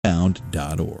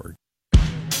PimaCountySupsSound.org.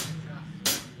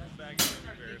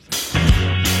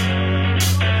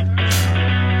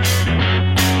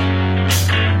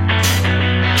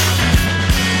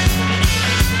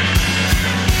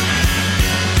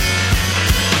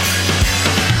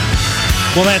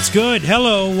 Well, that's good.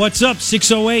 Hello, what's up,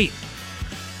 608?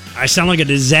 I sound like a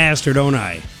disaster, don't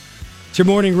I? It's your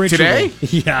morning ritual. Today?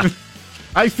 Yeah.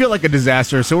 I feel like a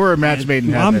disaster, so we're a match made in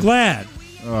heaven. I'm glad.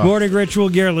 Morning ritual,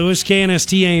 Garrett Lewis,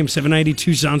 KNST AM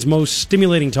 792, sounds most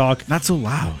stimulating talk. Not so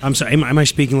loud. I'm sorry, am I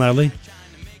speaking loudly?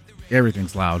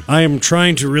 Everything's loud. I am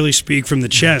trying to really speak from the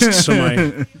chest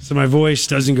so my voice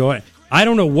doesn't go out. I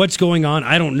don't know what's going on.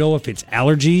 I don't know if it's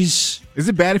allergies. Is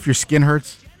it bad if your skin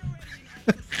hurts?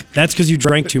 That's because you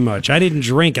drank too much. I didn't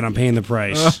drink, and I'm paying the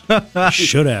price.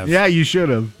 Should have. Yeah, you should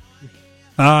have.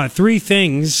 Three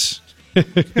things.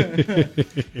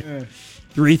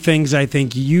 Three things I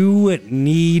think you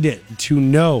need to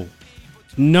know.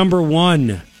 Number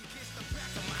one,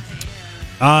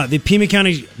 the Pima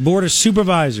County Board of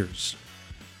Supervisors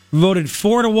voted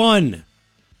 4-1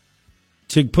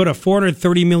 to put a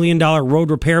 $430 million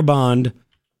road repair bond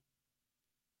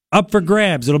up for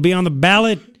grabs. It'll be on the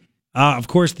ballot. Of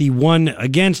course, the one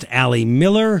against Allie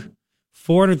Miller,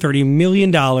 $430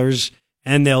 million,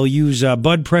 and they'll use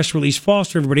Bud Press Release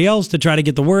Foster, everybody else, to try to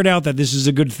get the word out that this is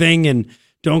a good thing and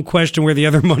don't question where the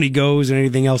other money goes and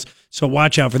anything else. So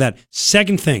watch out for that.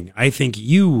 Second thing I think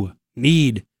you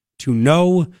need to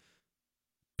know,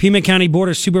 Pima County Board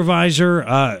of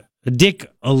Supervisor Dick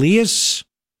Elias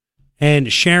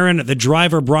and Sharon, the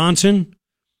driver, Bronson,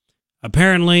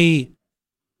 apparently,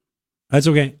 that's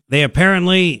okay, they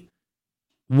apparently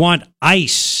want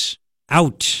ICE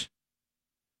out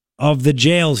of the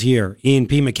jails here in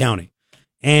Pima County.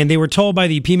 And they were told by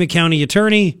the Pima County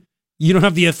attorney, you don't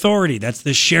have the authority. That's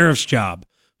the sheriff's job.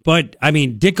 But, I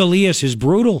mean, Dick Elias is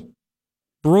brutal.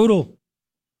 Brutal.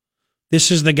 This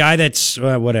is the guy that's,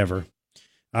 whatever.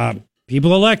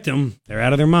 People elect him. They're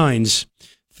out of their minds.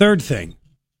 Third thing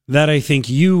that I think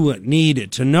you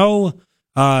need to know,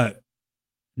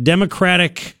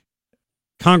 Democratic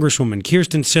Congresswoman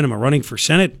Kyrsten Sinema, running for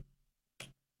Senate,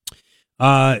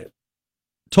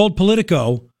 told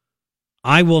Politico,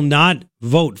 I will not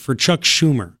vote for Chuck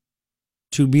Schumer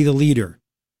to be the leader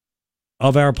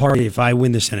of our party if I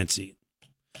win the Senate seat.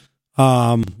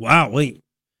 Wow, wait.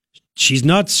 She's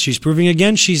nuts. She's proving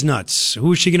again she's nuts.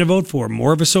 Who is she going to vote for?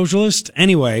 More of a socialist?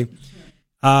 Anyway,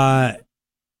 the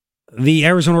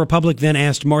Arizona Republic then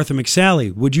asked Martha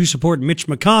McSally, would you support Mitch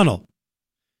McConnell?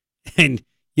 And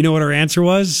you know what her answer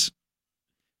was?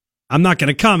 I'm not going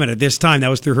to comment at this time. That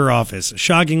was through her office.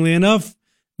 Shockingly enough,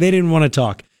 they didn't want to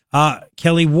talk.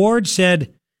 Kelly Ward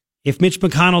said, if Mitch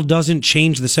McConnell doesn't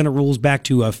change the Senate rules back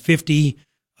to 50,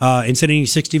 instead of needing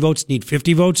 60 votes, need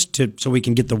 50 votes so we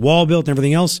can get the wall built and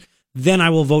everything else, then I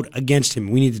will vote against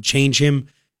him. We need to change him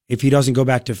if he doesn't go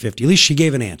back to 50. At least she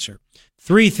gave an answer.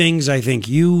 Three things I think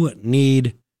you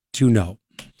need to know.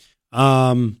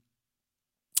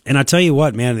 And I tell you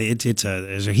what, man,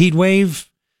 there's a heat wave.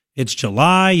 It's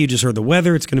July. You just heard the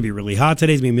weather. It's going to be really hot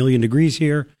today. It's going to be 1,000,000 degrees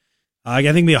here. I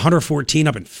think it'll be 114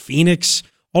 up in Phoenix.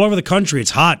 All over the country,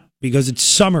 it's hot because it's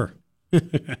summer.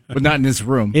 But not in this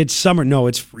room. It's summer. No,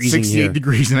 it's freezing 68 here.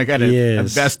 degrees, and I got a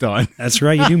vest on. That's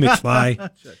right. You do, McFly.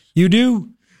 You do.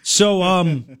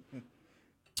 So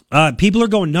people are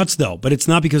going nuts, though. But it's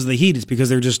not because of the heat. It's because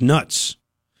they're just nuts.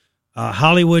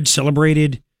 Hollywood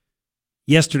celebrated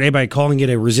yesterday by calling it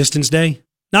a Resistance Day.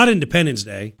 Not Independence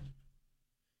Day.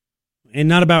 And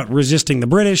not about resisting the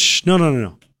British.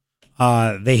 No.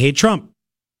 They hate Trump.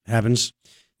 Happens.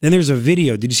 Then there's a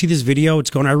video. Did you see this video? I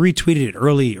retweeted it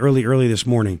early this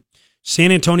morning.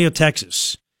 San Antonio,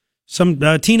 Texas. Some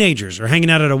teenagers are hanging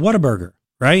out at a Whataburger,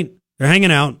 right? They're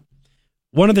hanging out.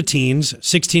 One of the teens,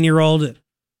 16-year-old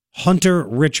Hunter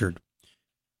Richard,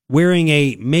 wearing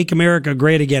a Make America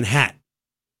Great Again hat,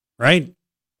 right?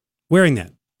 Wearing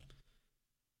that.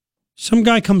 Some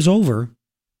guy comes over,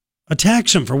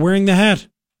 attacks him for wearing the hat,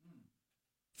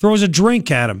 throws a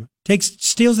drink at him,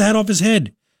 steals the hat off his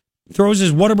head, throws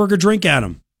his Whataburger drink at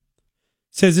him,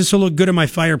 says, this will look good in my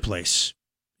fireplace.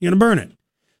 You're going to burn it.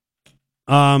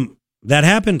 That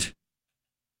happened.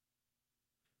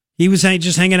 He was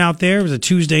just hanging out there. It was a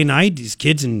Tuesday night. These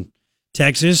kids in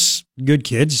Texas, good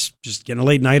kids, just getting a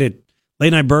late night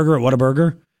burger at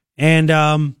Whataburger. And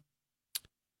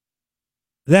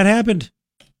that happened.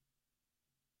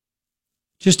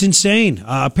 Just insane.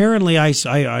 Apparently, I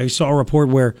saw a report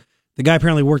where the guy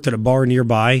apparently worked at a bar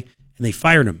nearby, and they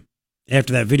fired him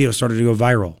after that video started to go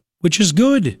viral, which is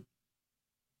good.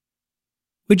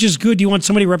 Do you want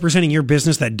somebody representing your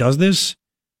business that does this?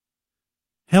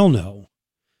 Hell no.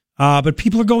 But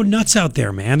people are going nuts out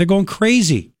there, man. They're going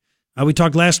crazy. We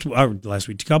talked last week,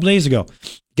 a couple days ago.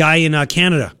 Guy in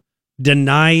Canada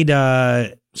denied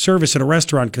service at a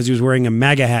restaurant because he was wearing a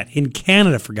MAGA hat in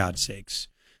Canada, for God's sakes.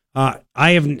 And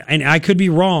I could be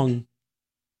wrong,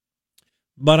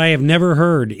 but I have never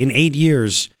heard in 8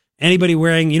 years anybody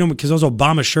wearing, because those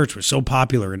Obama shirts were so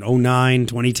popular in 2009,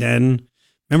 2010.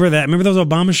 Remember that? Remember those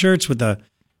Obama shirts with that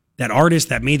artist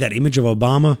that made that image of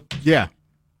Obama? Yeah.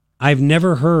 I've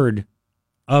never heard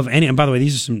of any. And by the way,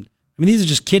 these are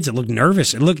just kids that look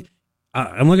nervous. And look,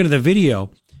 I'm looking at the video.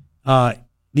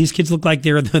 These kids look like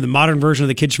they're the modern version of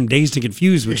the kids from Dazed and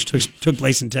Confused, which took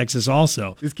place in Texas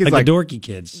also. These kids like the dorky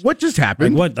kids. What just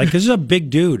happened? Like this is a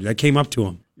big dude that came up to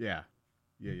him. Yeah.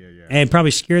 And probably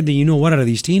scared the you-know-what out of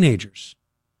these teenagers.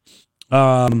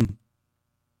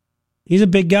 He's a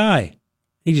big guy.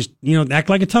 He just, act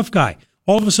like a tough guy.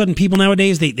 All of a sudden, people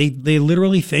nowadays, they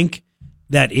literally think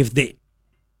that if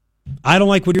I don't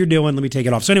like what you're doing, let me take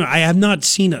it off. So anyway, I have not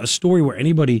seen a story where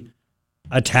anybody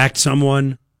attacked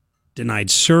someone,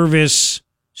 denied service,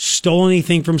 stole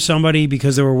anything from somebody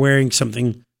because they were wearing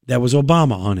something that was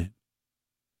Obama on it.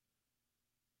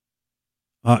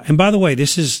 And by the way,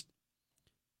 this is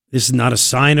not a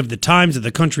sign of the times that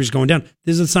the country's going down.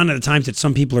 This is a sign of the times that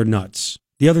some people are nuts.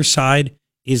 The other side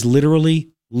is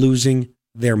literally losing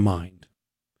their mind.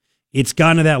 It's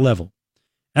gotten to that level.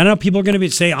 I know people are going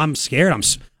to say, I'm scared.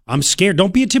 I'm scared.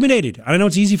 Don't be intimidated. I know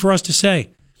it's easy for us to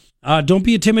say. Don't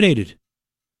be intimidated.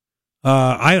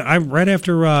 I right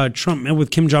after Trump met with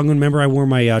Kim Jong-un, remember I wore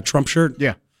my Trump shirt?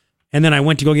 Yeah. And then I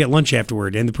went to go get lunch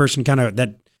afterward, and the person kind of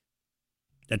that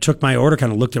took my order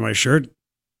kind of looked at my shirt.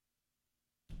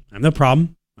 I have no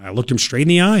problem. I looked him straight in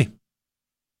the eye.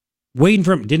 Waiting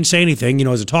for him, didn't say anything,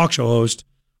 as a talk show host,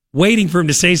 waiting for him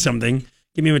to say something,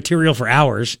 give me material for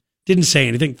hours, didn't say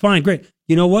anything. Fine, great.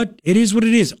 You know what? It is what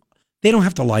it is. They don't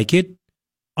have to like it.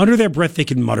 Under their breath, they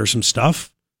can mutter some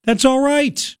stuff. That's all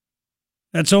right.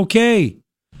 That's okay.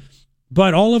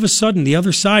 But all of a sudden, the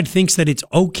other side thinks that it's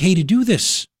okay to do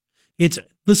this. It's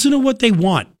listen to what they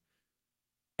want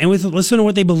and listen to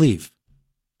what they believe.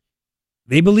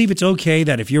 They believe it's okay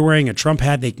that if you're wearing a Trump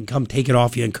hat, they can come take it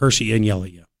off you and curse at you and yell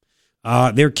at you.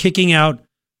 They're kicking out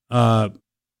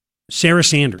Sarah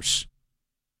Sanders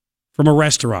from a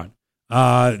restaurant.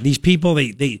 These people,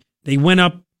 they went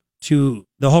up to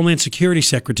the Homeland Security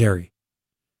Secretary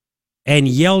and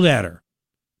yelled at her,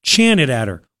 chanted at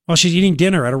her while she's eating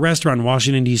dinner at a restaurant in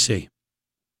Washington, D.C.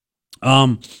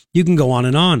 You can go on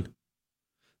and on.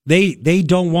 They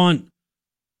don't want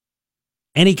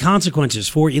any consequences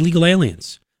for illegal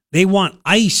aliens. They want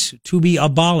ICE to be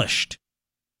abolished.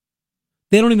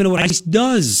 They don't even know what ICE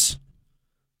does.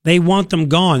 They want them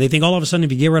gone. They think all of a sudden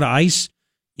if you get rid of ICE,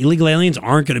 illegal aliens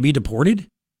aren't going to be deported.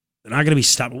 They're not going to be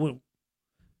stopped.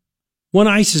 One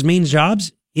of ICE's main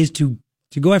jobs is to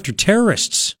go after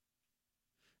terrorists.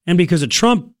 And because of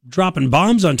Trump dropping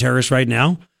bombs on terrorists right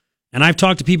now, and I've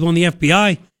talked to people in the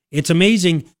FBI, it's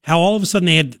amazing how all of a sudden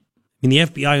they had, in the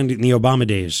FBI in the Obama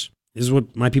days, this is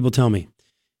what my people tell me,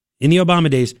 in the Obama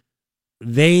days,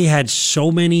 they had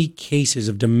so many cases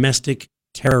of domestic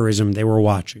terrorism they were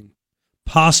watching.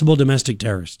 Possible domestic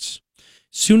terrorists.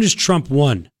 As soon as Trump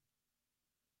won,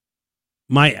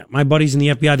 my buddies in the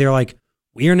FBI, they're like,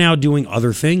 we are now doing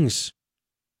other things.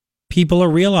 People are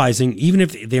realizing, even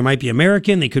if they might be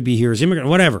American, they could be here as immigrant,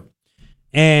 whatever.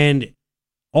 And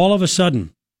all of a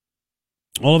sudden,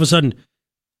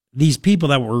 these people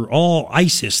that were all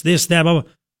ISIS, this, that, blah,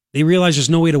 blah, they realize there's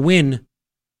no way to win.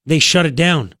 They shut it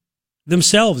down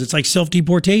themselves. It's like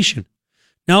self-deportation.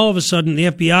 Now, all of a sudden, the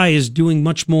FBI is doing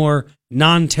much more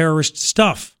non-terrorist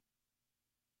stuff.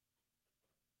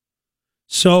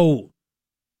 So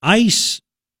ICE,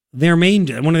 one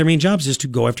of their main jobs is to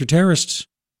go after terrorists.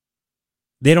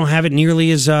 They don't have it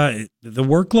nearly as the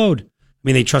workload. I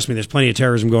mean, they trust me, there's plenty of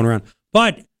terrorism going around.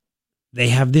 But they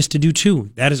have this to do too.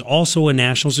 That is also a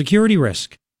national security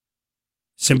risk.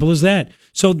 Simple as that.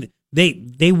 So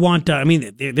they want.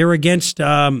 They're against.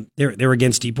 They're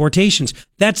against deportations.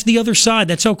 That's the other side.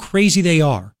 That's how crazy they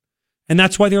are, and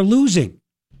that's why they're losing.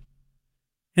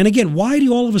 And again, why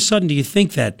do all of a sudden do you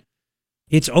think that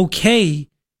it's okay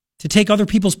to take other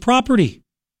people's property?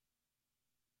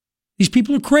 These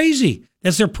people are crazy.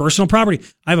 That's their personal property.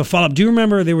 I have a follow-up. Do you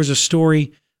remember there was a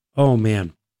story? Oh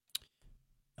man,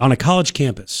 on a college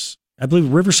campus. I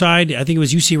believe Riverside. I think it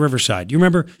was UC Riverside. Do you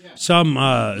remember some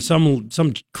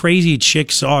crazy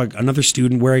chick saw another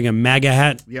student wearing a MAGA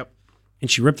hat? Yep.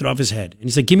 And she ripped it off his head. And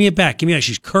he's like, "Give me it back! Give me it!"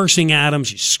 She's cursing at him.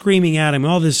 She's screaming at him.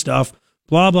 All this stuff.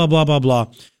 Blah blah blah blah blah.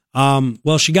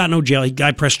 Well, she got no jail. The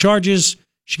guy pressed charges.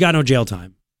 She got no jail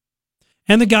time.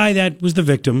 And the guy that was the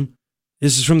victim,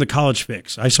 This is from the College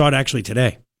Fix. I saw it actually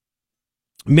today.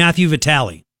 Matthew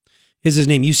Vitale is his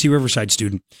name, UC Riverside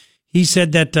student. He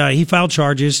said that he filed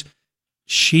charges.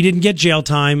 She didn't get jail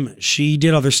time. She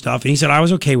did other stuff. And he said, I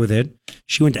was okay with it.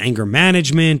 She went to anger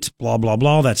management, blah, blah,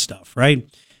 blah, all that stuff, right?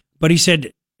 But he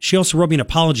said, she also wrote me an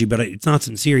apology, but it's not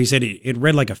sincere. He said it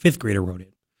read like a fifth grader wrote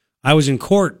it. I was in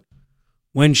court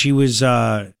when she was,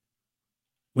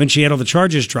 when she had all the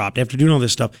charges dropped after doing all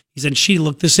this stuff. He said she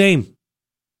looked the same.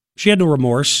 She had no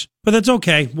remorse, but that's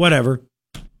okay. Whatever.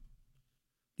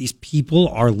 These people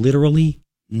are literally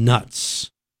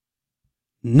nuts.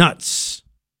 Nuts.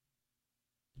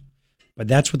 But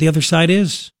that's what the other side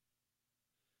is.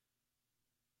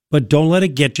 But don't let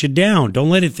it get you down. Don't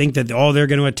let it think that, oh, they're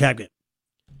going to attack it.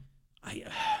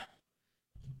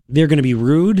 They're going to be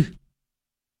rude.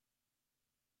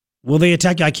 Will they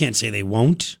attack you? I can't say they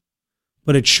won't.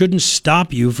 But it shouldn't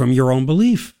stop you from your own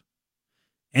belief.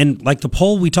 And like the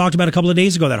poll we talked about a couple of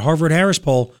days ago, that Harvard-Harris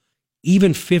poll,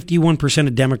 even 51%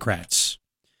 of Democrats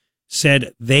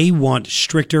said they want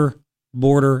stricter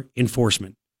border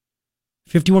enforcement.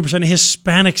 51% of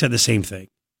Hispanics said the same thing.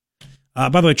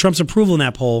 By the way, Trump's approval in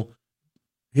that poll,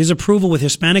 his approval with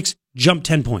Hispanics jumped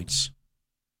 10 points.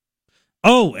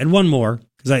 Oh, and one more,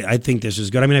 because I think this is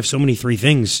good. I mean, I have so many 3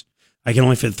 things. I can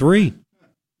only fit 3.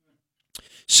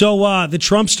 So the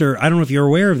Trumpster, I don't know if you're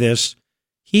aware of this,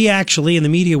 he actually, and the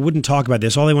media wouldn't talk about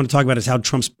this. All they want to talk about is how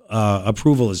Trump's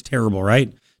approval is terrible,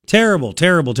 right? Terrible,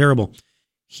 terrible, terrible.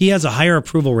 He has a higher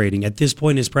approval rating at this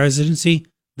point in his presidency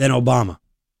than Obama.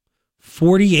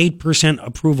 48%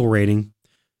 approval rating.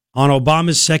 On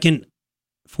Obama's second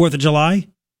 4th of July,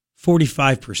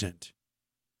 45%.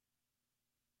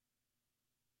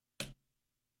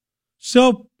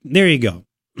 So there you go.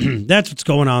 That's what's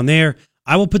going on there.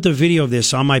 I will put the video of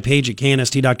this on my page at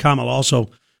knst.com. I'll also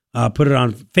put it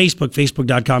on Facebook,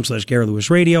 facebook.com/Garrett Lewis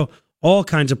Radio, all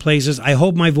kinds of places. I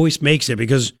hope my voice makes it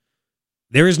because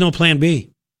there is no plan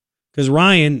B. Because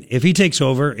Ryan, if he takes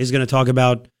over, is going to talk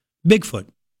about Bigfoot,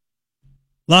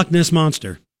 Loch Ness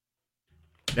Monster.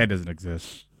 That doesn't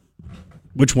exist.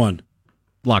 Which one?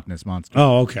 Loch Ness Monster.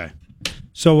 Oh, okay.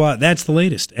 So that's the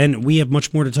latest. And we have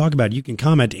much more to talk about. You can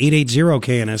comment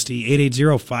 880-KNST,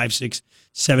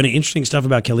 880-5678. Interesting stuff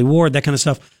about Kelly Ward, that kind of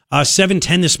stuff.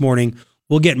 7:10 this morning,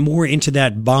 we'll get more into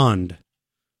that bond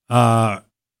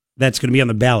that's going to be on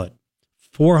the ballot.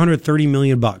 $430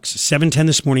 million. 7:10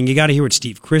 this morning. You got to hear what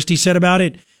Steve Christie said about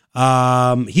it.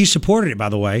 He supported it, by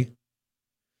the way.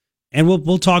 And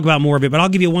we'll talk about more of it, but I'll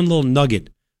give you one little nugget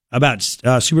about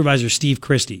Supervisor Steve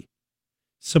Christie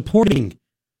supporting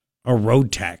a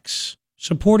road tax,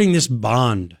 supporting this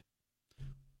bond.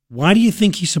 Why do you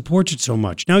think he supports it so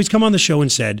much? Now, he's come on the show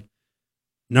and said,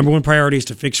 number one priority is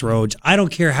to fix roads. I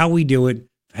don't care how we do it.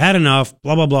 I've had enough,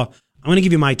 blah, blah, blah. I'm going to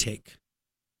give you my take.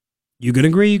 You can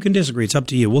agree, you can disagree. It's up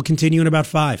to you. We'll continue in about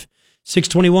 5.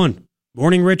 621,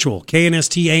 Morning Ritual,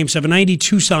 KNST AM 790,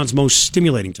 Tucson's most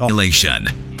stimulating talk.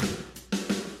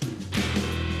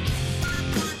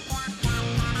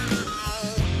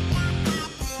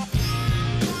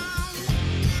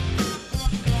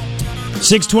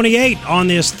 6:28 on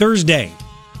this Thursday,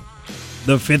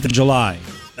 the 5th of July.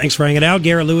 Thanks for hanging out.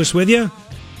 Garrett Lewis with you.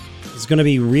 It's going to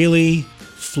be really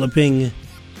flipping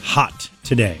hot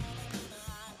today.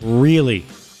 Really,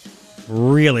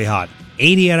 really hot.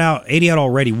 80 out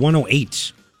already.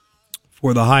 108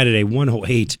 for the high today.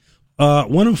 108.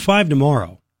 105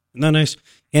 tomorrow. Isn't that nice?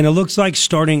 And it looks like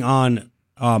starting on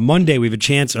Monday, we have a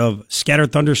chance of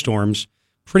scattered thunderstorms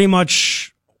pretty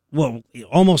much, well,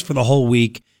 almost for the whole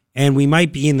week. And we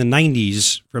might be in the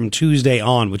 90s from Tuesday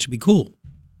on, which would be cool.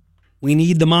 We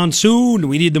need the monsoon.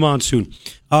 We need the monsoon.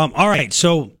 All right,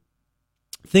 so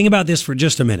think about this for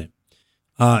just a minute.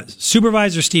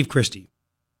 Supervisor Steve Christie.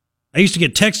 I used to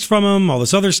get texts from him, all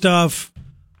this other stuff.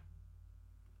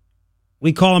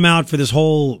 We call him out for this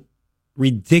whole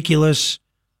ridiculous,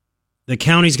 the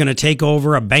county's going to take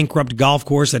over a bankrupt golf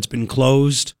course that's been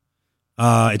closed.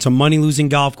 It's a money-losing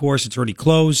golf course. It's already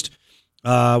closed.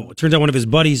 It turns out one of his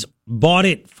buddies bought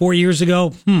it 4 years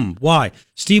ago. Why?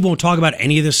 Steve won't talk about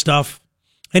any of this stuff.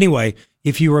 Anyway,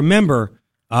 if you remember,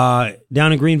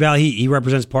 down in Green Valley, he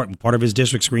represents part of his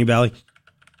district's Green Valley.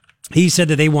 He said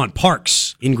that they want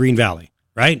parks in Green Valley,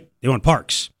 right? They want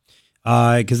parks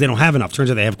because they don't have enough. Turns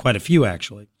out they have quite a few,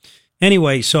 actually.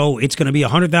 Anyway, so it's going to be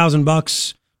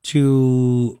 $100,000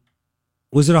 to,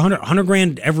 was it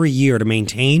 $100,000 every year to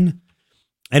maintain?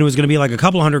 And it was going to be like a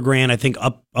couple $100,000, I think,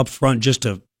 up front just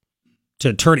to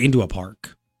turn it into a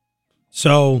park.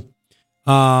 So,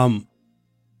 oh,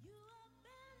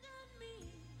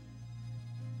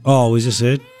 is this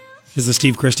it? Is the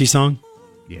Steve Christie song?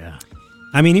 Yeah.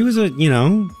 I mean, he was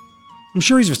I'm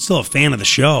sure he's still a fan of the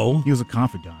show. He was a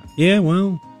confidant. Yeah,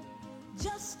 well.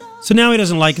 So now he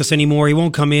doesn't like us anymore. He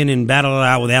won't come in and battle it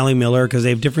out with Allie Miller because they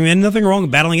have different... And nothing wrong with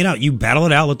battling it out. You battle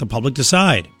it out, let the public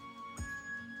decide.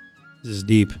 This is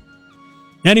deep.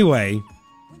 Anyway,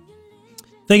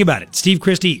 think about it. Steve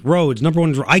Christie, roads, number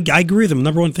one... I agree with him.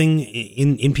 Number one thing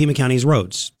in Pima County is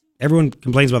roads. Everyone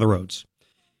complains about the roads.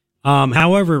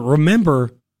 However, remember,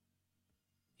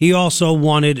 he also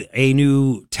wanted a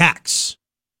new tax.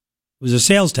 It was a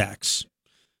sales tax.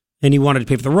 And he wanted to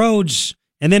pay for the roads.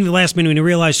 And then at the last minute, when he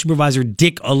realized Supervisor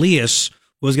Dick Elias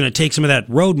was going to take some of that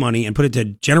road money and put it to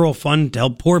general fund to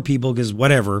help poor people because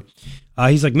whatever,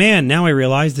 he's like, man, now I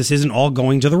realize this isn't all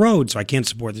going to the road, so I can't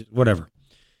support it, whatever.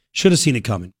 Should have seen it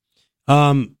coming.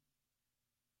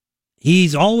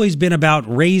 He's always been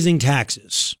about raising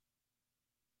taxes,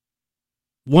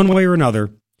 one way or another,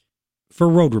 for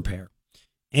road repair.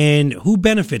 And who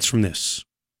benefits from this?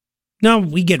 Now,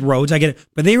 we get roads, I get it,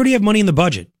 but they already have money in the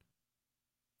budget.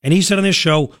 And he said on this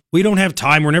show, we don't have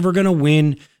time. We're never going to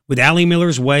win with Allie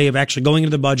Miller's way of actually going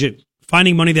into the budget,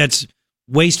 finding money that's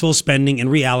wasteful spending and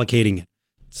reallocating it.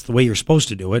 It's the way you're supposed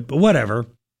to do it, but whatever.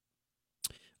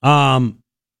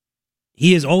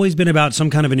 He has always been about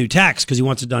some kind of a new tax because he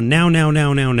wants it done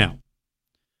now.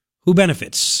 Who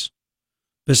benefits?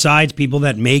 Besides people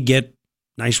that may get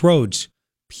nice roads,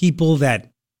 people that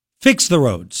fix the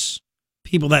roads,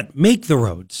 people that make the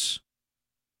roads.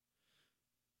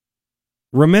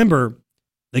 Remember,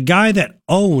 the guy that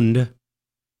owned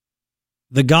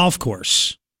the golf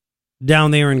course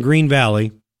down there in Green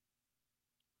Valley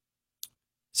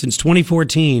since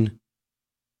 2014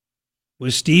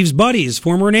 was Steve's buddy, his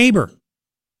former neighbor,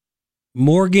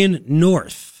 Morgan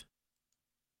North.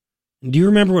 Do you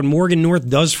remember what Morgan North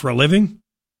does for a living?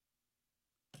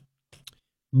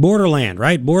 Borderland,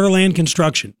 right? Borderland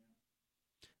construction.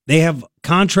 They have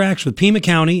contracts with Pima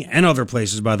County and other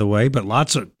places, by the way, but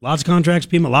lots of contracts,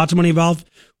 Pima, lots of money involved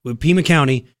with Pima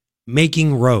County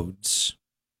making roads.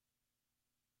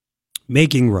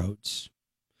 Making roads.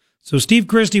 So Steve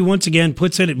Christie once again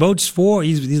puts it, votes for,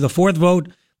 he's the fourth vote.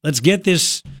 Let's get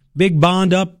this big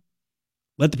bond up.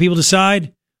 Let the people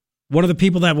decide. One of the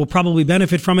people that will probably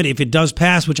benefit from it, if it does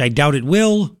pass, which I doubt it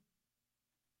will,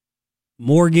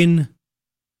 Morgan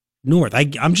North.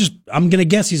 I'm going to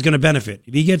guess he's going to benefit.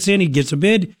 If he gets in, he gets a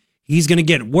bid, he's going to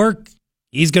get work,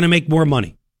 he's going to make more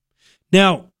money.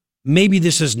 Now, maybe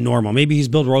this is normal. Maybe he's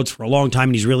built roads for a long time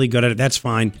and he's really good at it. That's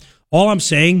fine. All I'm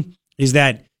saying is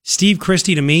that Steve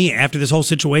Christie, to me, after this whole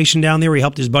situation down there, he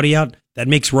helped his buddy out that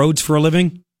makes roads for a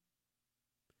living,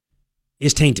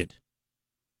 is tainted.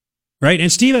 Right?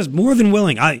 And Steve is more than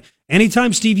willing.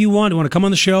 Anytime, Steve, you want to come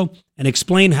on the show and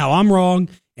explain how I'm wrong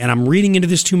and I'm reading into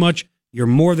this too much, you're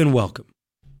more than welcome.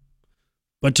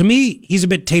 But to me, he's a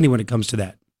bit tainted when it comes to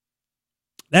that.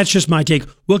 That's just my take.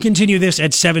 We'll continue this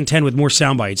at 7:10 with more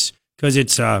sound bites because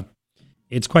it's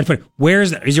quite funny. Where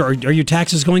is that? Are your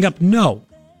taxes going up? No.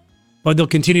 But they'll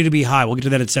continue to be high. We'll get to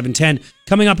that at 7:10.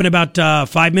 Coming up in about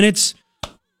 5 minutes,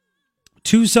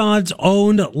 Tucson's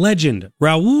own legend,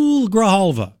 Raul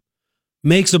Grijalva,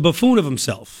 makes a buffoon of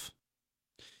himself.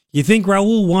 You think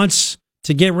Raul wants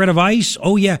to get rid of ICE?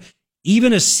 Oh, yeah.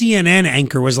 Even a CNN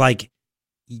anchor was like,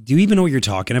 do you even know what you're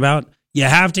talking about? You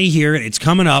have to hear it. It's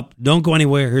coming up. Don't go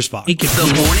anywhere. Here's Fox.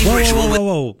 The morning ritual.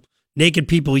 Whoa. Naked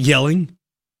people yelling.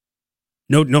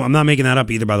 No, I'm not making that up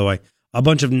either, by the way. A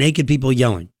bunch of naked people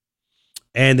yelling.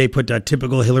 And they put a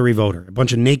typical Hillary voter. A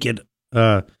bunch of naked,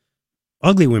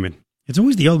 ugly women. It's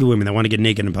always the ugly women that want to get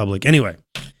naked in public. Anyway,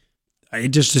 it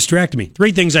just distracted me.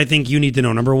 3 things I think you need to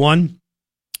know. Number 1,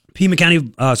 Pima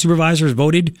County supervisors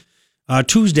voted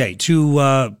Tuesday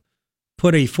to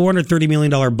put a $430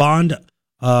 million bond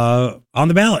on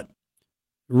the ballot.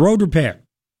 Road repair.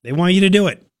 They want you to do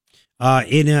it.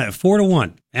 In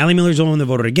 4-1. Allie Miller's the one that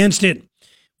voted against it.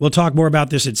 We'll talk more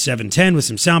about this at 7:10 with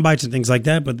some sound bites and things like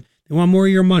that, but they want more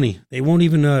of your money. They won't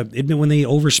even admit when they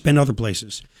overspend other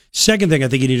places. Second thing I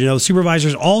think you need to know,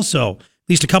 supervisors also, at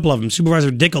least a couple of them,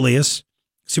 Supervisor Dick Elias,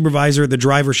 Supervisor the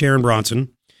driver Sharon Bronson,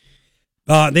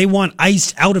 they want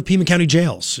ICE out of Pima County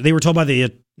jails. They were told by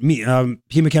the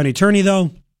Pima County attorney, though,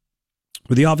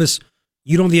 with the office,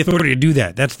 you don't have the authority to do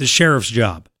that. That's the sheriff's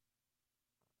job.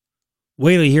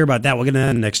 Wait till you hear about that. We'll get into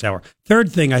that in the next hour.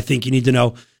 Third thing I think you need to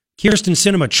know, Kyrsten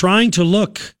Sinema trying to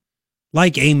look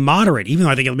like a moderate, even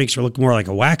though I think it makes her look more like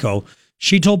a wacko.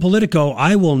 She told Politico,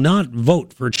 I will not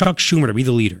vote for Chuck Schumer to be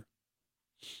the leader.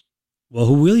 Well,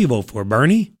 who will you vote for,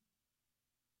 Bernie?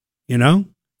 You know,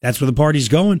 that's where the party's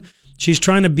going. She's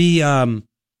trying to be the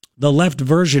left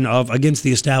version of against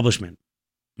the establishment.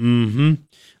 So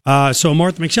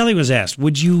Martha McSally was asked,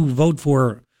 would you vote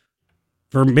for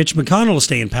for Mitch McConnell to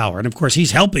stay in power. And of course,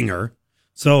 he's helping her.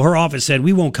 So her office said,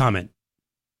 we won't comment.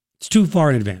 It's too far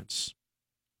in advance.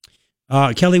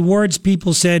 Kelly Ward's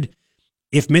people said,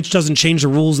 if Mitch doesn't change the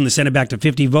rules in the Senate back to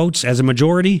 50 votes as a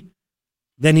majority,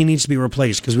 then he needs to be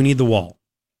replaced because we need the wall.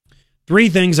 3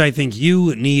 things I think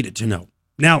you need to know.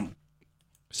 Now,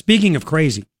 speaking of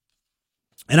crazy,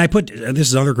 and this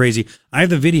is other crazy, I have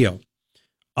the video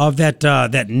of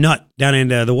that nut down in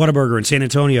the Whataburger in San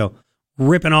Antonio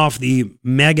ripping off the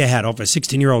MAGA hat off a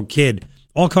 16-year-old kid.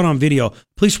 All caught on video.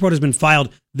 Police report has been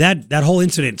filed. That whole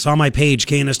incident, it's on my page,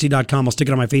 knst.com. I'll stick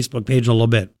it on my Facebook page in a little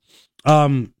bit.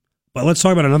 But let's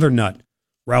talk about another nut,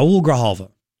 Raul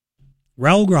Grijalva.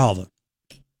 Raul Grijalva.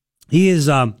 He is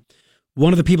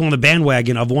one of the people on the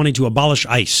bandwagon of wanting to abolish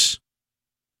ICE.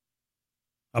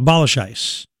 Abolish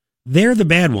ICE. They're the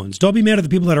bad ones. Don't be mad at the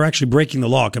people that are actually breaking the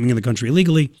law, coming in the country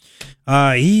illegally.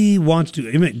 He wants to.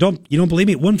 You don't believe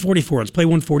me? 144. Let's play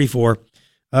 144.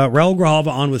 Raul Grijalva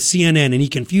on with CNN, and he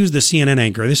confused the CNN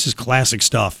anchor. This is classic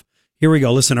stuff. Here we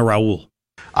go. Listen to Raul.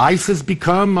 ICE has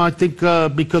become, I think,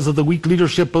 because of the weak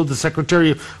leadership of the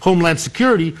Secretary of Homeland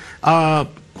Security,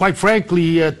 quite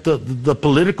frankly, the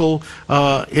political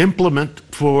implement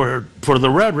for the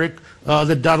rhetoric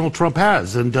that Donald Trump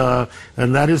has, and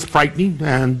that is frightening.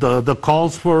 And the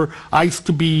calls for ICE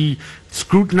to be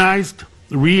scrutinized,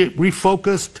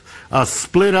 refocused,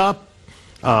 split up,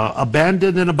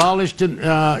 abandoned and abolished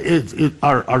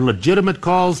are legitimate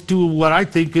calls to what I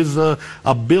think is a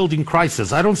building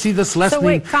crisis. I don't see this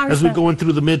lessening as we go in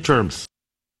through the midterms.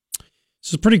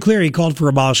 So it's pretty clear he called for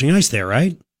abolishing ICE there,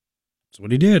 right? That's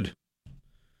what he did.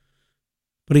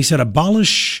 But he said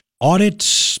abolish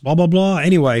audits, blah, blah, blah.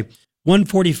 Anyway,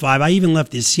 145. I even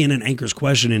left this CNN anchor's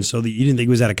question in so that you didn't think it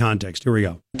was out of context. Here we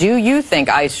go. Do you think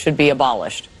ICE should be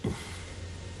abolished?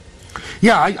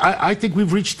 Yeah, I think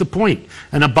we've reached the point.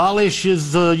 And abolish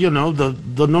is, the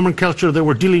nomenclature that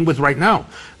we're dealing with right now.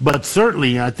 But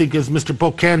certainly, I think as Mr.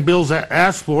 Pocan Bills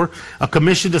asked for, a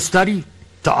commission to study,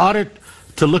 to audit,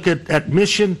 to look at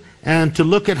mission, and to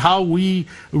look at how we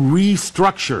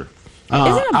restructure.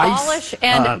 Isn't abolish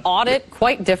and audit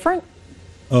quite different?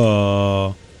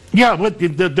 Yeah, well,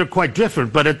 they're quite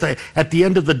different. But at the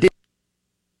end of the day,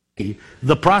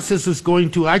 the process is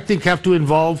going to, I think, have to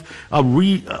involve a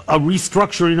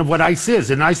restructuring of what ICE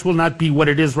is. And ICE will not be what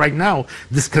it is right now.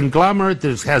 This conglomerate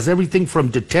that has everything from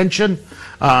detention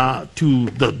to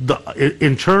the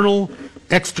internal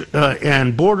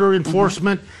and border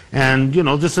enforcement. And,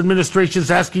 this administration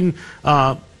is asking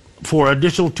for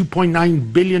additional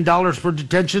 $2.9 billion for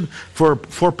detention for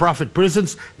for-profit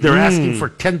prisons. They're asking for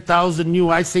 10,000 new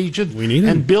ICE agents. We need them.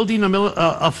 And building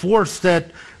a force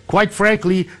that, quite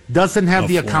frankly, doesn't have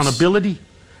the accountability,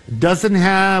 doesn't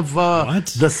have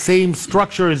the same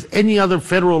structure as any other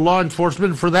federal law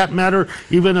enforcement, for that matter,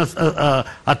 even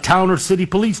a town or city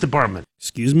police department.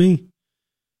 Excuse me?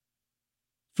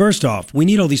 First off, we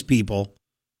need all these people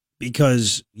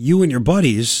because you and your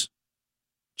buddies,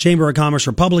 Chamber of Commerce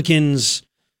Republicans,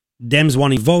 Dems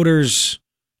wanting voters,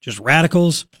 just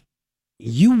radicals,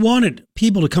 you wanted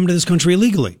people to come to this country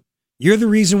illegally. You're the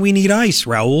reason we need ICE,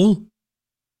 Raul.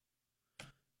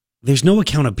 There's no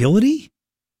accountability?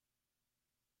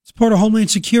 It's part of Homeland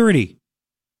Security.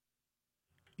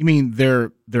 You mean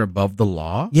they're above the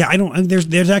law? Yeah, I don't.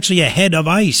 There's actually a head of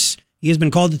ICE. He has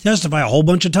been called to testify a whole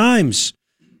bunch of times,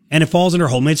 and it falls under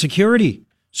Homeland Security.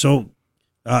 So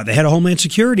the head of Homeland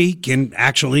Security can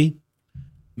actually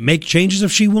make changes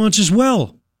if she wants as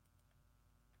well.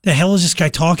 The hell is this guy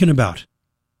talking about?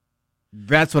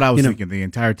 That's what I was thinking the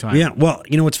entire time. Yeah, well,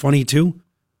 you know what's funny too?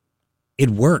 It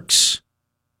works.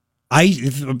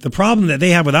 The problem that they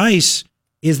have with ICE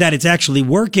is that it's actually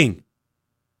working.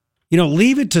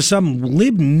 Leave it to some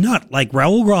lib nut like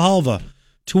Raul Grijalva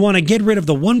to want to get rid of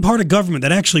the one part of government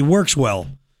that actually works well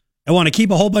and want to keep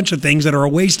a whole bunch of things that are a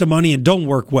waste of money and don't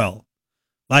work well.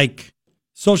 Like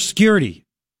Social Security.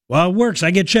 Well, it works.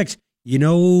 I get checks.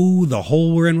 The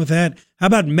hole we're in with that? How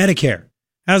about Medicare?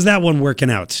 How's that one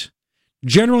working out?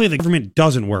 Generally, the government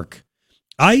doesn't work.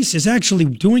 ICE is actually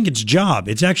doing its job.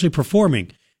 It's actually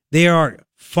performing. They are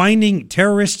finding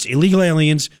terrorists, illegal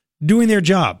aliens, doing their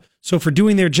job. So for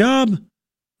doing their job,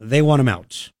 they want them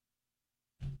out.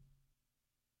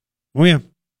 Oh, yeah.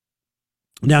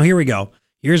 Now, here we go.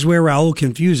 Here's where Raul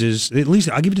confuses. At least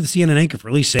I'll give it to the CNN anchor for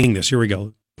at least saying this. Here we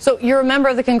go. So you're a member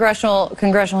of the Congressional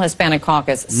Hispanic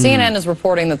Caucus. CNN is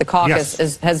reporting that the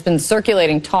caucus has been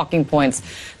circulating talking points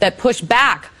that push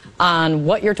back on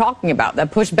what you're talking about,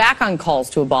 that push back on calls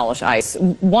to abolish ICE.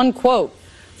 One quote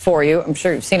for you, I'm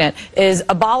sure you've seen it, is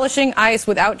abolishing ICE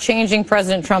without changing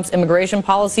President Trump's immigration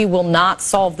policy will not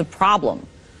solve the problem.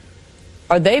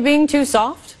 Are they being too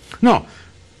soft? No,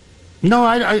 No,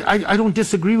 I don't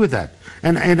disagree with that.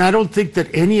 And I don't think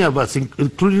that any of us,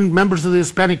 including members of the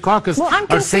Hispanic Caucus,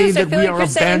 are saying that we are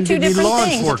abandoning law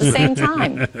enforcement. At the same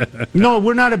time. No,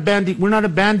 we're not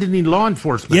abandoning law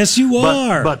enforcement. Yes, you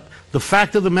are. But the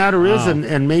fact of the matter is,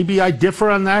 and maybe I differ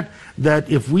on that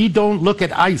if we don't look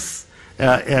at ICE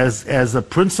as a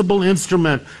principal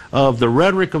instrument of the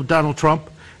rhetoric of Donald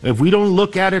Trump, if we don't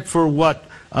look at it for what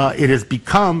it has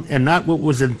become and not what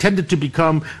was intended to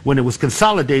become when it was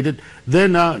consolidated,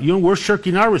 then we're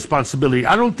shirking our responsibility.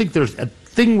 I don't think there's a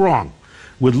thing wrong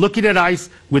with looking at ICE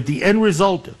with the end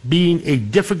result being a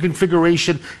different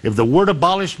configuration. If the word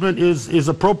abolishment is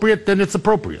appropriate, then it's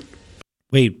appropriate.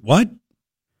 Wait, what?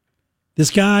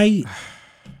 This guy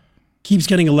keeps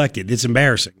getting elected. It's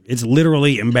embarrassing. It's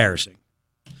literally embarrassing.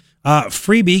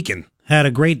 Free Beacon had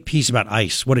a great piece about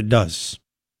ICE, what it does.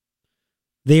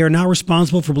 They are now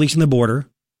responsible for policing the border.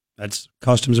 That's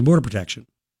Customs and Border Protection.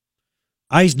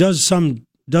 ICE does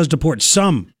deport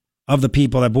some of the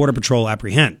people that Border Patrol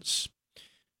apprehends.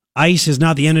 ICE is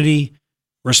not the entity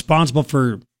responsible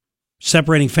for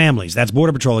separating families. That's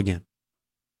Border Patrol again.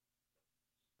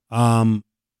 I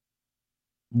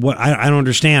don't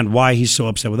understand why he's so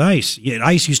upset with ICE.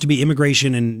 ICE used to be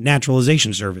Immigration and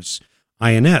Naturalization Service,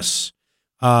 INS.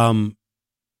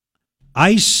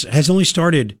 ICE has only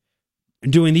started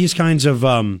doing these kinds of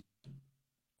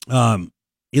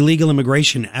illegal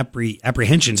immigration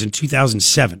apprehensions in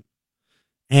 2007.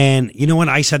 And you know when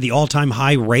ICE had the all-time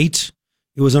high rate?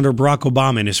 It was under Barack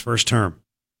Obama in his first term.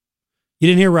 You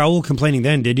didn't hear Raul complaining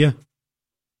then, did you?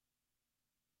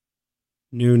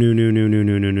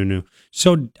 No.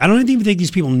 So I don't even think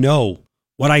these people know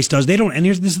what ICE does. They don't, and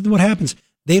this is what happens.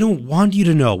 They don't want you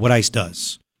to know what ICE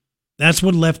does. That's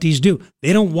what lefties do.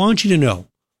 They don't want you to know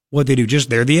what they do.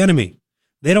 They're the enemy.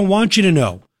 They don't want you to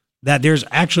know that there's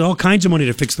actually all kinds of money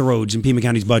to fix the roads in Pima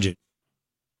County's budget.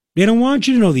 They don't want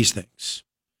you to know these things.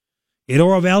 In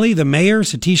Oro Valley, the mayor,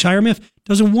 Satish Hiremith,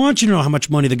 doesn't want you to know how much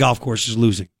money the golf course is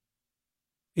losing.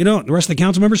 The rest of the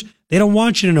council members, they don't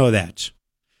want you to know that.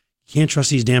 You can't trust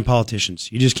these damn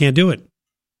politicians. You just can't do it.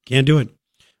 Can't do it.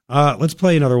 Let's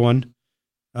play another one.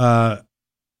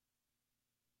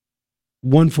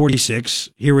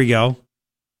 146. Here we go.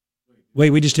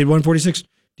 Wait, we just did 146?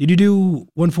 Did you do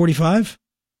 145?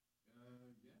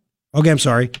 Okay, I'm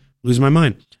sorry. Losing my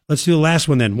mind. Let's do the last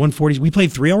one then. 140. We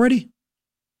played 3 already?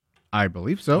 I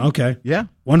believe so. Okay. Yeah.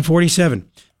 147.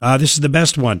 This is the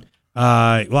best one.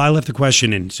 I left the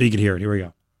question in so you can hear it. Here we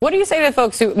go. What do you say to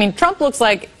folks Trump looks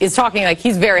like is talking like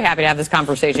he's very happy to have this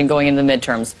conversation going into the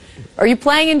midterms. Are you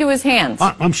playing into his hands?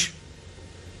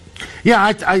 Yeah,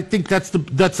 I think that's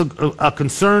a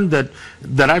concern that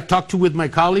I've talked to with my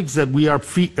colleagues,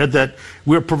 that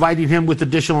we're providing him with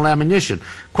additional ammunition.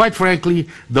 Quite frankly,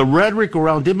 the rhetoric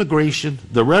around immigration,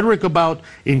 the rhetoric about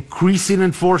increasing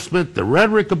enforcement, the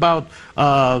rhetoric about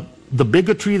the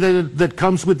bigotry that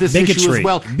comes with this issue as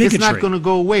well, it's not going to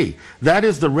go away. That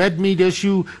is the red meat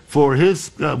issue for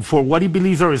for what he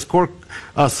believes are his core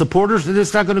supporters, and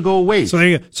it's not going to go away. So there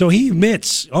you go. So he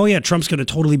admits, Trump's going to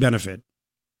totally benefit.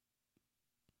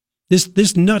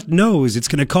 This nut knows it's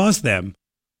going to cost them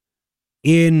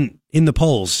in the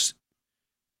polls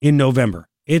in November.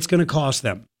 It's going to cost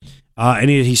them, and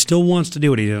he still wants to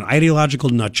do it. He did an ideological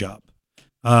nut job,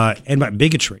 and by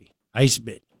bigotry, ICE,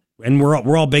 and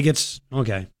we're all bigots.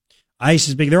 Okay, ICE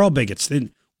is big. They're all bigots.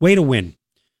 Way to win.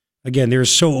 Again, there's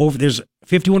 51% of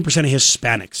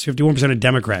Hispanics, 51% of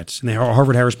Democrats in the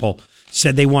Harvard-Harris poll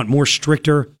said they want more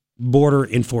stricter border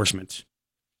enforcement.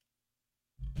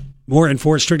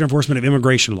 Strict enforcement of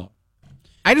immigration law.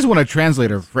 I just want a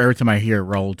translator for every time I hear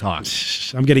Raul talk.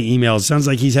 I'm getting emails. Sounds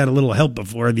like he's had a little help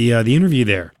before the interview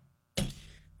there.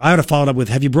 I would have followed up with,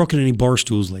 have you broken any bar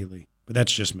stools lately? But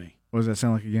that's just me. What does that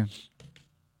sound like again?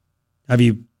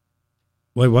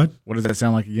 Wait, what? What does that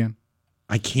sound like again?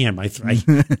 I can't.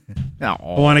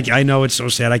 I know it's so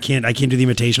sad. I can't do the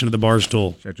imitation of the bar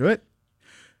stool. Should I do it?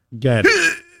 Go ahead.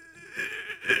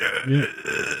 Yeah.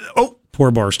 Oh,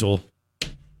 poor bar stool.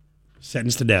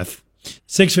 Sentenced to death.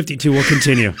 6:52. We'll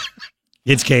continue.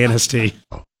 It's KNST.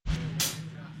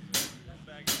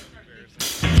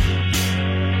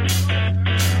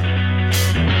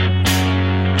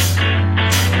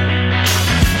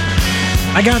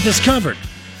 I got this covered.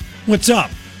 What's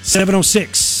up?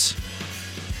 7:06.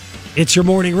 It's your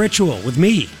morning ritual with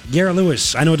me, Garrett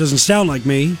Lewis. I know it doesn't sound like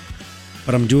me,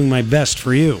 but I'm doing my best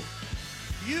for you.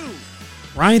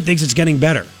 Ryan thinks it's getting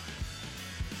better.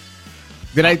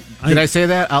 Did I say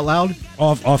that out loud?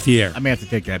 Off the air. I may have to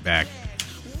take that back.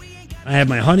 I have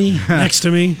my honey next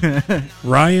to me.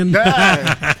 Ryan.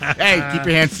 Hey, keep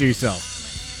your hands to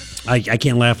yourself. I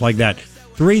can't laugh like that.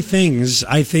 3 things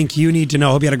I think you need to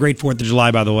know. Hope you had a great 4th of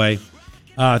July, by the way.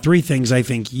 3 things I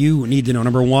think you need to know.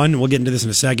 Number 1, we'll get into this in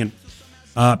a second.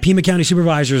 Pima County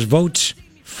Supervisors vote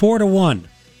 4-1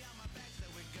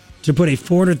 to put a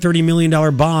 $430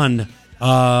 million bond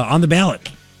on the ballot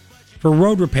for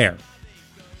road repair.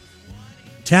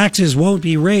 Taxes won't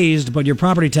be raised, but your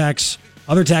property tax,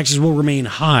 other taxes will remain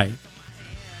high.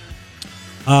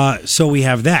 So we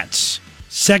have that.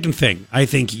 Second thing I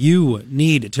think you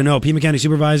need to know, Pima County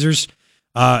Supervisors,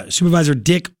 Supervisor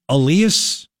Dick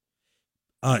Elias,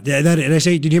 did I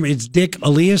say, did you hear me? It's Dick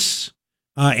Elias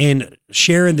and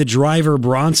Sharon the driver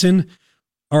Bronson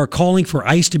are calling for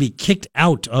ICE to be kicked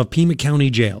out of Pima County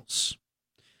jails.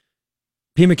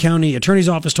 Pima County Attorney's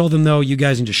Office told them, though, you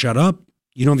guys need to shut up.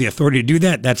 You don't have the authority to do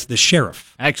that. That's the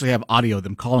sheriff. I actually have audio of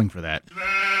them calling for that.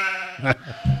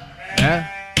 Yeah?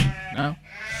 No?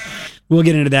 We'll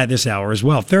get into that this hour as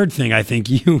well. Third thing I think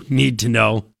you need to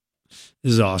know.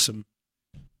 This is awesome.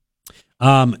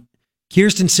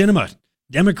 Kirsten Sinema,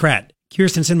 Democrat.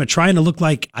 Kirsten Sinema trying to look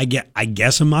like, I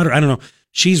guess a moderate. I don't know.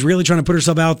 She's really trying to put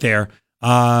herself out there.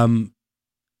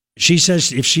 She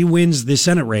says if she wins the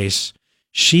Senate race,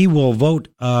 she will vote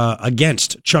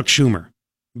against Chuck Schumer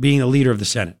being the leader of the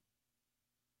Senate.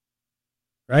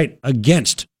 Right?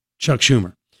 Against Chuck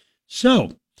Schumer.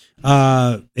 So,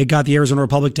 it got the Arizona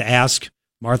Republic to ask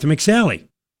Martha McSally,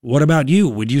 what about you?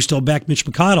 Would you still back Mitch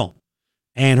McConnell?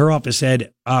 And her office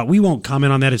said, we won't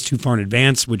comment on that. It's too far in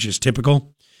advance, which is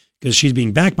typical because she's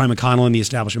being backed by McConnell and the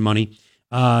establishment money.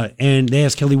 And they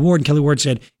asked Kelly Ward, and Kelly Ward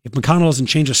said, if McConnell doesn't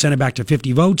change the Senate back to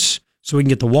 50 votes so we can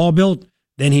get the wall built,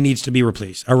 then he needs to be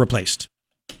replaced.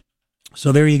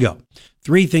 So there you go.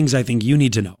 3 things I think you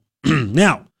need to know.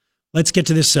 Now, let's get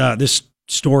to this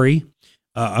story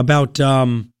about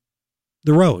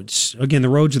the roads. Again, the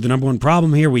roads are the number one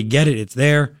problem here. We get it. It's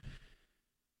there.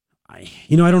 I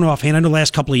don't know offhand. I know the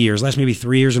last couple of years, last maybe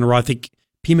 3 years in a row, I think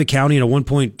Pima County in a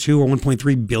 $1.2 or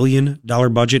 $1.3 billion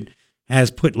budget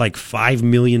has put like $5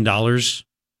 million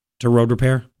to road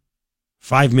repair.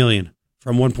 $5 million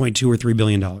from $1.2 or $3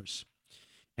 billion.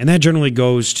 And that generally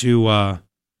goes to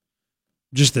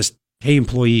just this pay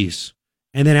employees.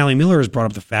 And then Allie Miller has brought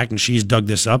up the fact, and she's dug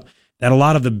this up, that a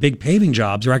lot of the big paving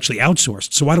jobs are actually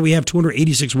outsourced. So why do we have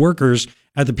 286 workers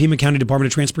at the Pima County Department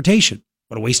of Transportation?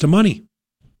 What a waste of money.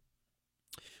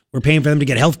 We're paying for them to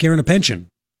get health care and a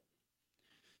pension.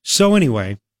 So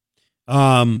anyway,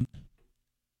 they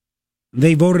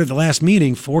voted at the last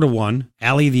meeting 4-1,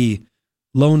 Allie, the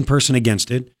lone person against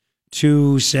it,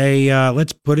 to say,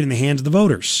 let's put it in the hands of the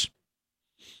voters.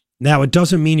 Now, it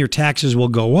doesn't mean your taxes will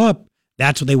go up.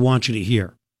 That's what they want you to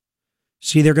hear.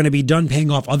 See, they're going to be done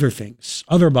paying off other things,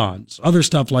 other bonds, other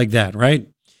stuff like that, right?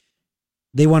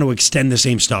 They want to extend the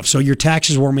same stuff. So your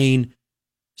taxes will remain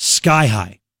sky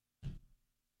high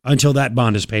until that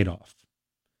bond is paid off.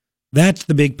 That's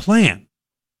the big plan.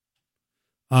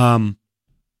 There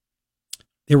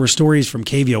were stories from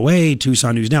KVOA,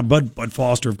 Tucson News Now. Bud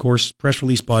Foster, of course, press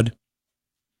release Bud.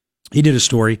 He did a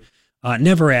story.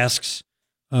 Never asks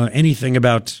anything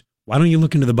about, why don't you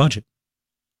look into the budget?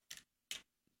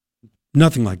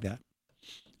 Nothing like that.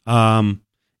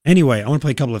 Anyway, I want to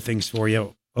play a couple of things for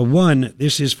you. One,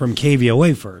 this is from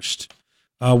KVOA first.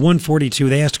 142,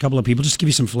 they asked a couple of people, just to give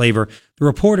you some flavor. The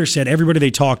reporter said everybody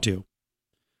they talked to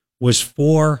was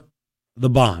for the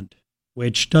bond,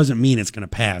 which doesn't mean it's going to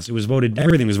pass.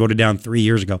 Everything was voted down 3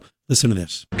 years ago. Listen to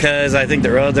this. Because I think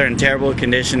the roads are in terrible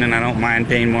condition, and I don't mind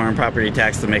paying more on property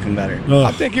tax to make them better. Ugh.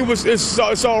 I think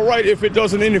it's all right if it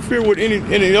doesn't interfere with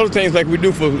any other things like we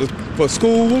do for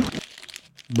school.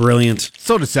 Brilliant.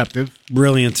 So deceptive.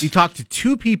 Brilliant. You talked to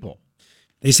 2 people.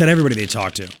 They said everybody they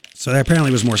talked to. So that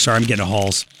apparently was more, sorry, I'm getting a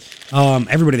halls.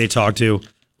 Everybody they talked to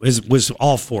was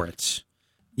all for it.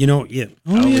 Yeah. Oh,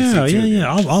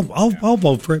 yeah. I'll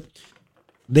vote for it.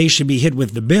 They should be hit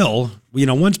with the bill.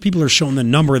 Once people are shown the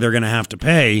number they're going to have to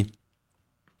pay,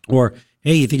 or,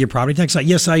 hey, you think your property tax?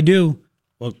 Yes, I do.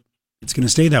 Well, it's going to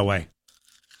stay that way.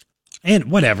 And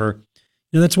whatever.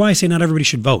 That's why I say not everybody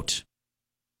should vote.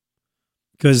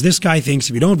 Because this guy thinks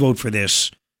if you don't vote for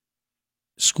this,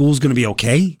 school's going to be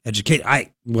okay.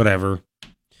 Whatever.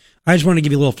 I just want to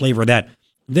give you a little flavor of that.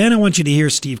 Then I want you to hear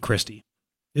Steve Christie.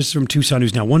 This is from Tucson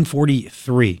News Now,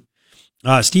 143.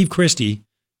 Steve Christie,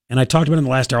 and I talked about it in the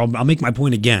last hour. I'll make my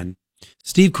point again.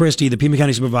 Steve Christie, the Pima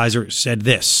County Supervisor, said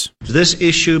this. This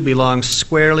issue belongs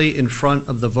squarely in front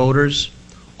of the voters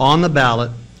on the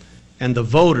ballot, and the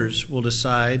voters will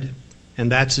decide,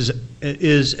 and that's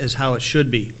as how it should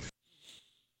be.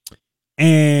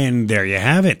 And there you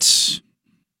have it.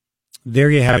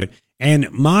 There you have it. And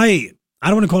I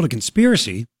don't want to call it a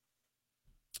conspiracy,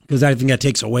 because I think that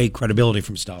takes away credibility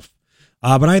from stuff.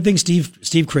 But I think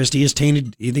Steve Christie is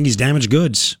tainted. I think he's damaged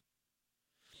goods.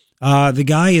 The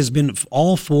guy has been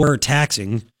all for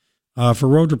taxing for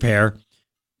road repair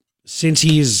since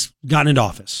he's gotten into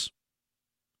office.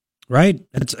 Right?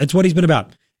 That's what he's been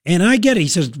about. And I get it. He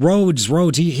says roads.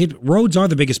 Roads are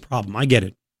the biggest problem. I get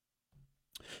it.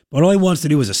 But all he wants to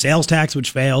do is a sales tax,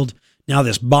 which failed. Now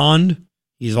this bond.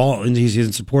 He's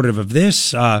supportive of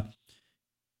this. And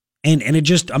it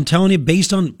just, I'm telling you,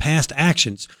 based on past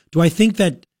actions, do I think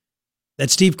that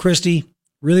Steve Christie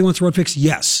really wants a road fix?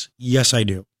 Yes. Yes, I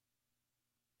do.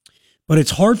 But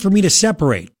it's hard for me to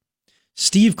separate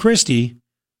Steve Christie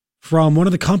from one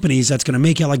of the companies that's going to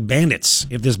make out like bandits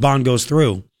if this bond goes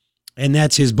through. And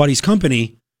that's his buddy's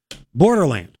company,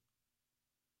 Borderland.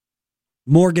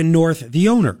 Morgan North, the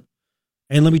owner.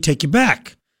 And let me take you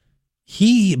back.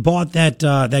 He bought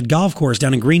that golf course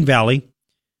down in Green Valley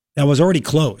that was already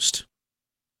closed.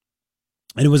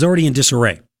 And it was already in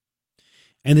disarray.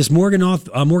 And this Morgan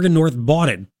North bought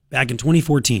it back in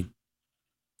 2014.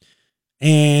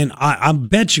 And I'll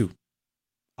bet you,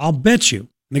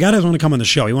 the guy doesn't want to come on the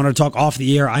show. He wanted to talk off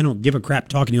the air. I don't give a crap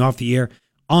talking to you off the air.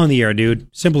 On the air,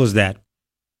 dude. Simple as that.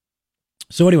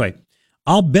 So anyway,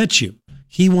 I'll bet you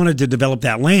he wanted to develop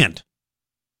that land.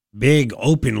 Big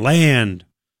open land.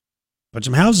 Put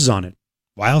some houses on it.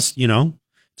 Why else,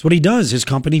 it's what he does. His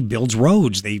company builds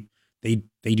roads. They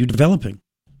do developing.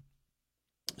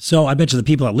 So I bet you the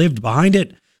people that lived behind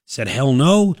it said, hell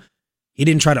no. He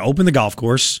didn't try to open the golf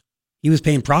course. He was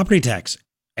paying property tax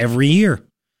every year.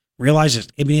 Realizes,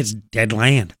 it's dead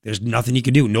land. There's nothing you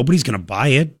can do. Nobody's going to buy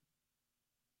it.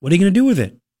 What are you going to do with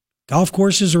it? Golf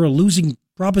courses are a losing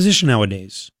proposition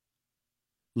nowadays.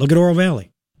 Look at Oro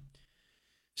Valley.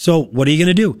 So what are you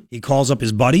going to do? He calls up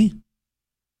his buddy.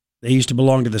 They used to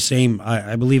belong to the same,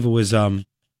 I believe it was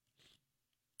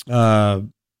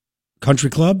country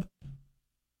club.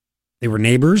 They were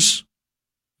neighbors.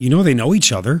 They know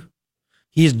each other.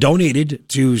 He has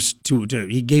donated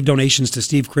he gave donations to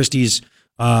Steve Christie's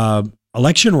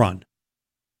election run.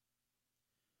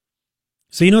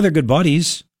 So they're good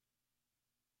buddies.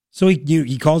 So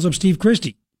he calls up Steve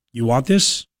Christie. You want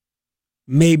this?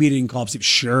 Maybe he didn't call up Steve.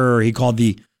 Sure, he called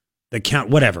the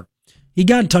count, whatever. He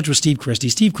got in touch with Steve Christie.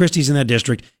 Steve Christie's in that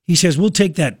district. He says, we'll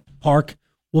take that park.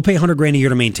 We'll pay $100,000 a year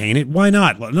to maintain it. Why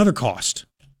not? Another cost.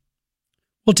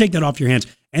 We'll take that off your hands.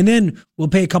 And then we'll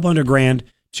pay a couple $100,000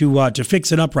 to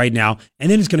fix it up right now.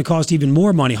 And then it's going to cost even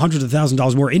more money, hundreds of thousands of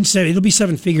dollars more. Instead, it'll be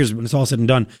seven figures when it's all said and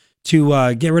done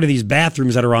to get rid of these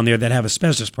bathrooms that are on there that have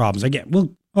asbestos problems.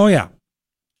 Oh yeah.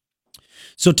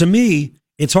 So to me,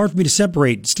 it's hard for me to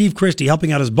separate Steve Christie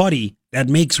helping out his buddy that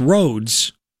makes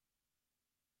roads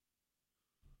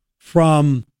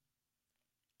from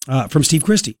Steve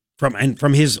Christie,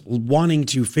 from his wanting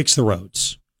to fix the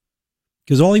roads.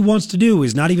 Because all he wants to do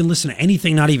is not even listen to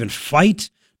anything, not even fight,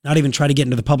 not even try to get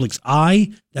into the public's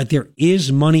eye that there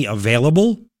is money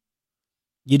available.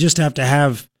 You just have to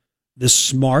have the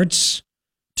smarts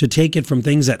to take it from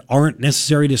things that aren't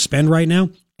necessary to spend right now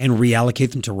and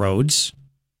reallocate them to roads.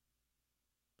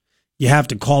 You have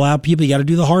to call out people. You got to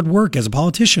do the hard work as a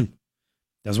politician.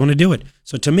 Doesn't want to do it.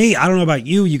 So to me, I don't know about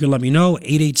you. You can let me know.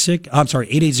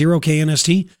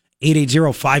 880-KNST,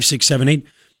 880-5678.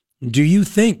 Do you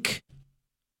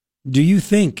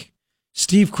think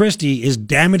Steve Christie is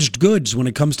damaged goods when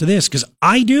it comes to this? Because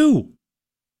I do.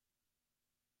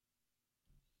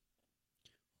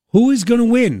 Who is going to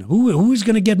win? Who is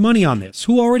going to get money on this?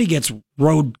 Who already gets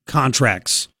road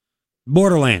contracts?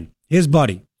 Borderland, his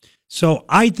buddy. So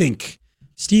I think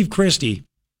Steve Christie,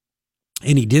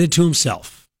 and he did it to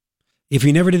himself. If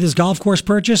he never did this golf course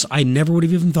purchase, I never would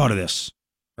have even thought of this.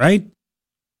 Right?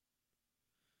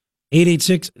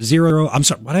 886-0. I'm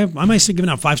sorry, why am I giving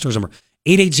out 5 stars number?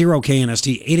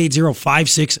 880-KNST,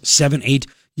 880-5678.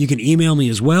 You can email me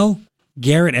as well,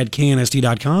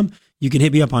 Garrett@KNST.com. You can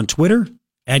hit me up on Twitter,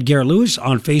 @GarrettLewis,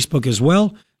 on Facebook as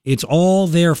well. It's all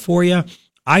there for you.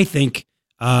 I think,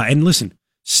 and listen,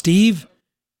 Steve,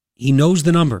 he knows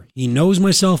the number. He knows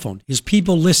my cell phone. His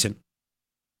people listen.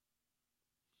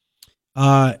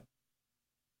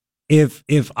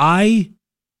 If I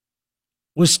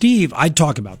was Steve, I'd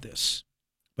talk about this.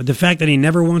 But the fact that he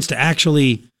never wants to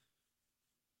actually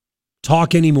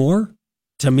talk anymore,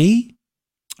 to me,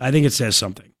 I think it says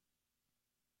something.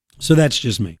 So that's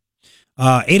just me.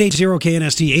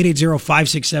 880-KNST,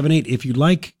 880-5678. If you'd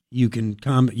like, you can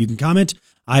comment.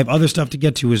 I have other stuff to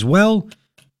get to as well.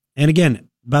 And again,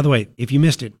 by the way, if you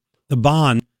missed it, the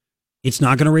bond, it's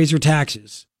not going to raise your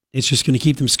taxes. It's just going to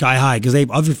keep them sky high because they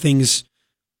have other things,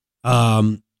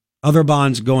 other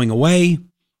bonds going away.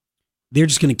 They're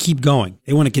just going to keep going.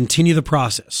 They want to continue the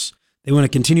process. They want to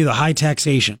continue the high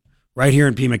taxation right here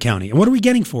in Pima County. And what are we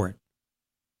getting for it?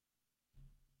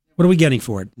 What are we getting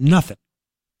for it? Nothing.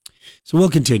 So we'll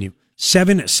continue.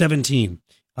 7:17.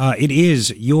 It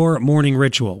is your morning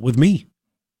ritual with me,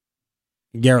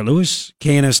 Garrett Lewis,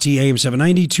 KNST AM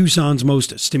 790, Tucson's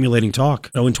most stimulating talk.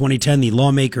 So in 2010, the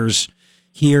lawmakers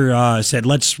here said,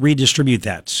 let's redistribute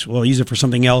that. We'll use it for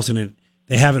something else, and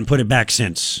they haven't put it back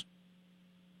since.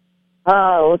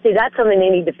 Oh, well, see, that's something they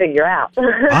need to figure out.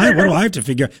 What do I have to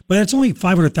figure out? But it's only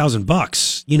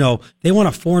 $500,000. You know, they want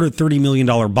a $430 million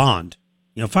bond.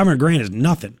 You know, $500,000 is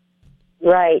nothing.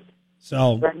 Right.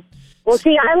 So, right. Well,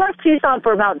 see, I left Tucson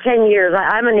for about 10 years.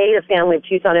 I'm a native family of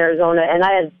Tucson, Arizona, and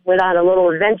I went on a little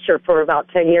adventure for about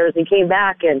 10 years and came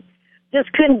back and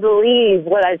just couldn't believe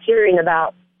what I was hearing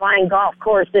about buying golf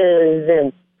courses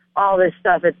and all this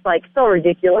stuff. It's like so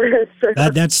ridiculous.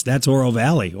 that's Oro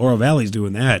Valley. Oro Valley's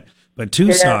doing that. But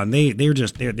Tucson,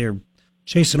 they're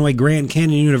chasing away Grand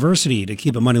Canyon University to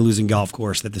keep a money-losing golf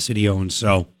course that the city owns.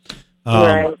 So,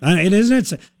 right. It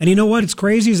isn't. And you know what? It's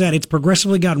crazy is that it's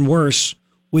progressively gotten worse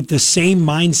with the same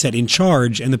mindset in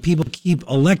charge, and the people keep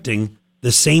electing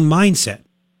the same mindset.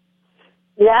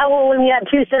 Yeah, well, when you have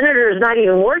two senators not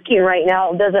even working right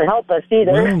now, it doesn't help us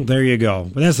either. Well, there you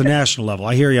go. But that's the national level.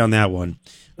 I hear you on that one.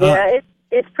 Yeah,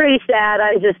 it's pretty sad.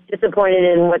 I'm just disappointed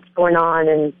in what's going on,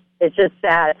 and it's just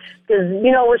sad because,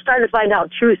 you know, we're starting to find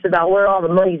out truth about where all the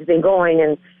money's been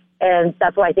going, and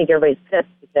that's why I think everybody's pissed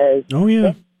because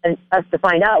and us to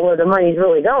find out where the money's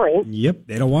really going. Yep,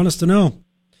 they don't want us to know.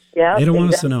 Yeah, they don't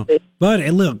want us to know. But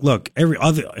look,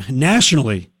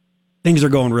 nationally, things are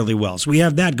going really well. So we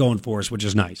have that going for us, which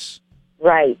is nice.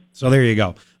 Right. So there you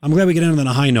go. I'm glad we get on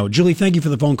a high note. Julie, thank you for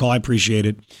the phone call. I appreciate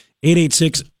it.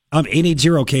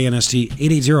 880-KNST,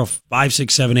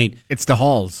 880-5678. It's the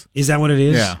halls. Is that what it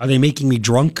is? Yeah. Are they making me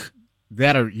drunk?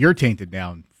 That or you're tainted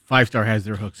down. 5-Star has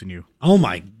their hooks in you. Oh,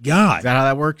 my God. Is that how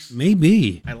that works?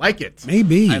 Maybe. I like it.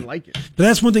 Maybe. I like it. But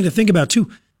that's one thing to think about,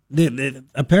 too.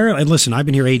 Apparently, listen, I've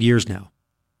been here 8 years now,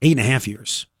 8.5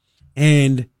 years.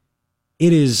 And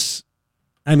it is,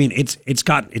 I mean, it's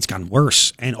gotten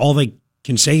worse. And all they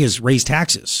can say is raise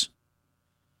taxes.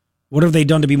 What have they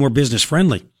done to be more business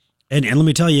friendly? And let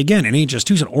me tell you again, it ain't just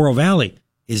Tucson. Oro Valley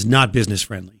is not business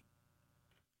friendly.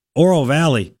 Oro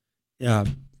Valley,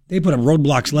 they put up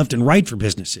roadblocks left and right for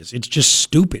businesses. It's just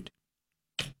stupid.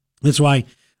 That's why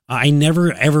I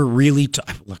never ever really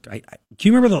look. Can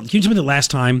you remember? Can you tell me the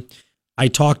last time I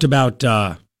talked about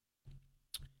an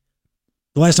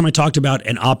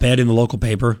op-ed in the local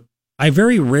paper? I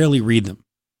very rarely read them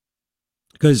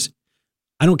because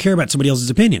I don't care about somebody else's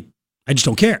opinion. I just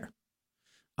don't care.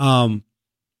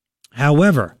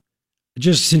 However,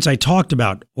 just since I talked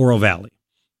about Oro Valley,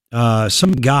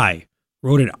 some guy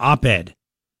wrote an op-ed.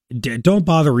 Don't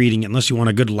bother reading it unless you want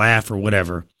a good laugh or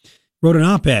whatever. Wrote an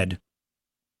op-ed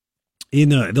in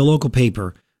the local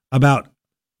paper about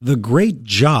the great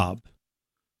job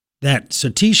that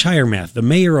Satish Hiremath, the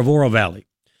mayor of Oro Valley,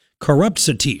 corrupt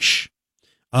Satish,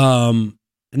 and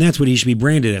that's what he should be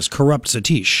branded as, corrupt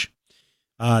Satish.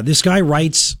 This guy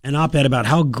writes an op-ed about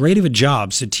how great of a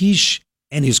job Satish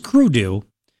and his crew do,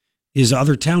 his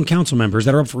other town council members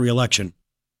that are up for re-election,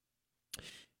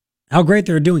 how great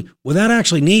they're doing without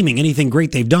actually naming anything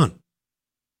great they've done.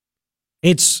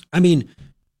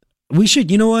 We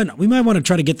should, you know what? We might want to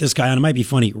try to get this guy on. It might be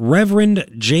funny. Reverend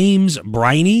James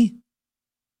Briney,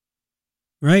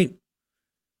 right?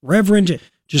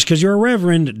 Just because you're a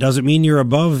reverend doesn't mean you're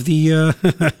above the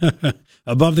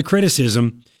above the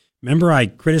criticism. Remember, I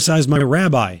criticized my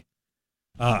rabbi,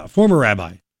 former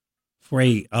rabbi, for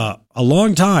a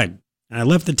long time, and I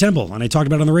left the temple and I talked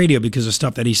about it on the radio because of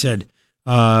stuff that he said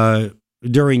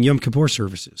during Yom Kippur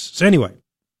services. So anyway,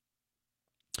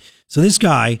 so this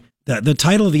guy. The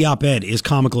title of the op-ed is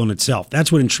comical in itself.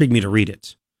 That's what intrigued me to read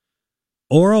it.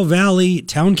 Oro Valley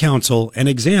Town Council, an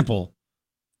example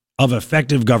of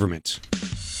effective government.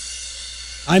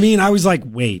 I mean, I was like,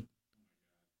 wait.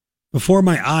 Before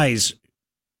my eyes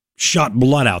shot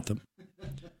blood out them.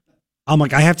 I'm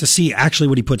like, I have to see actually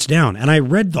what he puts down. And I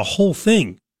read the whole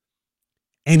thing.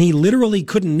 And he literally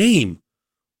couldn't name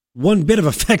one bit of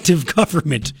effective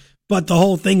government. But the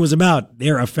whole thing was about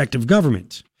their effective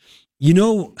government. You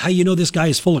know how you know this guy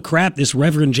is full of crap, this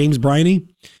Reverend James Briney?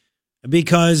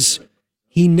 Because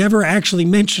he never actually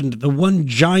mentioned the one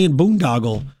giant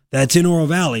boondoggle that's in Oro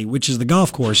Valley, which is the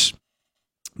golf course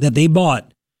that they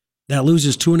bought that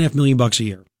loses $2.5 million a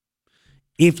year.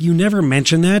 If you never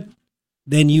mention that,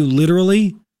 then you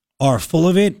literally are full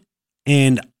of it.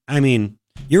 And I mean,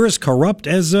 you're as corrupt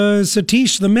as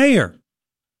Satish, the mayor.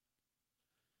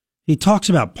 He talks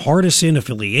about partisan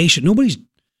affiliation.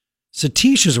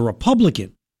 Satish is a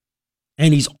Republican,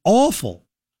 and he's awful.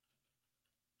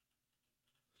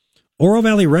 Oro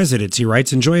Valley residents, he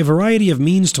writes, enjoy a variety of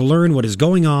means to learn what is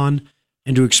going on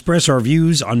and to express our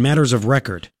views on matters of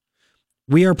record.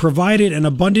 We are provided an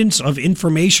abundance of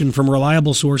information from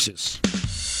reliable sources.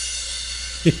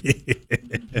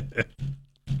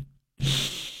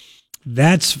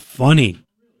 That's funny.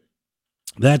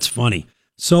 That's funny.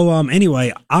 So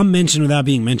anyway, I'm mentioned without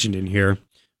being mentioned in here.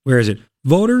 Where is it?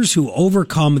 Voters who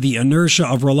overcome the inertia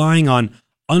of relying on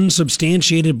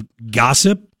unsubstantiated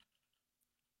gossip.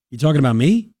 You talking about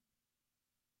me?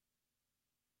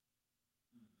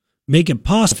 Make it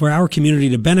possible for our community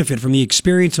to benefit from the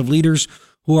experience of leaders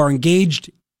who are engaged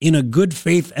in a good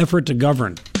faith effort to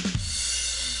govern.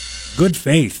 Good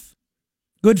faith.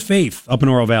 Good faith up in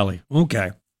Oro Valley.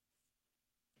 Okay.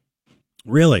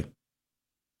 Really?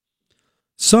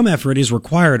 Some effort is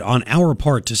required on our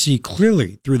part to see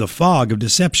clearly through the fog of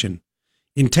deception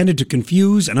intended to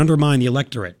confuse and undermine the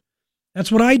electorate.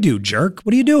 That's what I do, jerk.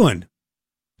 What are you doing?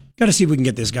 Got to see if we can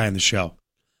get this guy on the show.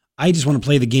 I just want to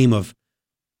play the game of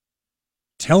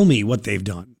tell me what they've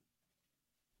done.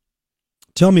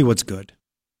 Tell me what's good.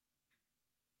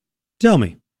 Tell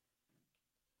me.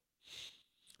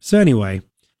 So anyway,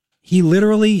 he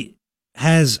literally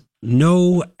has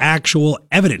no actual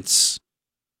evidence,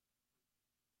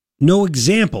 no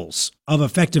examples of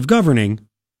effective governing,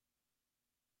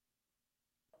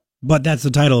 but that's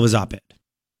the title of his op-ed.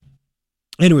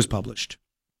 And it was published.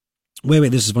 Wait,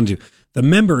 this is fun too. The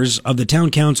members of the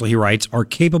town council, he writes, are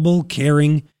capable,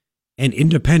 caring, and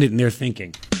independent in their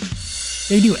thinking.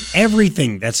 They do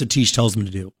everything that Satish tells them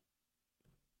to do.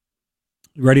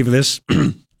 You ready for this?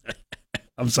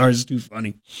 I'm sorry, it's too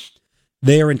funny.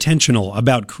 They are intentional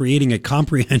about creating a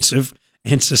comprehensive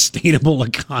and sustainable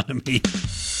economy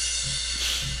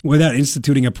without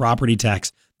instituting a property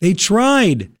tax. They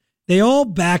tried. They all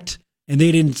backed, and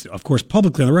they didn't, of course,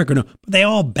 publicly on the record, no, but they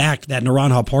all backed that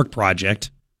Naranja Park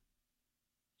project.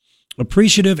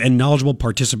 Appreciative and knowledgeable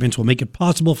participants will make it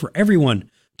possible for everyone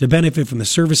to benefit from the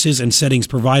services and settings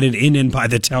provided in and by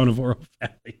the town of Oro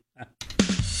Valley.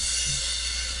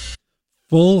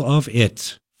 Full of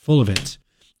it. Full of it.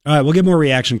 All right, we'll get more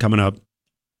reaction coming up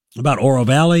about Oro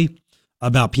Valley,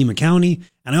 about Pima County,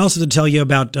 and I also have to tell you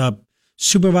about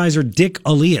Supervisor Dick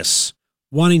Elias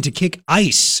wanting to kick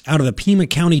ICE out of the Pima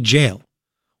County Jail.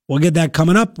 We'll get that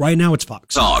coming up. Right now, it's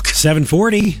Fox Talk.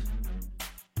 740.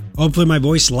 Hopefully my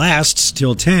voice lasts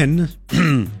till 10.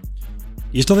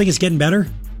 You still think it's getting better?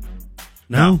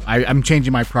 No? I'm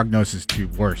changing my prognosis to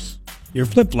worse. You're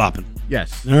flip-flopping.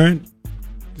 Yes. All right.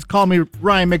 Just call me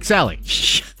Ryan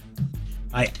McSally.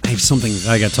 I have something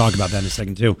I got to talk about that in a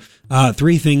second, too.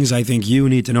 3 things I think you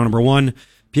need to know. Number 1,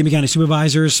 Pima County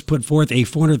Supervisors put forth a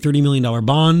 $430 million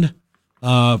bond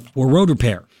for road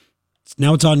repair.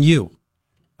 Now it's on you.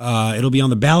 It'll be on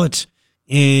the ballot.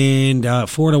 And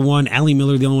 4-1, Allie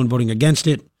Miller, the only one voting against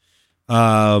it.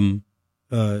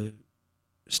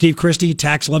 Steve Christie,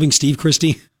 tax-loving Steve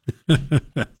Christie.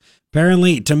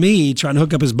 Apparently, to me, trying to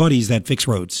hook up his buddies that fix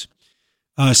roads.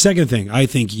 Second thing I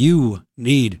think you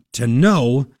need to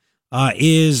know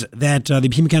is that the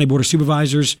Pima County Board of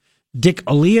Supervisors, Dick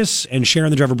Elias and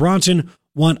Sharon the Driver Bronson,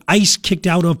 want ICE kicked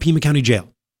out of Pima County Jail.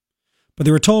 But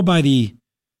they were told by the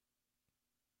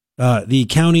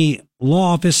county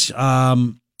law office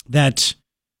that,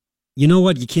 you know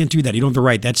what, you can't do that. You don't have the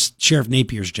right. That's Sheriff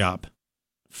Napier's job.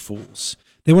 Fools.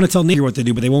 They want to tell Napier what to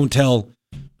do, but they won't tell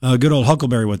good old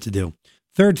Huckleberry what to do.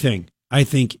 Third thing I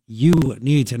think you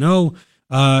need to know,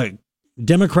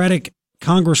 Democratic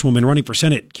Congresswoman running for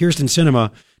Senate, Kyrsten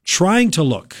Sinema, trying to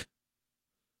look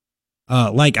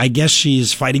like I guess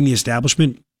she's fighting the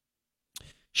establishment.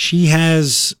 She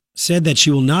has said that she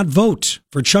will not vote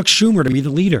for Chuck Schumer to be the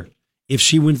leader if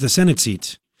she wins the Senate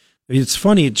seat. It's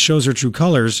funny, it shows her true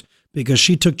colors because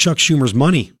she took Chuck Schumer's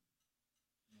money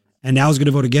and now is going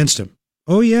to vote against him.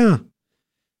 Oh, yeah.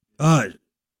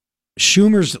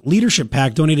 Schumer's leadership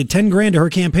PAC donated $10,000 to her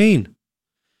campaign.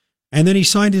 And then he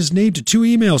signed his name to 2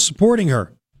 emails supporting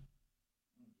her.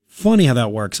 Funny how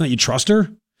that works. Now, you trust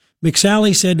her?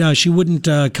 McSally said she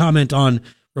wouldn't comment on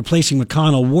replacing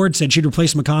McConnell. Ward said she'd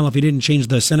replace McConnell if he didn't change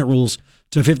the Senate rules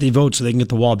to 50 votes so they can get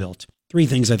the wall built. 3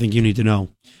 things I think you need to know.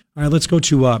 All right, let's go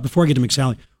to, before I get to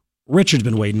McSally, Richard's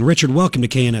been waiting. Richard, welcome to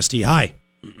KNST. Hi.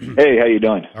 Hey, how you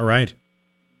doing? All right.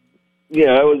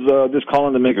 Yeah, I was just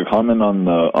calling to make a comment on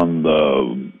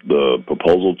the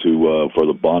proposal for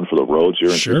the bond for the roads here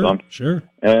in Tucson. Sure.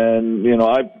 And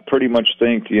I pretty much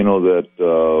think that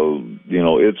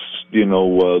it's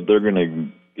they're going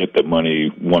to get the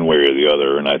money one way or the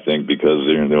other, and I think because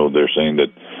they're saying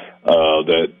that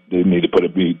they need to put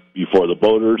it before the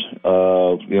voters.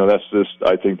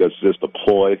 I think that's just a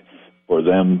ploy for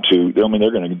them to. I mean,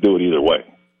 they're going to do it either way.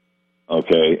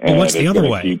 Okay. Well, what's the other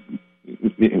way?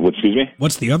 Excuse me?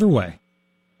 What's the other way?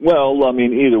 Well, I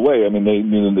mean, either way, I mean,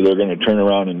 they're going to turn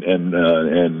around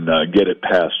and get it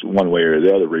passed one way or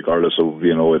the other, regardless of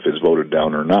if it's voted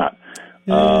down or not.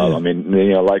 I mean,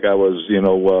 like I was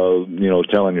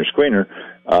telling your screener,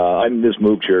 I just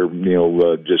moved here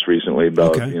just recently,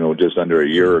 about just under a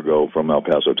year ago from El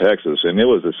Paso, Texas, and it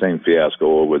was the same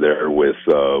fiasco over there with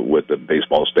the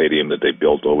baseball stadium that they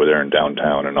built over there in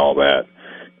downtown and all that.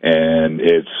 And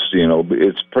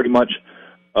it's pretty much,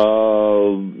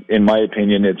 in my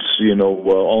opinion, it's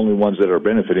only ones that are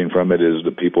benefiting from it is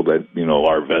the people that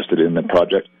are vested in the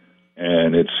project,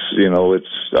 and it's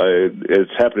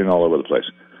happening all over the place.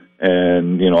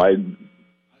 And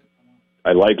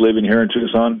I like living here in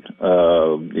Tucson.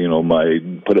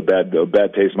 Put a bad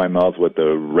taste in my mouth with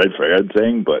the red flag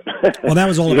thing, but well, that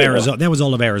was all of Arizona. That was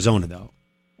all of Arizona, though.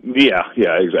 Yeah,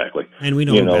 exactly. And we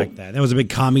know back that. That was a big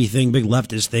commie thing, big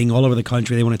leftist thing all over the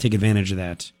country. They want to take advantage of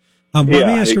that. Let me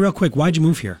ask you real quick, why'd you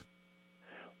move here?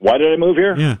 Why did I move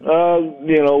here? Yeah.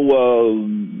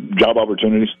 Job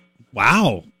opportunities.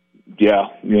 Wow. Yeah,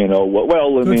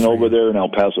 over there in El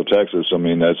Paso, Texas, I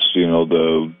mean, that's,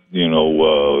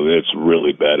 it's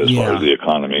really bad as far as the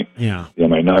economy. Yeah.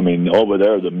 I mean, over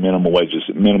there, the minimum wage is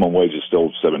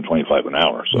still $7.25 an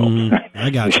hour. So I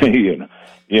got you.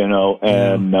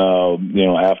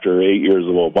 After 8 years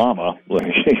of Obama,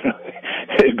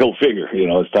 go figure,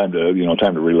 it's time to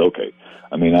relocate.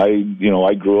 I mean,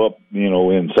 I grew up,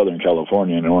 in Southern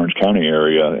California, in the Orange County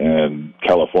area, and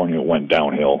California went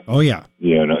downhill. Oh yeah.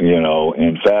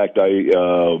 In fact,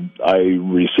 I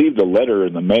received a letter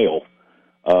in the mail.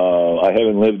 I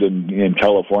haven't lived in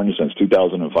California since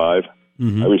 2005.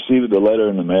 Mm-hmm. I received a letter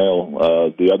in the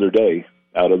mail the other day,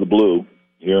 out of the blue,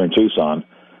 here in Tucson,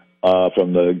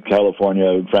 from the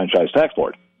California Franchise Tax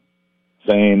Board,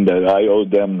 saying that I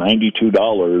owed them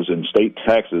 $92 in state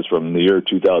taxes from the year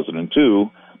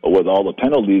 2002, but with all the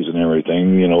penalties and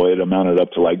everything, it amounted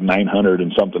up to like $900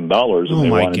 and something dollars. And oh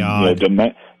my God!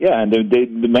 And they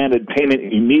demanded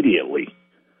payment immediately.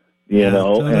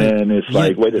 And it's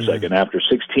like, wait a second. After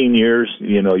 16 years,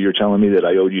 you're telling me that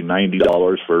I owed you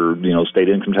 $90 for state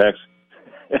income tax.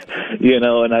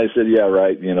 And I said, yeah,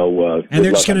 right. Good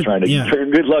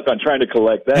luck on trying to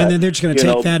collect that. And then they're just going to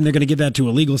take that and they're going to give that to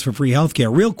illegals for free health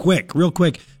care. Real quick,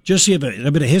 just so you have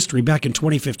a bit of history. Back in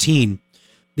 2015,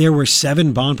 there were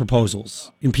 7 bond proposals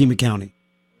in Pima County.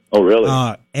 Oh, really?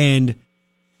 And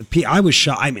I was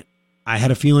shocked. I mean, I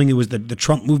had a feeling it was the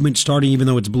Trump movement starting, even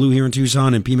though it's blue here in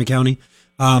Tucson and Pima County.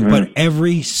 But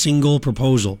every single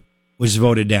proposal was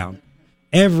voted down.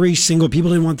 Every single,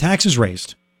 people didn't want taxes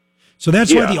raised. So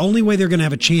that's why the only way they're going to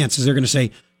have a chance is they're going to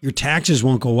say, your taxes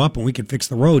won't go up and we can fix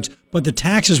the roads, but the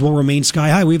taxes will remain sky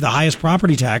high. We have the highest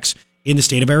property tax in the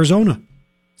state of Arizona.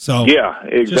 So yeah,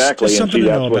 exactly. Just and see,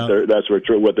 that's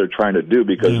what they're trying to do,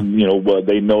 because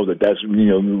they know that's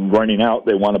running out.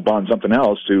 They want to bond something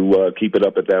else to keep it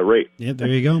up at that rate. Yeah, there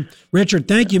you go, Richard.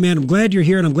 Thank you, man. I'm glad you're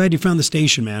here, and I'm glad you found the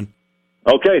station, man.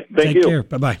 Okay, thank you. Take care.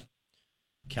 Bye bye.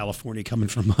 California coming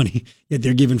for money, yet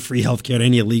they're giving free health care to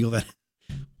any illegal that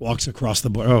walks across the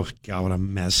board. Oh, God, what a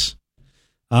mess.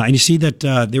 And you see that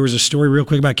there was a story real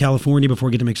quick about California before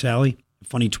we get to McSally. A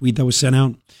funny tweet that was sent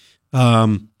out.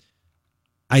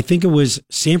 I think it was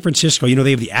San Francisco.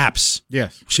 They have the apps.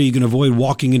 Yes. So you can avoid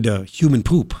walking into human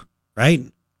poop, right?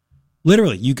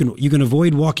 Literally, you can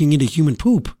avoid walking into human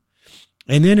poop.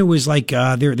 And then it was like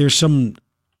there's some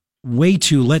way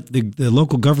to let the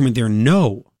local government there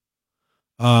know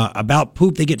about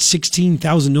poop. They get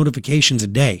 16,000 notifications a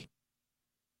day.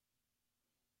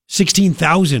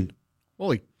 16,000.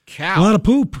 Holy cow. A lot of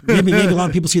poop. Maybe a lot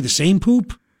of people see the same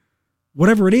poop.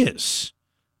 Whatever it is.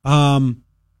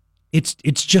 It's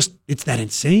that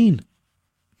insane.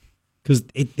 Because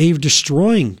they're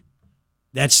destroying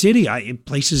that city.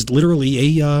 Place is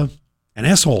literally an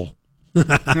asshole. Like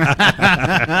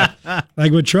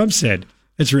what Trump said.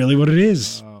 That's really what it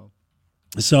is. Oh.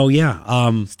 So,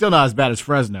 yeah. Still not as bad as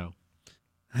Fresno.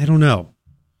 I don't know.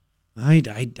 I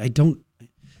don't.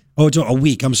 Oh, it's a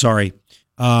week. I'm sorry.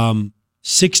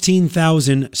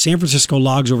 16,000. San Francisco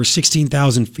logs over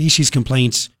 16,000 feces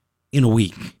complaints in a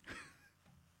week.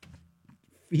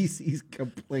 Feces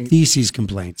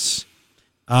complaints.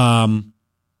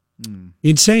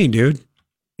 Insane, dude.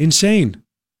 Insane.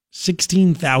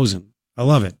 16,000. I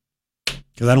love it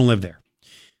because I don't live there.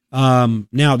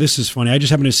 Now, this is funny. I just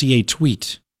happened to see a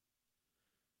tweet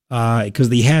because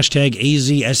the hashtag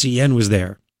AZSEN was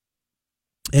there.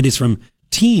 And it's from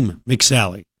Team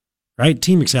McSally, right?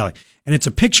 Team McSally. And it's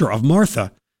a picture of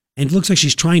Martha, and it looks like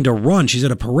she's trying to run. She's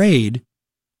at a parade,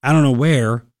 I don't know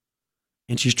where,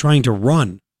 and she's trying to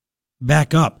run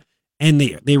back up. And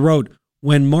they wrote,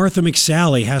 when Martha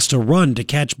McSally has to run to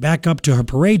catch back up to her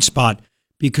parade spot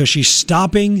because she's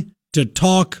stopping to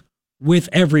talk with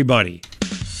everybody.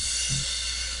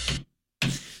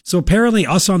 So apparently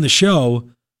us on the show,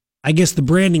 I guess the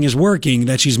branding is working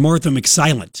that she's Martha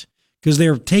McSilent, because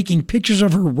they're taking pictures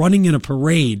of her running in a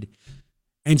parade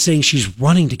and saying she's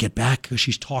running to get back because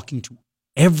she's talking to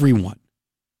everyone.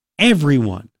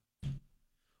 Everyone.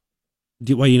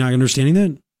 Why are you not understanding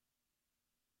that?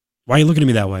 Why are you looking at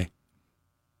me that way?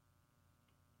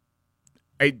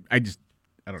 I don't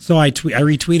know. So I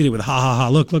retweeted it with ha ha ha.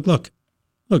 Look. Look,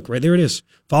 right there it is.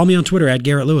 Follow me on Twitter at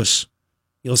Garrett Lewis.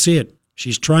 You'll see it.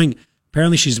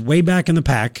 Apparently she's way back in the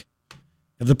pack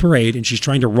of the parade, and she's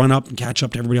trying to run up and catch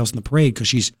up to everybody else in the parade because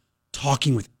she's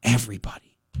talking with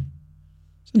everybody.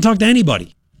 She doesn't talk to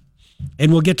anybody.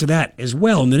 And we'll get to that as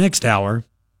well in the next hour.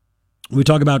 We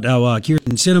talk about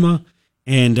Kyrsten Sinema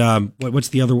and what's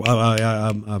the other,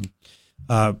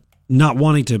 not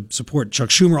wanting to support Chuck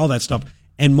Schumer, all that stuff.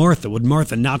 And Martha, would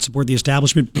Martha not support the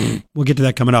establishment? We'll get to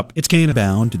that coming up. It's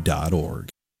KNFM.org.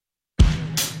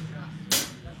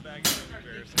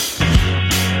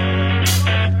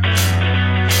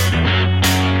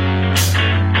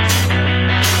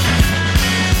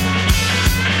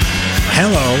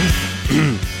 Hello.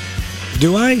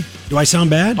 Do I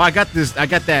sound bad? Oh, I got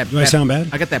that. Do I sound bad?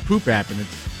 I got that poop app, and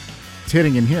it's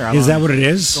hitting in here. Is that what it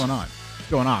is? What's going on?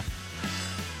 It's going off.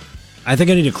 I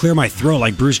think I need to clear my throat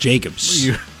like Bruce Jacobs.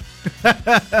 But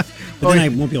then I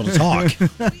won't be able to talk.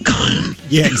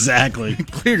 Yeah, exactly.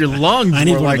 Clear your lungs. I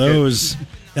need one like of those.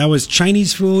 That was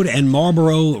Chinese food and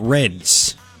Marlboro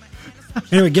Reds.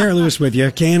 Anyway, Garrett Lewis with you.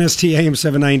 KNST AM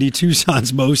 790,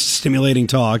 Tucson's most stimulating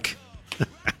talk.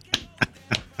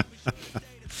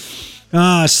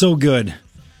 So good.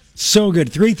 So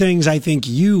good. 3 things I think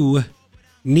you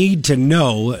need to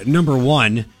know. Number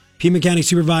 1, Pima County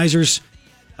supervisors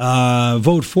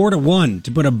vote 4-1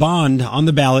 to put a bond on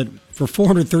the ballot for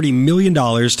 $430 million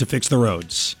to fix the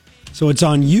roads. So it's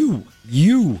on you.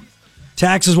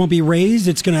 Taxes won't be raised.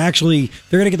 They're going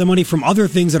to get the money from other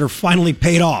things that are finally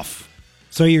paid off.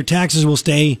 So your taxes will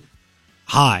stay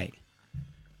high.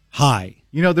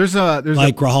 You know, there's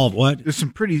Grijalva, what? There's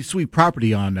some pretty sweet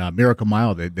property on Miracle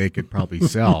Mile that they could probably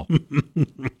sell.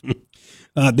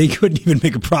 They couldn't even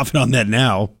make a profit on that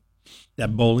now.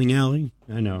 That bowling alley?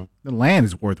 I know. The land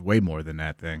is worth way more than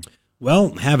that thing.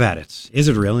 Well, have at it. Is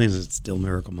it really? Is it still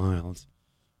Miracle Mile?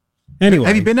 Anyway.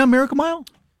 Have you been down Miracle Mile?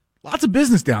 Lots of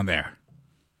business down there.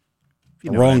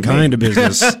 The wrong kind of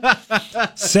business.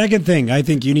 Second thing I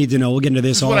think you need to know, we'll get into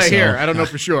this also. That's what I hear. I don't know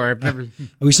for sure. I've never.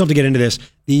 We still have to get into this.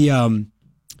 The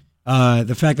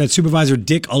fact that Supervisor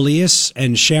Dick Elias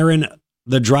and Sharon,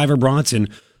 the driver Bronson,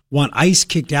 want ICE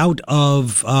kicked out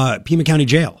of Pima County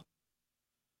Jail.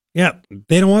 Yeah,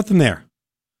 they don't want them there.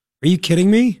 Are you kidding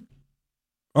me?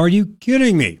 Are you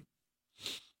kidding me?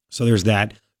 So there's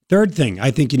that. Third thing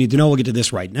I think you need to know, we'll get to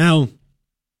this right now.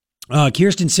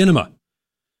 Kyrsten Sinema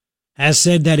has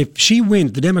said that if she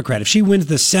wins, the Democrat, if she wins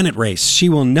the Senate race, she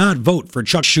will not vote for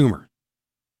Chuck Schumer.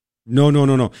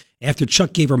 No. After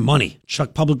Chuck gave her money,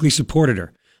 Chuck publicly supported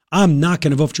her. I'm not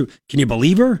going to vote for Chuck. Can you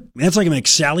believe her? I mean, that's like a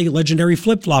McSally legendary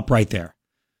flip-flop right there.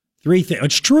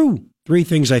 It's true. 3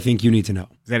 things I think you need to know.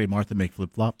 Is that a Martha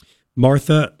McFlip-flop?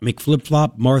 Martha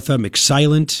McFlip-flop, Martha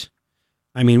McSilent.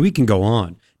 I mean, we can go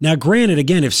on. Now, granted,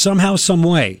 again, if somehow, some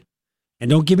way,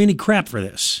 and don't give me any crap for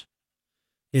this,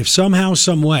 if somehow,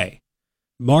 some way,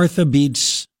 Martha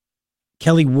beats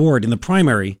Kelly Ward in the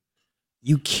primary,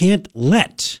 you can't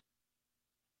let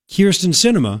Kyrsten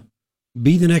Sinema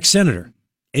be the next senator.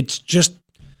 It's just,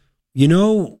 if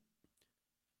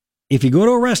you go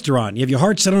to a restaurant, you have your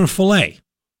heart set on a filet,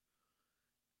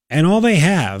 and all they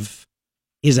have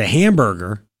is a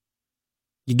hamburger,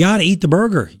 you got to eat the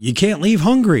burger. You can't leave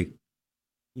hungry.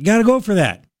 You got to go for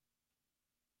that.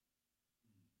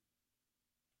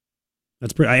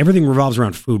 That's pretty. Everything revolves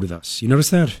around food with us. You notice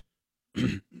that?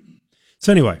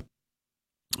 So anyway,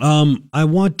 I'm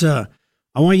going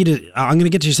to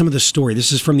get to some of the story.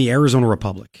 This is from the Arizona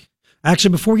Republic.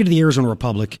 Actually, before we get to the Arizona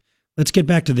Republic, let's get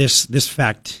back to this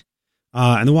fact.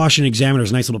 And the Washington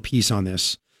Examiner's a nice little piece on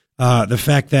this. The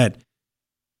fact that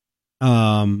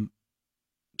Kyrsten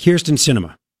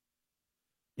Sinema,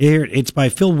 here it's by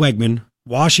Phil Wegman,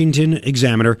 Washington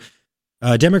Examiner,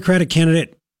 Democratic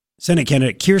Senate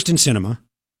candidate Kyrsten Sinema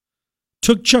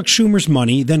took Chuck Schumer's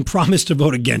money, then promised to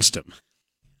vote against him.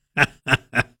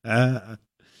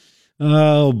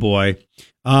 Oh boy.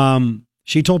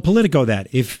 She told Politico that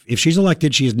if she's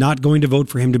elected, she is not going to vote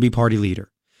for him to be party leader.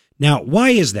 Now,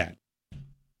 why is that?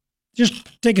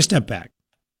 Just take a step back.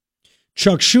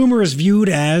 Chuck Schumer is viewed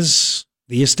as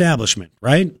the establishment,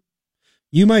 right?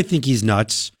 You might think he's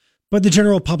nuts, but the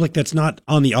general public that's not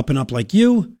on the up and up like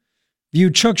you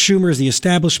viewed Chuck Schumer as the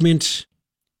establishment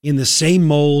in the same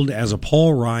mold as a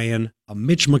Paul Ryan, a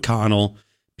Mitch McConnell,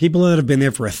 people that have been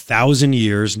there for 1,000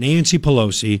 years, Nancy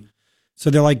Pelosi. So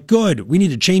they're like, good, we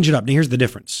need to change it up. Now here's the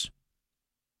difference.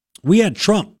 We had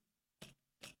Trump.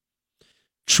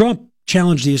 Trump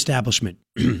challenged the establishment,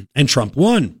 and Trump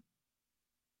won.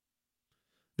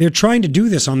 They're trying to do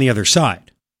this on the other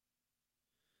side.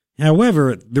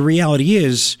 However, the reality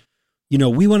is,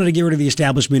 we wanted to get rid of the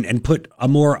establishment and put a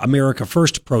more America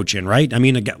First approach in, right? I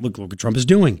mean, look what Trump is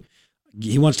doing.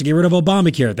 He wants to get rid of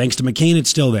Obamacare. Thanks to McCain, it's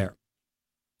still there.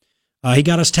 He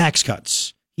got us tax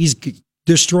cuts. He's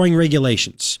destroying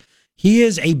regulations. He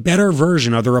is a better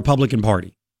version of the Republican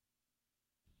Party.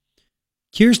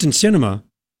 Kyrsten Sinema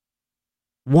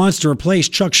wants to replace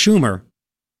Chuck Schumer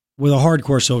with a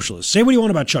hardcore socialist. Say what you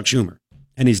want about Chuck Schumer.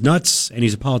 And he's nuts, and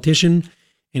he's a politician,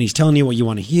 and he's telling you what you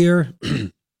want to hear.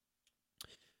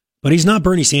 But he's not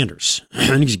Bernie Sanders.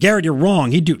 And he's, Garrett, you're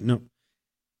wrong. No.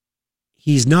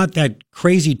 He's not that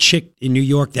crazy chick in New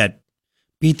York that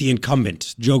beat the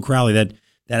incumbent, Joe Crowley, that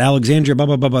Alexandria,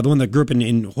 the one that grew up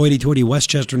in hoity-toity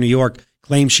Westchester, New York,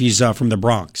 claims she's from the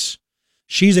Bronx.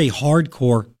 She's a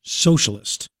hardcore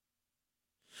socialist.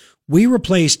 We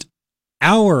replaced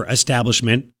our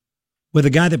establishment with a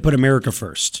guy that put America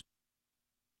first.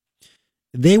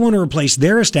 They want to replace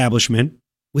their establishment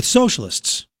with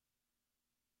socialists.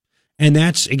 And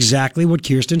that's exactly what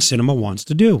Kyrsten Sinema wants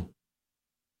to do.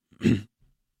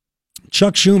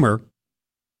 Chuck Schumer,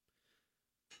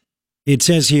 it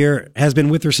says here, has been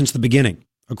with her since the beginning,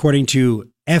 according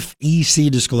to FEC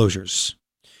disclosures,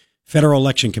 Federal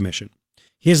Election Commission.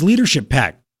 His leadership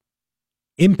PAC,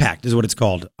 Impact is what it's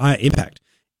called, Impact,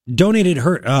 donated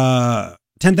her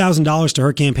 $10,000 to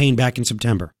her campaign back in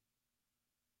September.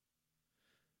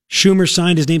 Schumer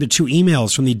signed his name to 2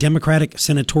 emails from the Democratic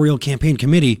Senatorial Campaign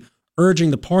Committee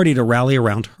urging the party to rally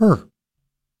around her.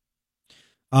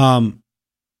 The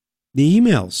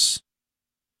emails.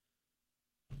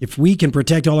 If we can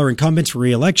protect all our incumbents for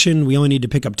re-election, we only need to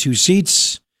pick up 2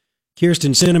 seats.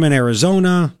 Kyrsten Sinema in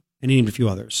Arizona, and he named a few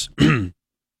others.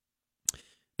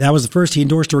 That was the first. He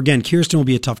endorsed her again. Kyrsten will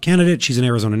be a tough candidate. She's an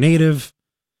Arizona native.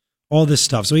 All this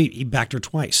stuff. So he backed her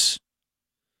twice.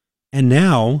 And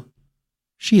now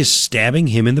she is stabbing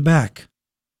him in the back.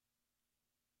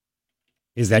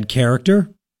 Is that character?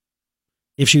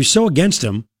 If she was so against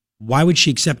him, why would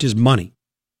she accept his money?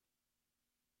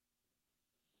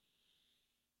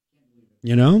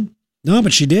 No,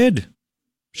 but she did.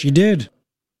 She did.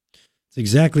 It's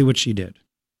exactly what she did.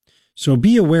 So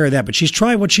be aware of that. But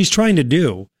what she's trying to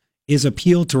do is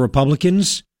appeal to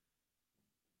Republicans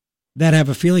that have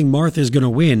a feeling Martha is going to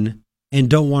win and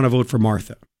don't want to vote for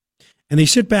Martha. And they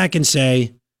sit back and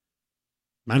say,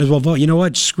 might as well vote. You know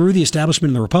what? Screw the establishment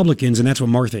and the Republicans, and that's what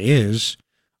Martha is.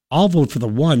 I'll vote for the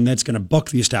one that's going to buck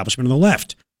the establishment on the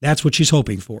left. That's what she's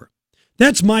hoping for.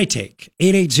 That's my take.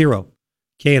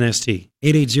 880-KNST.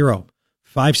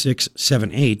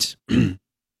 880-5678.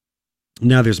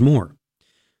 Now there's more.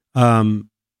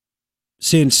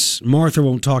 Since Martha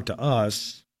won't talk to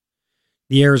us,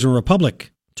 the Arizona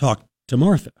Republic talked to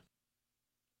Martha.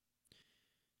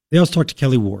 They also talked to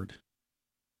Kelly Ward.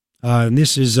 And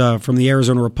this is from the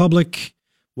Arizona Republic.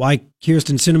 Why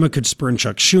Kyrsten Sinema could spurn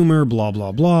Chuck Schumer, blah,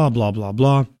 blah, blah, blah, blah,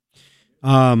 blah.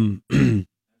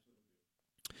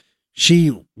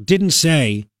 She didn't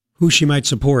say who she might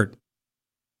support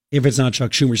if it's not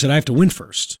Chuck Schumer. She said, I have to win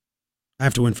first.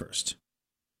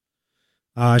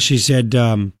 She said,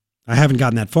 I haven't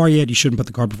gotten that far yet. You shouldn't put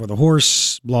the cart before the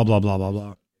horse, blah, blah, blah, blah,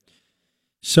 blah.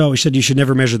 So she said you should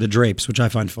never measure the drapes, which I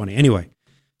find funny. Anyway,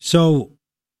 so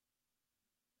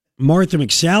Martha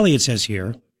McSally, it says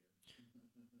here,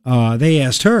 they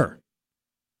asked her.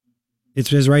 It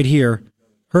says right here,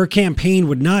 her campaign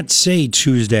would not say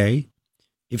Tuesday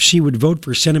if she would vote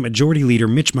for Senate Majority Leader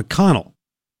Mitch McConnell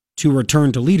to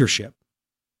return to leadership.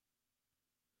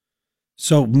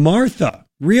 So Martha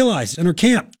realized in her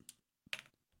camp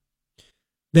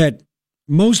that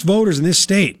most voters in this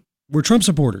state were Trump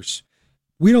supporters.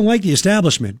 We don't like the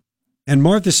establishment. And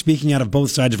Martha's speaking out of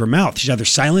both sides of her mouth. She's either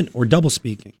silent or double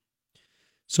speaking.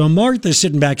 So Martha's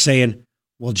sitting back saying,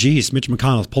 well, geez, Mitch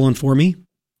McConnell's pulling for me.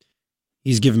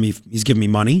 He's giving me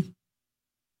money.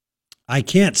 I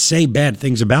can't say bad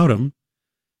things about him.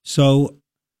 So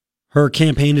her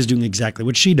campaign is doing exactly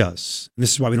what she does. And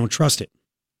this is why we don't trust it.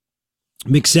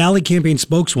 McSally campaign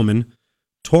spokeswoman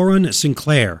Torrin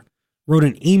Sinclair wrote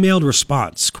an emailed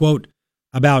response, quote,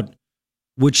 about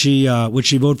would she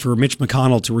vote for Mitch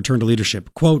McConnell to return to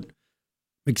leadership? Quote,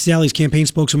 McSally's campaign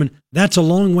spokeswoman, that's a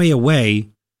long way away.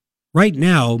 Right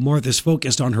now, Martha's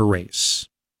focused on her race.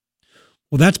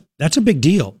 Well, that's a big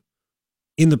deal.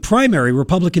 In the primary,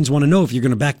 Republicans want to know if you're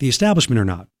going to back the establishment or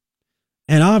not.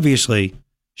 And obviously,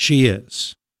 she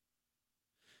is.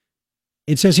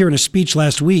 It says here in a speech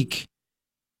last week,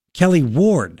 Kelly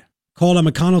Ward called on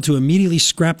McConnell to immediately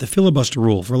scrap the filibuster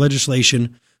rule for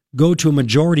legislation, go to a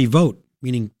majority vote,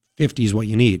 meaning 50 is what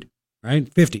you need,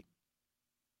 right? 50.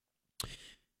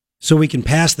 So we can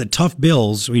pass the tough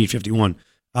bills, we need 51,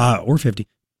 or 50,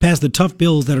 pass the tough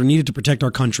bills that are needed to protect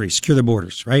our country, secure the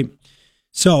borders, right?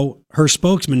 So her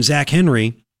spokesman, Zach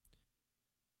Henry,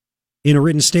 in a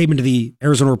written statement to the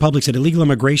Arizona Republic, said illegal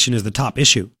immigration is the top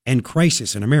issue and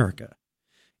crisis in America.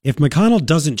 If McConnell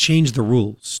doesn't change the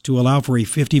rules to allow for a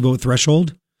 50-vote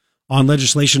threshold on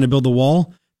legislation to build the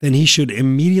wall, then he should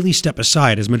immediately step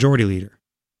aside as majority leader.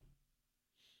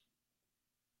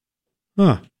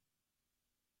 Huh.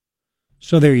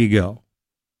 So there you go.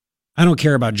 I don't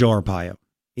care about Joe Arpaio.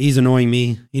 He's annoying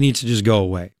me. He needs to just go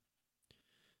away.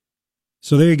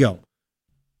 So there you go.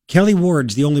 Kelly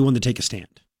Ward's the only one to take a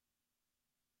stand.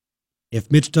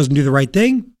 If Mitch doesn't do the right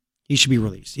thing, he should be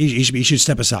released. He should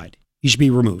step aside. He should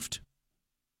be removed.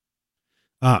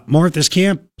 Martha's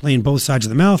camp playing both sides of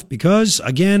the mouth because,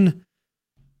 again,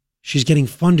 she's getting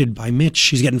funded by Mitch.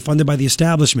 She's getting funded by the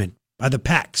establishment, by the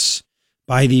PACs,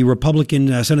 by the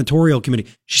Republican Senatorial Committee.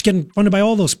 She's getting funded by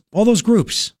all those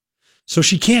groups. So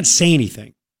she can't say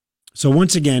anything. So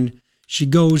once again, she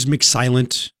goes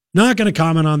McSilent. Not going to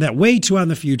comment on that. Way too out in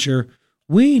the future.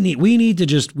 We need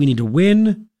to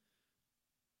win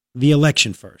the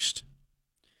election first.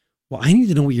 Well, I need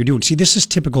to know what you're doing. See, this is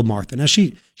typical Martha. Now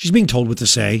she's being told what to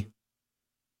say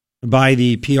by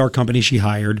the PR company she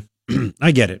hired.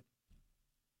 I get it.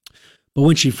 But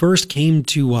when she first came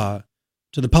to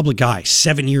the public eye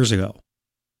 7 years ago,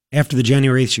 after the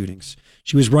January 8th shootings,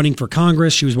 she was running for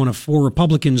Congress. She was one of 4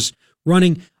 Republicans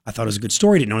running. I thought it was a good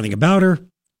story. Didn't know anything about her.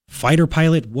 Fighter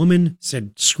pilot, woman,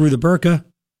 said, screw the burqa.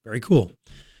 Very cool.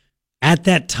 At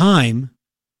that time,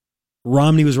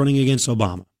 Romney was running against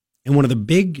Obama. And one of the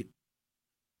big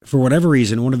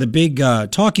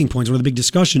talking points, one of the big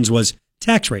discussions was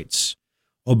tax rates.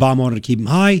 Obama wanted to keep them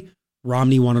high.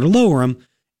 Romney wanted to lower them.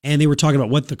 And they were talking about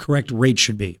what the correct rate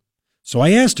should be. So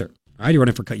I asked her, all right, you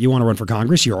want to run for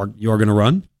Congress? You are going to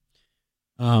run.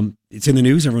 It's in the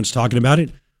news. Everyone's talking about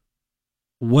it.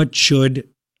 What should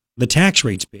the tax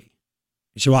rates be?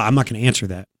 She said, well, I'm not going to answer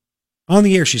that. On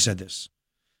the air, she said this.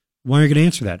 Why are you going to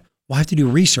answer that? Well, I have to do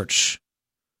research.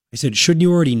 I said, shouldn't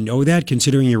you already know that,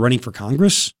 considering you're running for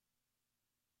Congress?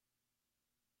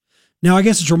 Now, I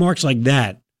guess it's remarks like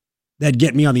that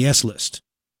get me on the S list,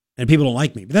 and people don't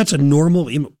like me. But that's a normal,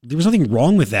 there was nothing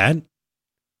wrong with that.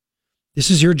 This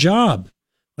is your job.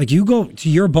 Like, you go to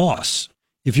your boss.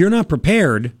 If you're not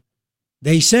prepared,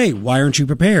 they say, why aren't you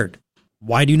prepared?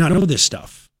 Why do you not know this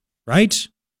stuff? Right?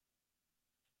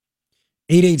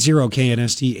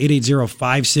 880-KNST,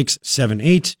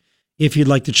 880-5678. If you'd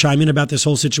like to chime in about this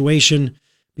whole situation,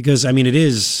 because, I mean,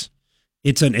 it's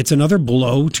another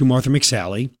blow to Martha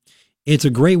McSally. It's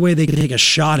a great way they can take a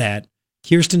shot at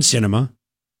Kyrsten Sinema,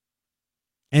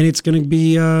 and it's going to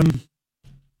be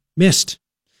missed.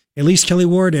 At least Kelly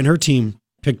Ward and her team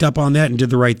picked up on that and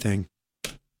did the right thing.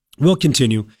 We'll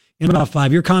continue in about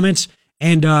 5. Your comments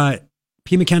and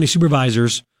Pima County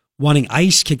supervisors wanting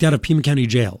ICE kicked out of Pima County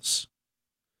jails.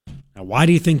 Now, why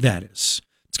do you think that is?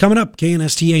 It's coming up.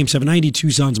 KNST AM 790,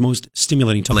 Tucson's most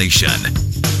stimulating talk.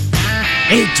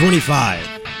 825.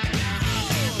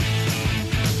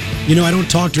 You know, I don't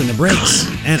talk during the breaks,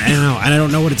 and I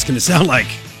don't know what it's going to sound like.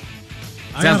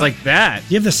 Sounds like that.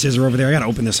 You have the scissor over there. I got to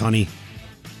open this, honey.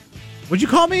 What'd you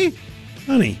call me?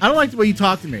 Honey. I don't like the way you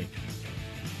talk to me.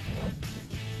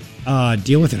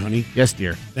 Deal with it, honey. Yes,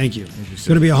 dear. Thank you. It's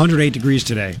going to be 108 degrees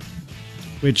today,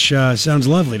 which sounds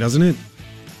lovely, doesn't it?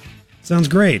 Sounds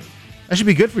great. That should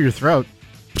be good for your throat.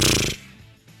 I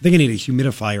think I need a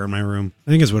humidifier in my room. I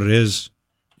think that's what it is.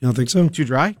 You don't think so? Too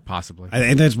dry? Possibly. I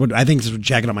think that's what's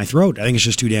jacking up my throat. I think it's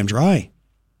just too damn dry.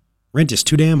 Rent is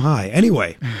too damn high.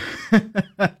 Anyway.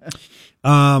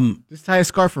 Just tie a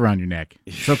scarf around your neck.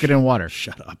 Soak it in water.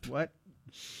 Shut up. What?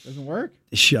 Doesn't work?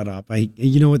 Shut up.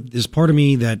 You know what? There's part of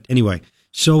me that, anyway.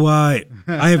 So I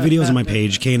have videos on my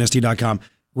page, knst.com.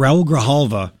 Raul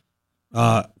Grijalva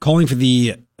calling for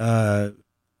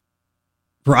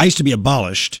for ICE to be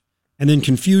abolished, and then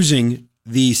confusing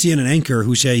the CNN anchor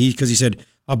who said because he said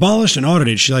abolished and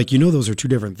audited. She's like, those are two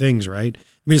different things, right? I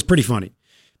mean, it's pretty funny.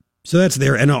 So that's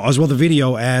there, and as well the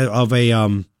video of a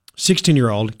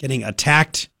 16-year-old getting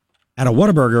attacked at a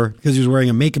Whataburger because he was wearing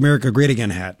a "Make America Great Again"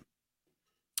 hat.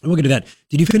 And we'll get to that.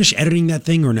 Did you finish editing that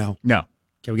thing or no? No.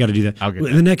 Okay, we got to do that. I'll get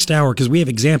In the next hour, because we have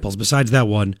examples besides that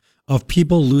one of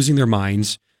people losing their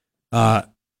minds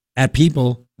at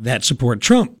people that support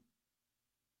Trump.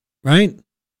 Right?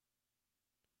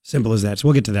 Simple as that. So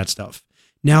we'll get to that stuff.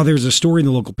 Now, there's a story in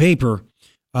the local paper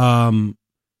about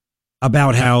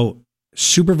how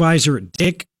Supervisor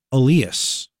Dick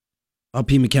Elias of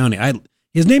Pima County,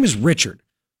 his name is Richard.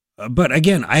 But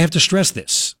again, I have to stress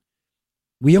this.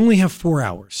 We only have 4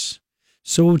 hours.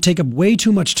 So it would take up way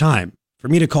too much time for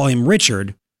me to call him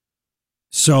Richard.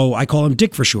 So I call him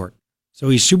Dick for short. So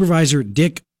he's Supervisor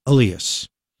Dick Elias.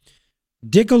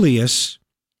 Dick Elias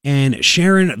and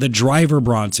Sharon, the driver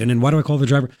Bronson. And why do I call the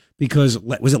driver? Because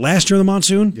was it last year in the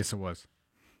monsoon? Yes, it was.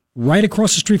 Right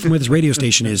across the street from where this radio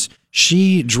station is,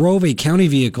 she drove a county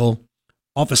vehicle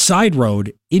off a side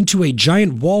road into a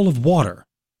giant wall of water,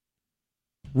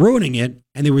 ruining it.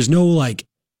 And there was no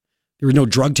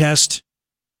drug test,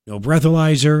 no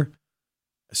breathalyzer.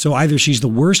 So either she's the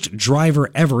worst driver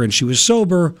ever and she was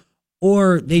sober,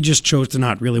 or they just chose to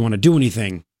not really want to do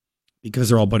anything because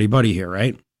they're all buddy-buddy here,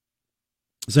 right?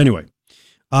 So anyway,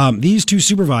 these two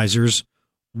supervisors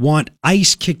want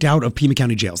ICE kicked out of Pima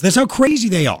County jails. That's how crazy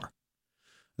they are.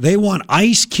 They want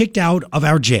ICE kicked out of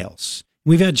our jails.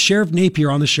 We've had Sheriff Napier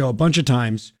on the show a bunch of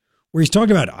times where he's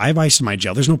talking about, I have ICE in my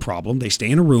jail. There's no problem. They stay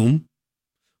in a room.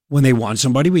 When they want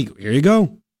somebody, here you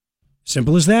go.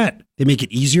 Simple as that. They make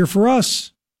it easier for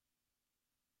us.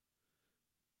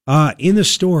 In the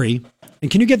story, and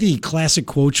can you get the classic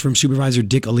quotes from Supervisor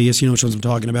Dick Elias? You know which ones I'm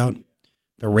talking about?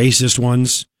 The racist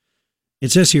ones.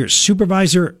 It says here,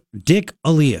 Supervisor Dick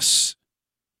Elias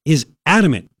is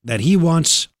adamant that he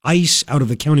wants ICE out of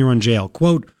the county-run jail.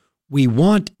 Quote, we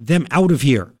want them out of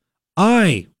here.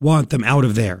 I want them out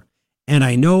of there. And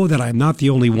I know that I'm not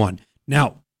the only one.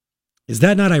 Now, is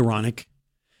that not ironic?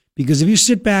 Because if you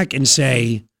sit back and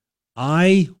say,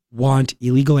 I want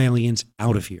illegal aliens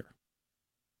out of here,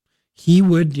 he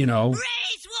would, he'd call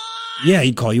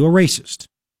you a racist.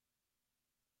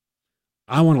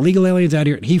 I want illegal aliens out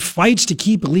here. He fights to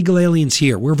keep illegal aliens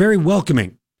here. We're very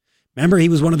welcoming. Remember, he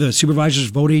was one of the supervisors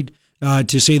voted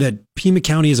to say that Pima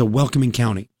County is a welcoming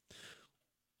county.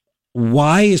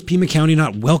 Why is Pima County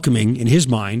not welcoming, in his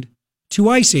mind, to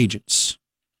ICE agents?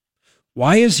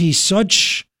 Why is he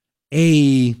such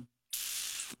a...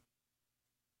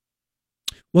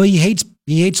 Well, he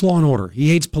hates law and order. He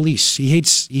hates police. He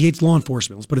hates law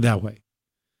enforcement. Let's put it that way.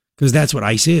 Because that's what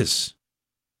ICE is.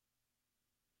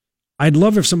 I'd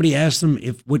love if somebody asked him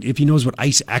if he knows what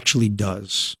ICE actually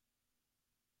does.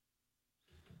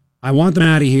 I want them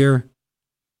out of here.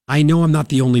 I know I'm not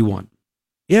the only one.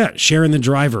 Yeah, Sharon the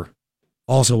driver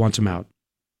also wants him out.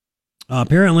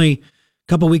 Apparently, a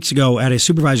couple weeks ago at a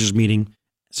supervisors meeting,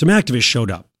 some activists showed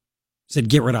up. Said,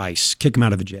 get rid of ICE. Kick them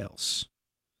out of the jails.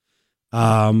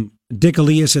 Dick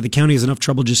Elias said the county has enough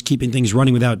trouble just keeping things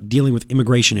running without dealing with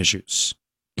immigration issues.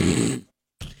 You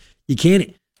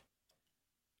can't...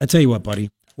 I tell you what,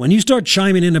 buddy. When you start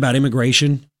chiming in about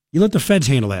immigration, you let the feds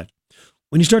handle that.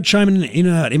 When you start chiming in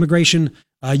about immigration,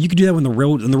 you can do that when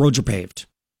the roads are paved.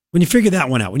 When you figure that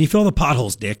one out, when you fill the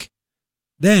potholes, Dick,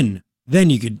 then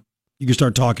you could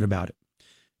start talking about it.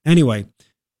 Anyway,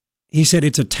 he said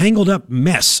it's a tangled up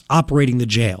mess operating the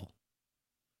jail.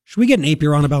 Should we get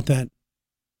Napier on about that?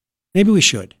 Maybe we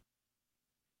should.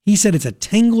 He said it's a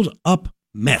tangled up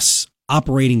mess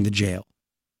operating the jail.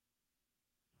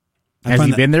 Has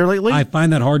he been there lately? I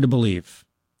find that hard to believe.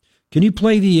 Can you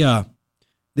play the,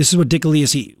 this is what Dick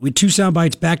Elias, with two sound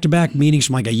bites back-to-back meetings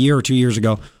from like a year or 2 years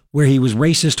ago, where he was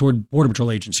racist toward Border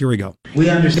Patrol agents. Here we go. We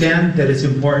understand that it's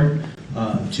important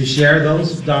to share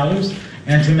those dollars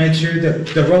and to make sure that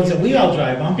the roads that we all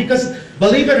drive on, because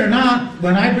believe it or not,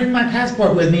 when I bring my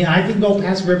passport with me, I can go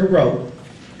past River Road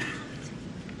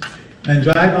and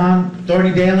drive on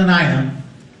Thornydale and Ina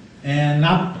and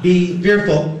not be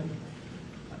fearful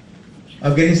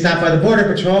of getting stopped by the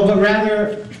Border Patrol, but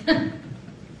rather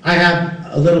I have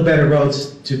a little better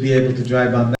roads to be able to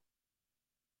drive on.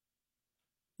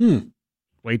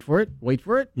 Wait for it.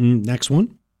 Next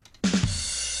one.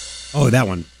 Oh, that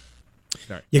one.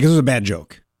 Sorry. Yeah, because it was a bad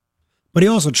joke. But he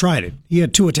also tried it. He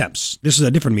had 2 attempts. This is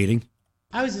a different meeting.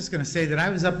 I was just going to say that I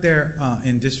was up there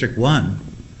in District 1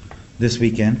 this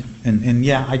weekend, and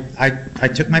yeah, I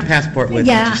took my passport with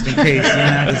me just in case.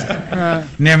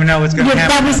 You never know what's going to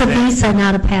happen. That was a visa,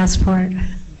 not a passport.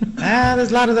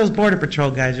 There's a lot of those Border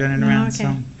Patrol guys running around,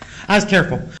 so I was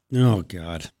careful. Oh,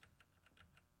 God.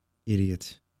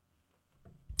 Idiot.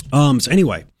 So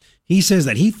anyway, he says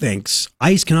that he thinks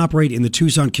ICE can operate in the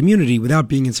Tucson community without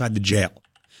being inside the jail.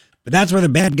 But that's where the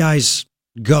bad guys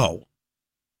go.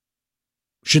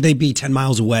 Should they be 10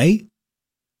 miles away?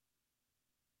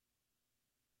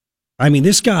 I mean,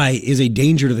 this guy is a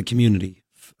danger to the community.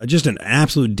 Just an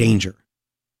absolute danger.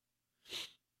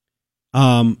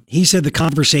 He said the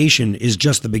conversation is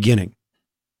just the beginning.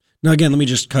 Now, again, let me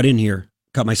just cut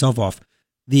myself off.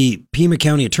 The Pima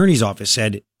County Attorney's Office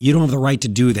said, you don't have the right to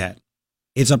do that.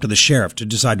 It's up to the sheriff to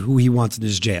decide who he wants in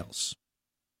his jails.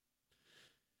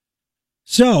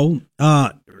 So,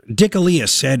 Dick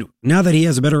Elias said, now that he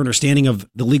has a better understanding of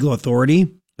the legal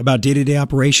authority about day-to-day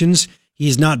operations,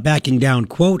 he's not backing down.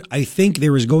 Quote, I think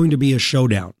there is going to be a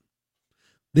showdown.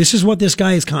 This is what this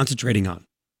guy is concentrating on.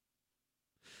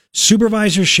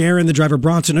 Supervisor Sharon, the driver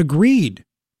Bronson, agreed,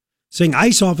 saying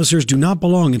ICE officers do not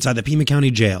belong inside the Pima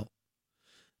County Jail.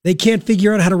 They can't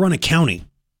figure out how to run a county,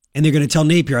 and they're going to tell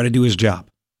Napier how to do his job.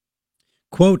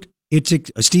 Quote,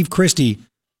 Steve Christie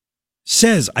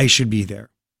says I should be there.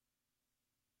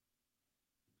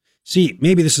 See,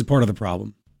 maybe this is part of the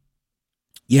problem.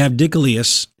 You have Dick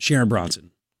Elias, Sharon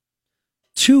Bronson.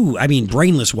 Two,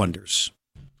 brainless wonders.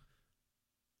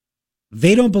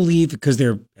 They don't believe, because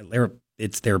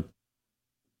it's their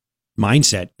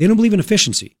mindset, they don't believe in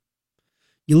efficiency.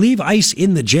 You leave ICE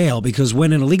in the jail because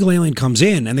when an illegal alien comes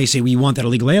in and they say, we want that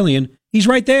illegal alien, he's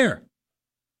right there.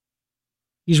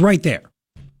 He's right there.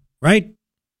 Right?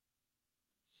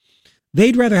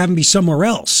 They'd rather have him be somewhere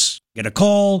else, get a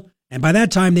call, and by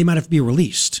that time they might have to be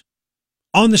released.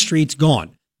 On the streets,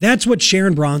 gone. That's what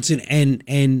Sharon Bronson and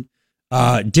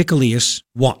Dick Elias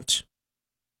want.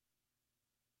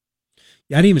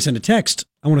 I didn't even send a text.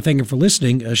 I want to thank him for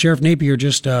listening. Sheriff Napier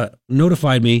just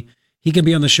notified me he can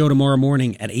be on the show tomorrow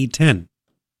morning at 8:10.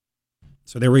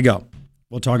 So there we go.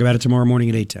 We'll talk about it tomorrow morning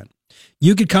at 8:10.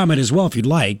 You could comment as well if you'd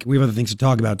like. We have other things to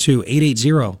talk about too.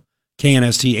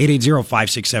 880-KNST,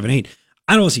 880-5678.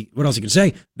 I don't see what else you can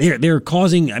say. They're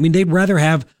causing, they'd rather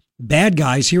have bad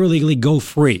guys here illegally go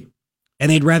free.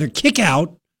 And they'd rather kick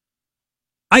out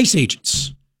ICE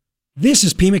agents. This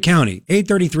is Pima County.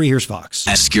 8:33, here's Fox.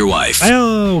 Ask your wife.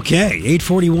 Okay,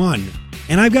 8:41.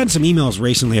 And I've gotten some emails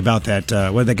recently about that,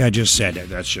 what that guy just said.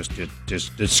 That's just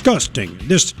disgusting.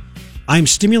 I'm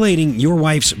stimulating your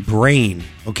wife's brain,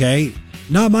 okay?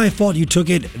 Not my fault you took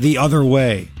it the other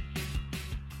way.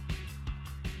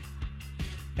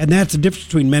 And that's the difference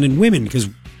between men and women, because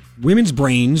women's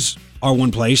brains are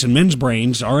one place and men's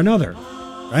brains are another,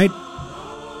 right?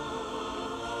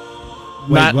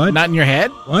 Wait, what? Not in your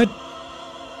head? What?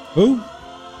 Who?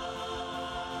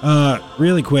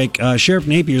 Really quick, Sheriff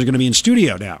Napier is going to be in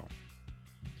studio now.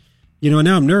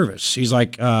 Now I'm nervous. He's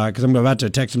like, because I'm about to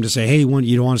text him to say, hey,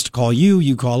 you don't want us to call you,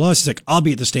 you call us. He's like, I'll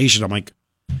be at the station. I'm like,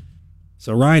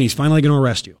 so Ryan, he's finally going to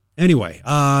arrest you. Anyway,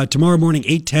 tomorrow morning,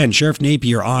 8:10, Sheriff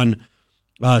Napier on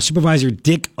Supervisor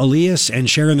Dick Elias and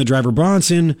Sharon, the driver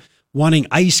Bronson, wanting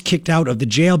ICE kicked out of the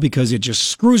jail because it just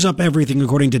screws up everything,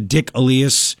 according to Dick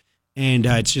Elias. And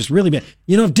it's just really bad.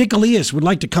 If Dick Elias would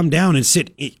like to come down and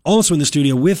sit also in the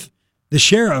studio with the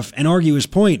sheriff and argue his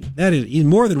point, he's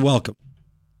more than welcome.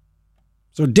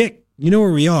 So, Dick, you know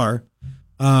where we are.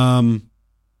 I'll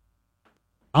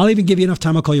even give you enough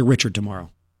time. I'll call you Richard tomorrow.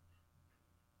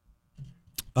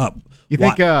 Why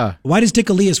does Dick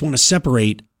Elias want to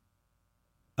separate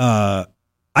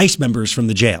ICE members from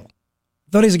the jail?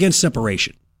 I thought he's against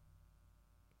separation.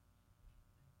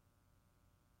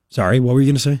 Sorry, what were you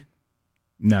going to say?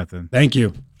 Nothing. Thank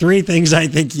you. 3 things I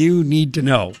think you need to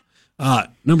know.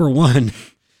 Number 1,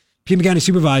 Pima County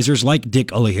supervisors like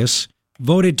Dick Elias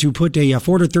voted to put a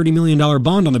 $430 million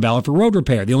bond on the ballot for road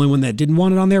repair. The only one that didn't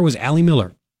want it on there was Allie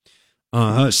Miller.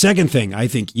 Second thing I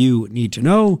think you need to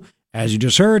know, as you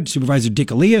just heard, Supervisor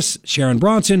Dick Elias, Sharon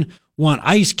Bronson want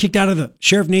ICE kicked out of the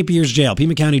Sheriff Napier's jail,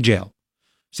 Pima County Jail.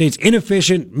 Say it's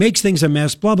inefficient, makes things a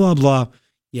mess, blah, blah, blah.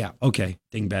 Yeah, okay,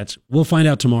 dingbats. We'll find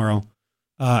out tomorrow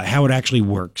how it actually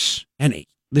works. And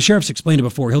the sheriff's explained it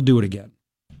before. He'll do it again.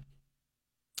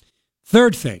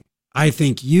 Third thing I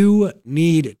think you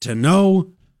need to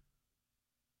know.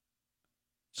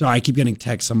 Sorry, I keep getting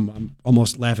texts. I'm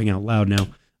almost laughing out loud now.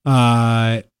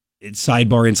 It's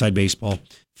sidebar inside baseball.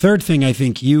 Third thing I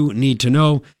think you need to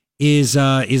know is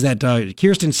that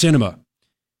Kyrsten Sinema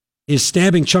is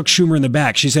stabbing Chuck Schumer in the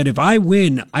back. She said, if I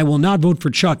win, I will not vote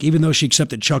for Chuck, even though she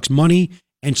accepted Chuck's money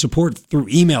and support through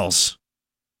emails.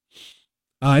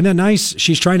 Isn't that nice?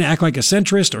 She's trying to act like a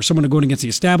centrist or someone going against the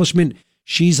establishment.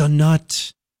 She's a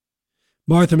nut.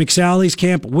 Martha McSally's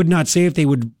camp would not say if they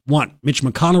would want Mitch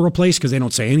McConnell replaced because they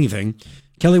don't say anything.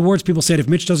 Kelly Ward's people said if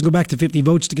Mitch doesn't go back to 50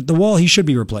 votes to get the wall, he should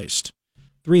be replaced.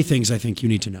 3 things I think you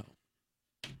need to know.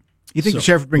 You think the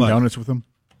sheriff would bring donuts with him?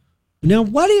 Now,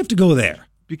 why do you have to go there?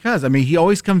 Because, he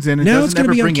always comes in and doesn't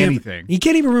ever bring anything. He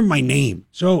can't even remember my name.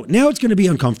 So now it's going to be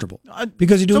uncomfortable.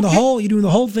 Because you're doing the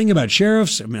whole thing about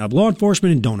sheriffs, law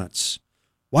enforcement, and donuts.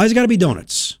 Why has it got to be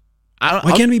donuts? Why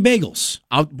can't it be bagels?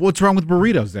 What's wrong with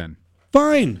burritos then?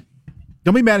 Fine.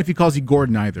 Don't be mad if he calls you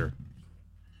Gordon either.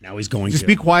 Now he's going to. Just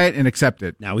be quiet and accept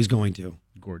it. Now he's going to.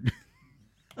 Gordon.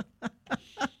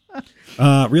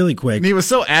 Really quick. And he was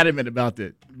so adamant about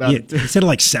it. He said it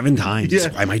like 7 times. Yeah.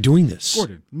 Why am I doing this?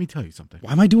 Gordon, let me tell you something.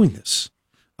 Why am I doing this?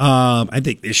 I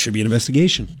think this should be an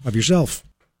investigation of yourself.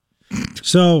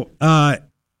 So,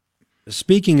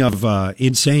 speaking of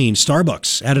insane,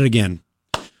 Starbucks at it again.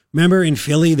 Remember in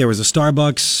Philly, there was a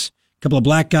Starbucks, a couple of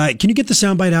black guys. Can you get the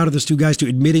soundbite out of those 2 guys to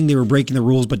admitting they were breaking the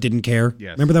rules but didn't care?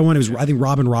 Yes. Remember that one? It was, I think,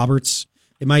 Robin Roberts.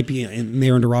 It might be in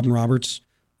there under Robin Roberts.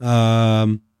 Or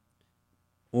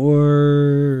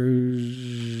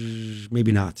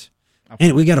maybe not.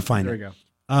 And we got to find there it. There you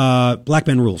go. Black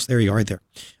Men Rules. There you go, right there.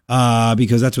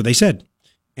 Because that's what they said.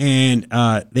 And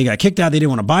they got kicked out. They didn't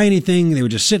want to buy anything. They were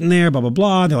just sitting there, blah, blah,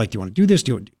 blah. They're like, do you want to do this?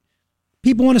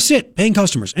 People want to sit, paying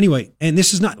customers. Anyway, and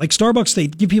this is not like Starbucks. They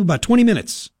give people about 20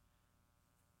 minutes.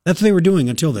 That's what they were doing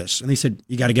until this. And they said,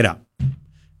 you got to get out.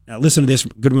 Now, listen to this.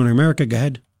 Good Morning America. Go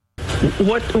ahead.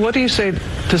 What do you say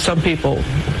to some people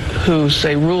who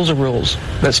say rules are rules,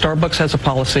 that Starbucks has a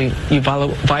policy, you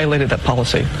violated that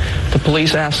policy. The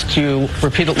police asked you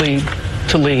repeatedly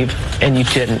to leave, and you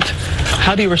didn't.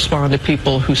 How do you respond to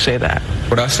people who say that?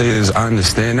 What I say is I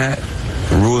understand that.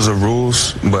 Rules are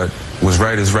rules, but what's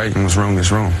right is right and what's wrong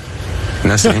is wrong.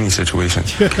 And that's in any situation,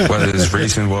 whether it's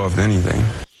race involved, anything.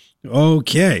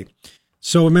 Okay.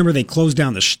 So remember, they closed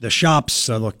down the shops,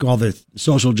 all the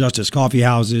social justice coffee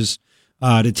houses,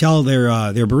 to tell their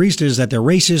baristas that they're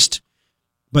racist,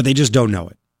 but they just don't know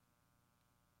it.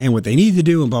 And what they need to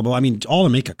do, and blah, blah, blah. I mean, all to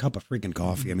make a cup of freaking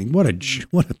coffee. I mean, what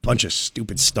a bunch of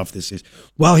stupid stuff this is.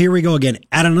 Well, here we go again.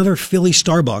 At another Philly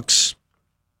Starbucks.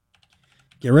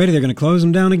 Get ready, they're going to close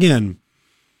them down again.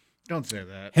 Don't say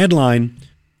that. Headline,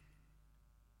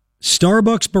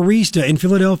 Starbucks barista in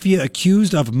Philadelphia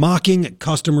accused of mocking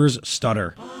customers'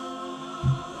 stutter.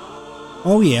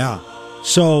 Oh, yeah.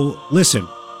 So, listen.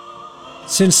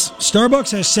 Since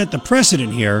Starbucks has set the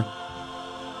precedent here...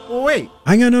 Well, wait.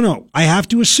 Hang on, no. I have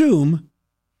to assume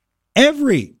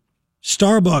every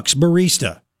Starbucks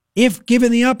barista, if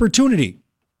given the opportunity,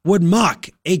 would mock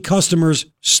a customer's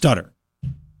stutter.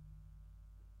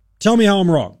 Tell me how I'm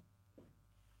wrong.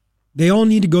 They all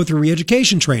need to go through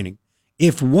re-education training.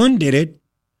 If one did it,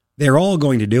 they're all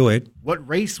going to do it. What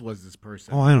race was this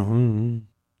person? Oh, I don't know.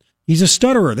 He's a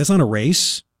stutterer. That's not a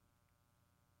race.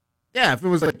 Yeah, if it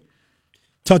was like...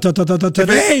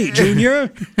 Hey,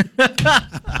 Junior.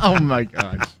 Oh, my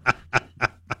gosh.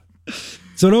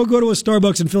 So don't go to a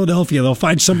Starbucks in Philadelphia. They'll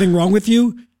find something wrong with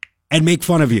you and make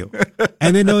fun of you.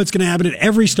 And they know it's going to happen at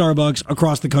every Starbucks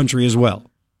across the country as well.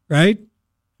 Right?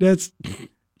 That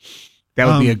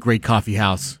would be a great coffee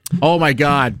house. Oh, my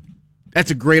God.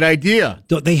 That's a great idea.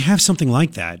 They have something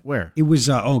like that. Where? It was,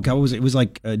 what was it? It was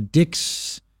like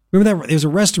Dick's. Remember that? There's a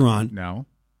restaurant. No.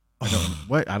 I don't know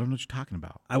what you're talking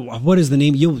about. What is the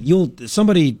name? You'll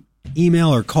somebody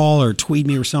email or call or tweet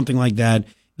me or something like that. It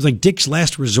was like Dick's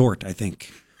Last Resort, I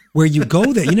think, where you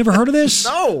go there. You never heard of this?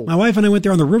 No. My wife and I went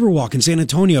there on the Riverwalk in San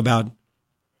Antonio about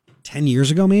 10 years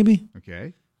ago, maybe.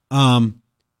 Okay. I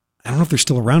don't know if they're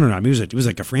still around or not. It was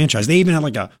like a franchise. They even had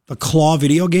like a claw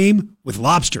video game with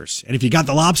lobsters. And if you got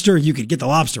the lobster, you could get the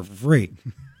lobster for free.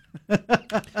 It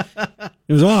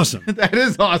was awesome. That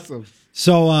is awesome.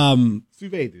 So,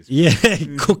 this. Yeah,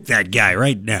 cook that guy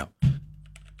right now.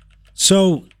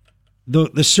 So,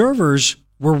 the servers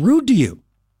were rude to you.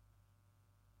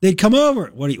 They'd come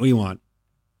over. What do you want?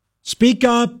 Speak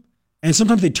up. And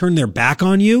sometimes they'd turn their back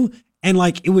on you. And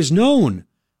like, it was known.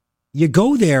 You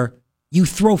go there, you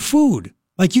throw food.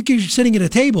 Like you're sitting at a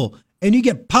table and you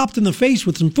get popped in the face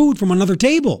with some food from another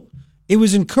table. It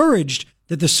was encouraged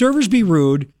that the servers be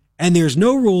rude and there's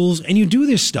no rules and you do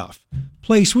this stuff.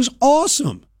 Place was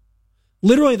awesome.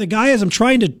 Literally, the guy, as I'm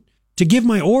trying to give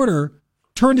my order,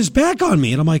 turned his back on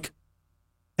me. And I'm like,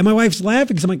 and my wife's laughing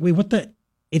because I'm like, wait, what the?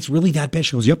 It's really that bad?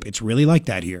 She goes, yep, it's really like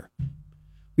that here.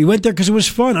 We went there because it was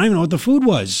fun. I don't even know what the food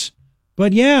was.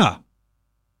 But yeah,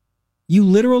 you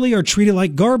literally are treated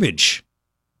like garbage.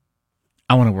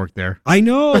 I want to work there. I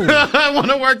know. I want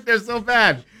to work there so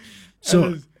bad.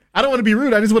 So I don't want to be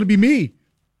rude. I just want to be me.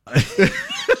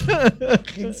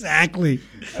 Exactly.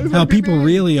 How people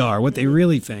really are, what they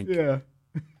really think. Yeah.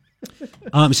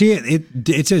 See,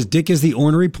 it says Dick is the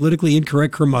ornery, politically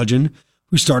incorrect curmudgeon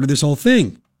who started this whole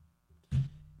thing.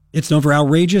 It's known for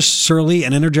outrageous, surly,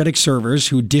 and energetic servers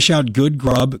who dish out good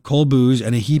grub, cold booze,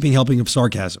 and a heaping helping of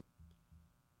sarcasm.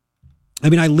 I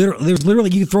mean, there's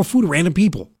literally, you can throw food at random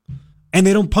people, and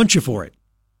they don't punch you for it.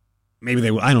 Maybe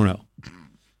they will. I don't know.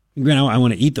 Granted, I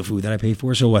want to eat the food that I pay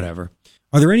for, so whatever.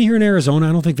 Are there any here in Arizona?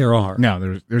 I don't think there are.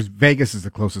 No, there's Vegas is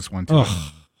the closest one to it.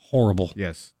 Ugh, horrible.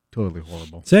 Yes, totally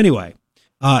horrible. So anyway,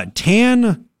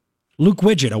 Tan Luke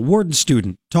Widget, a Wharton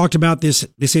student, talked about this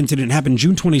incident. It happened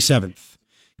June 27th.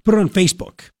 He put it on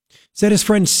Facebook. Said his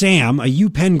friend Sam, a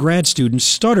UPenn grad student,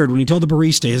 stuttered when he told the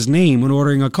barista his name when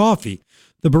ordering a coffee.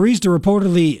 The barista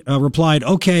reportedly replied,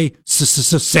 "Okay,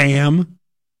 Sam,"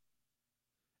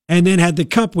 and then had the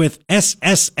cup with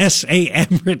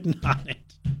SSSAM written on it.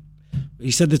 He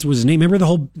said this was his name. Remember the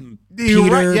whole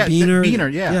Beaner?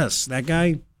 Beaner, yeah. Yes, that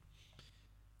guy.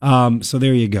 So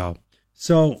there you go.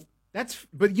 So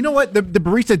but you know what? The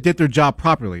barista did their job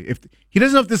properly. If he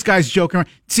doesn't know if this guy's joking around.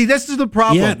 See, this is the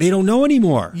problem. Yeah, they don't know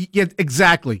anymore. Yeah,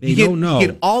 exactly. They don't know. You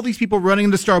get all these people running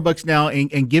into Starbucks now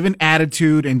and giving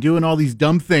attitude and doing all these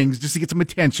dumb things just to get some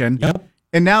attention. Yep.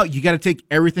 And now you got to take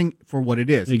everything for what it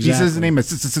is. Exactly. He says his name is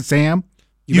Sam.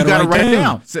 You got to write it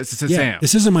down. Yeah,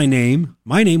 this isn't my name.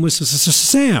 My name was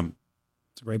Sam.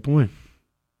 That's a great point.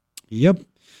 Yep.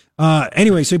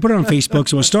 Anyway, so he put it on Facebook.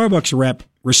 So a Starbucks rep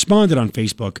responded on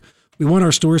Facebook. We want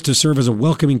our stores to serve as a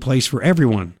welcoming place for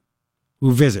everyone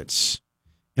who visits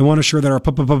and want to assure that our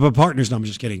partners, no, I'm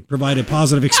just kidding, provide a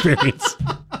positive experience.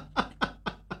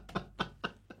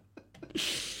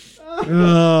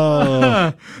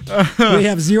 Oh, we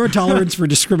have zero tolerance for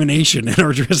discrimination and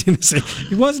are addressing this.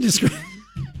 It wasn't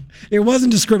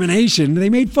discrimination.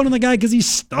 They made fun of the guy because he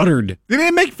stuttered. They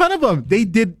didn't make fun of him. They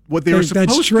did what they were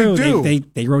supposed to do.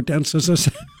 They wrote down so.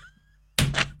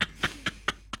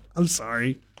 I'm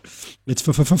sorry. It's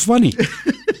funny.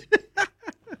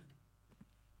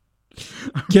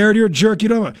 Garrett, you're a jerk. You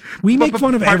know, we make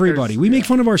fun of everybody. We make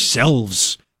fun of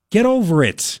ourselves. Get over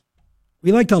it.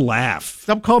 We like to laugh.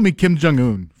 Stop calling me Kim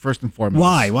Jong-un, first and foremost.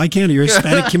 Why? Why can't you? You're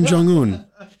Hispanic Kim Jong-un.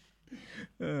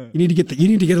 You need to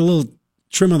get a little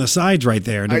trim on the sides right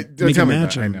there to make a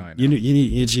match. I know.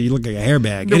 You look like a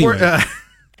hairbag. No, anyway.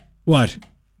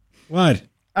 What?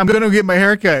 I'm going to get my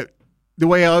haircut the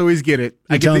way I always get it.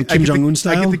 I get Kim Jong-un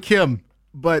style? I get the Kim,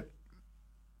 but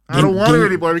I don't want it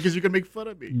anymore because you're going to make fun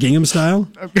of me. Gingham style?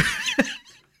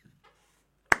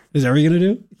 Is that what you're going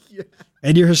to do? Yeah.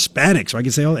 And you're Hispanic, so I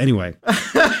can say, anyway.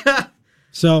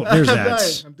 So there's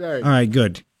that. I'm dying. All right,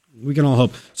 good. We can all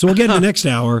hope. So we'll get in the next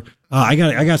hour. I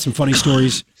got some funny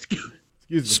stories. Excuse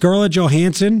me. Scarlett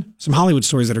Johansson, some Hollywood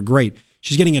stories that are great.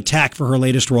 She's getting attacked for her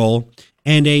latest role.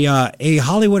 And a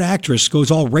Hollywood actress goes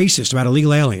all racist about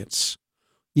illegal aliens.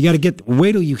 You got to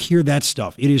wait till you hear that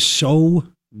stuff. It is so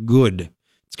good.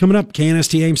 It's coming up.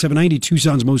 KNST AM 790,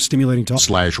 Tucson's most stimulating talk.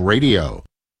 /radio.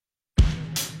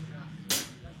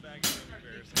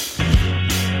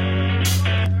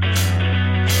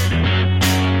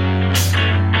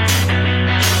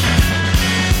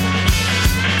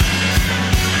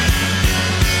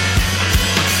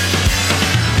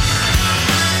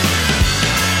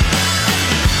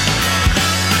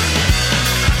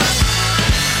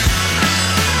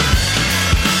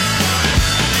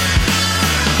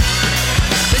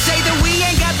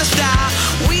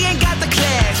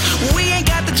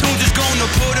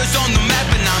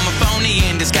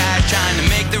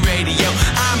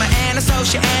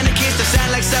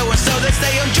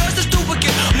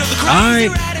 All right,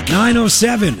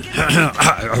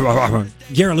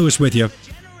 9:07. Garrett Lewis with you.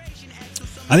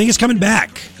 I think it's coming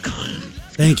back.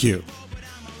 Thank you.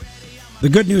 The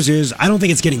good news is I don't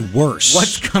think it's getting worse.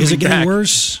 What's coming back? Is it getting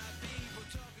worse?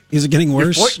 Is it getting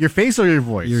worse? Your face or your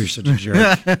voice? You're such a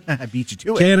jerk. I beat you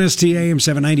to it. KNST AM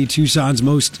 790, Tucson's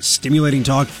most stimulating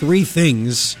talk. 3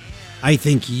 things I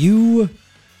think you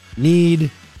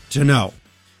need to know.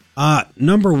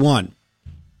 Number 1.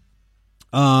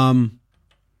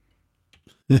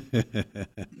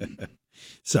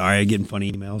 Sorry, I'm getting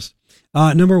funny emails.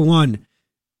 Number 1,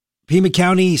 Pima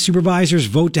County supervisors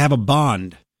vote to have a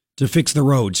bond to fix the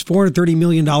roads. $430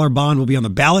 million bond will be on the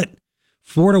ballot.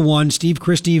 4-1. Steve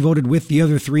Christie voted with the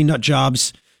other 3 nut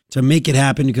jobs to make it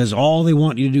happen because all they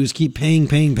want you to do is keep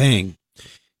paying.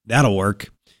 That'll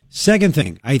work. Second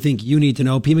thing I think you need to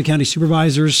know, Pima County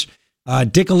supervisors,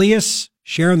 Dick Elias,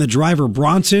 Sharon the driver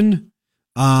Bronson,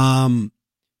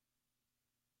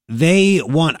 they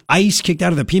want ICE kicked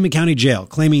out of the Pima County jail,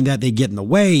 claiming that they get in the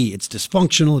way. It's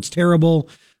dysfunctional. It's terrible.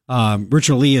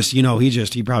 Richard Elias, he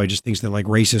probably just thinks they're like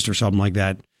racist or something like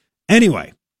that.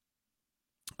 Anyway,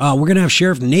 we're going to have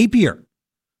Sheriff Napier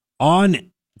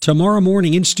on tomorrow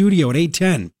morning in studio at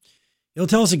 8:10. He'll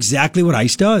tell us exactly what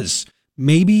ICE does.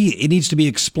 Maybe it needs to be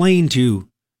explained to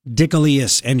Dick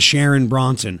Elias and Sharon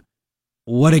Bronson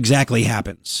what exactly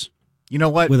happens. You know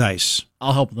what? With ICE.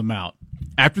 I'll help them out.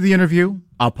 After the interview,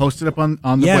 I'll post it up on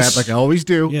the web like I always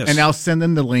do, and I'll send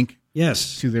them the link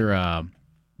to their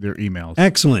their emails.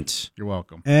 Excellent. You're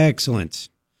welcome. Excellent.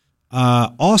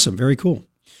 Awesome. Very cool.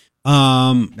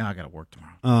 Now I got to work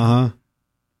tomorrow. Uh-huh.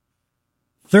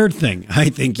 Third thing I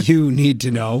think you need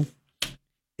to know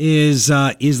is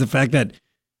the fact that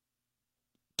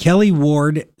Kelly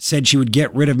Ward said she would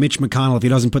get rid of Mitch McConnell if he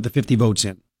doesn't put the 50 votes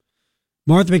in.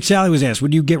 Martha McSally was asked,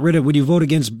 would you vote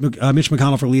against Mitch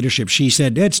McConnell for leadership? She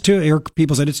said, her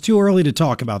people said, it's too early to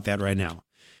talk about that right now.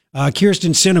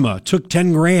 Kirsten Sinema took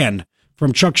 10 grand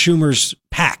from Chuck Schumer's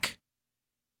PAC.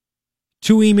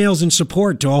 2 emails in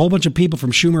support to a whole bunch of people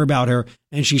from Schumer about her,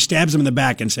 and she stabs him in the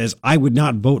back and says, I would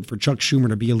not vote for Chuck Schumer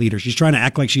to be a leader. She's trying to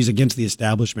act like she's against the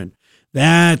establishment.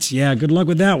 Good luck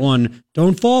with that one.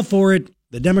 Don't fall for it.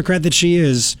 The Democrat that she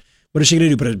is, what is she going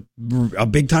to do? Put a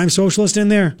big-time socialist in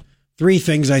there? 3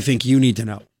 things I think you need to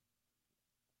know.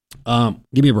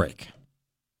 Give me a break.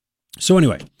 So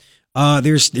anyway,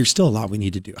 there's still a lot we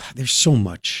need to do. There's so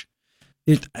much.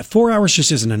 4 hours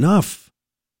just isn't enough.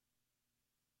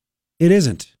 It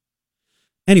isn't.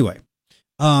 Anyway,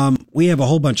 we have a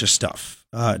whole bunch of stuff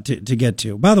to get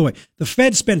to. By the way, the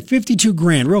Fed spent 52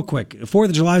 grand, real quick. 4th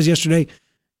of July was yesterday.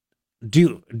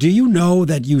 Do you know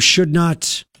that you should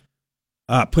not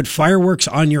put fireworks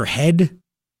on your head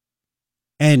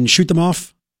and shoot them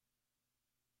off?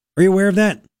 Are you aware of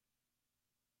that?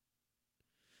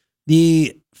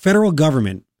 The federal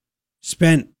government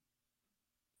spent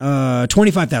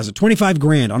 $25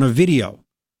 grand on a video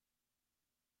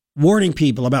warning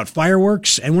people about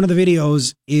fireworks, and one of the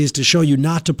videos is to show you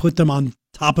not to put them on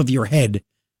top of your head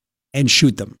and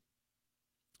shoot them.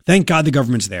 Thank God the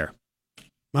government's there.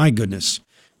 My goodness.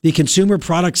 The Consumer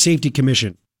Product Safety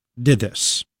Commission did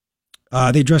this.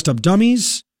 They dressed up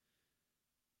dummies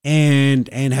and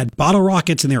had bottle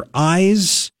rockets in their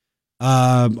eyes,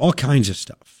 all kinds of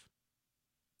stuff.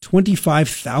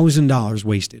 $25,000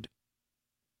 wasted.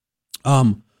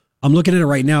 I'm looking at it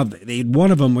right now.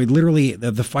 One of them,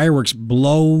 the fireworks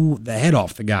blow the head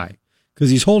off the guy because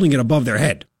he's holding it above their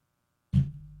head.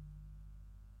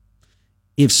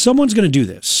 If someone's going to do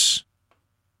this,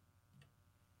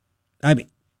 I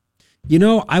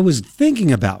was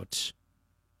thinking about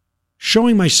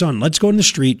showing my son, let's go in the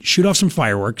street, shoot off some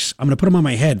fireworks. I'm going to put them on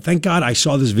my head. Thank God I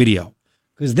saw this video,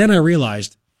 because then I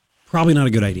realized probably not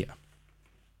a good idea.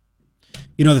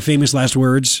 You know the famous last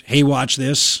words, hey, watch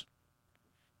this.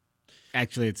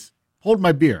 Actually, it's hold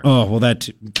my beer. Oh, well, that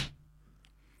too.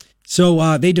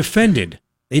 So they defended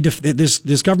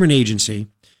this government agency,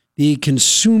 the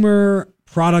Consumer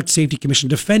Product Safety Commission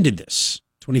defended this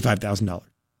 $25,000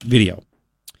 video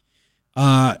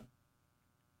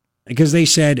because they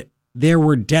said there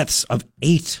were deaths of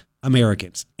 8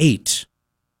 Americans, 8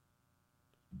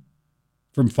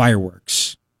 from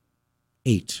fireworks,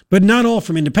 8, but not all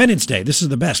from Independence Day. This is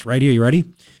the best right here. You ready?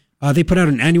 They put out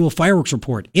an annual fireworks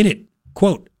report. In it,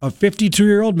 quote, a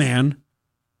 52-year-old man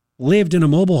lived in a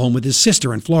mobile home with his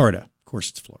sister in Florida. Of course,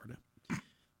 it's Florida.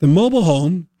 The mobile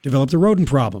home developed a rodent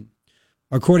problem.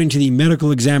 According to the medical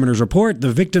examiner's report,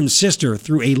 the victim's sister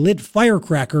threw a lit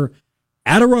firecracker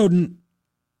at a rodent,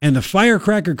 and the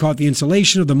firecracker caught the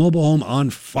insulation of the mobile home on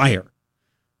fire.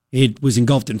 It was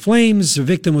engulfed in flames. The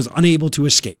victim was unable to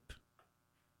escape.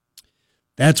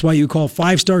 That's why you call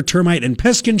 5-Star Termite and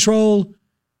Pest Control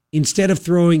instead of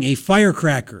throwing a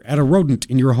firecracker at a rodent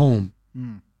in your home.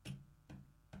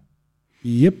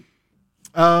 Yep.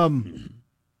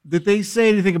 Did they say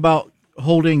anything about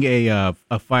holding a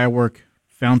firework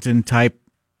fountain type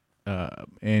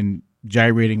and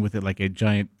gyrating with it like a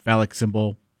giant phallic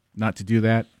symbol? Not to do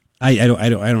that. I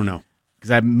don't know,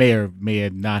 because I may or may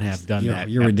not have done that.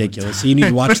 You're ridiculous. So you need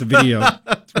to watch the video.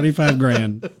 25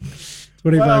 grand.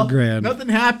 25 grand. Nothing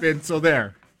happened. So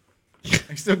there.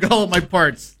 I still got all my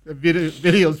parts. The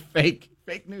video's fake.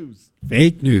 Fake news.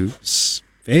 Fake news.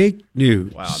 Fake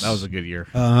news. Wow, that was a good year.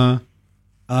 So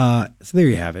there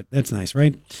you have it. That's nice,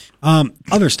 right?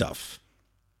 Other stuff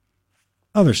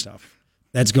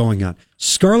that's going on.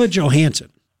 Scarlett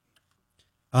Johansson,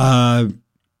 kind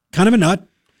of a nut,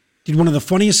 did one of the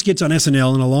funniest skits on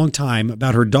SNL in a long time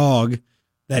about her dog.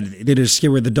 That did a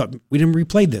skit where the dog. We didn't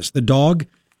replay this. The dog.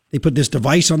 They put this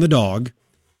device on the dog,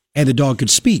 and the dog could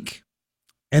speak.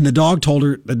 And the dog told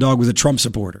her the dog was a Trump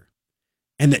supporter.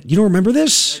 And that, you don't remember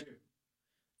this?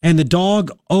 And the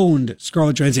dog owned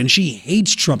Scarlett Johansson, and she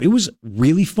hates Trump. It was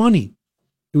really funny.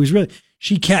 It was really,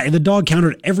 the dog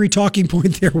countered every talking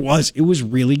point there was. It was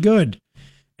really good.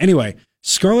 Anyway,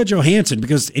 Scarlett Johansson,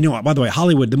 because, by the way,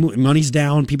 Hollywood, the money's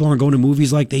down. People aren't going to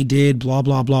movies like they did, blah,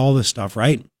 blah, blah, all this stuff,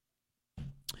 right?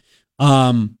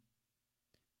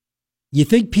 You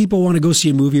think people want to go see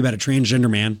a movie about a transgender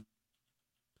man?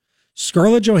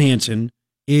 Scarlett Johansson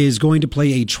is going to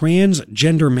play a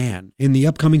transgender man in the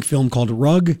upcoming film called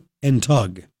Rug and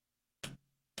Tug.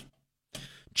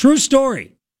 True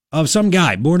story of some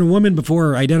guy born a woman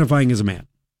before identifying as a man.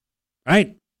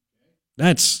 Right?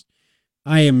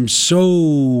 I am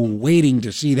so waiting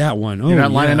to see that one. You're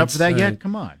not lining up for that yet?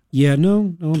 Come on. Yeah,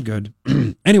 no, I'm good.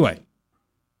 Anyway,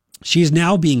 she's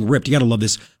now being ripped. You got to love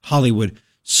this Hollywood.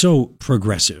 So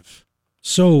progressive.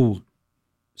 So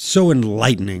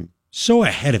enlightening. So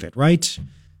ahead of it, right?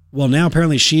 Well, now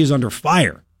apparently she is under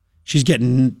fire. She's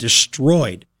getting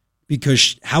destroyed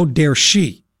because how dare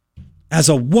she, as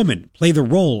a woman, play the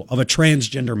role of a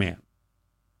transgender man?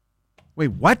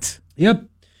 Wait, what? Yep.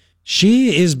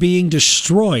 She is being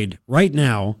destroyed right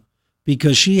now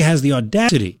because she has the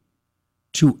audacity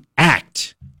to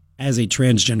act as a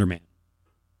transgender man.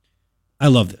 I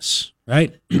love this,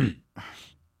 right? I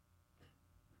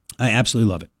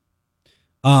absolutely love it.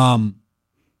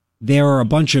 There are a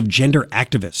bunch of gender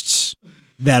activists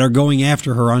that are going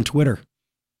after her on Twitter.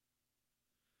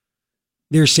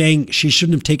 They're saying she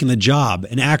shouldn't have taken the job.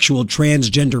 An actual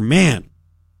transgender man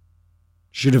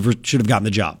should have gotten the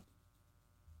job.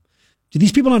 Do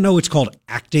these people not know it's called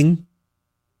acting?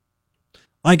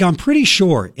 Like, I'm pretty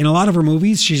sure in a lot of her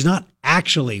movies, she's not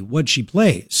actually what she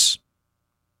plays.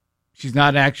 She's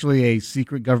not actually a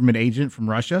secret government agent from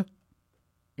Russia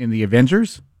in the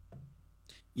Avengers?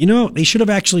 You know, they should have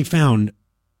actually found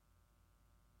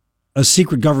a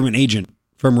secret government agent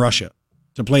from Russia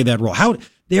to play that role.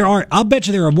 I'll bet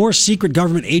you there are more secret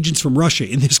government agents from Russia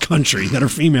in this country that are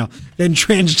female than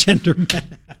transgender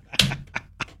men.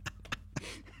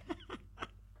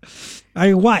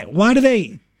 Why do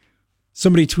they?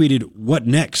 Somebody tweeted, "What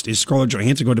next? Is Scarlett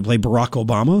Johansson going to play Barack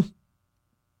Obama?"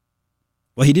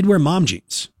 Well, he did wear mom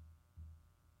jeans.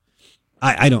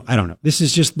 I don't know. This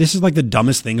is like the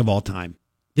dumbest thing of all time.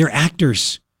 They're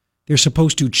actors. They're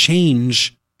supposed to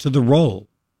change to the role.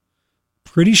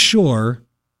 Pretty sure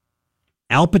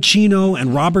Al Pacino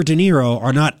and Robert De Niro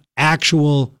are not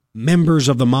actual members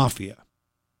of the mafia.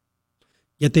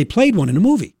 Yet they played one in a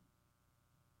movie.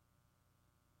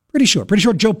 Pretty sure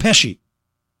Joe Pesci,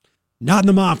 not in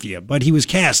the mafia, but he was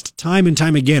cast time and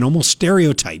time again, almost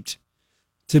stereotyped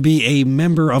to be a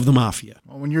member of the mafia.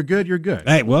 Well, when you're good, you're good.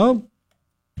 Right, well,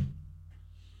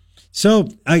 so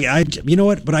I you know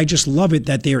what? But I just love it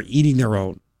that they are eating their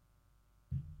own.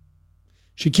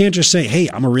 She can't just say, "Hey,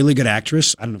 I'm a really good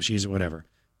actress." I don't know if she's whatever.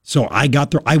 So I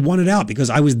won it out because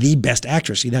I was the best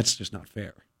actress. See, that's just not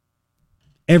fair.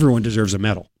 Everyone deserves a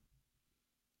medal.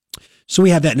 So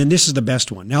we have that, and then this is the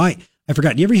best one. Now, I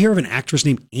forgot. Do you ever hear of an actress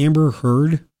named Amber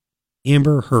Heard?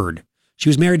 Amber Heard. She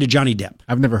was married to Johnny Depp.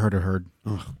 I've never heard of Heard.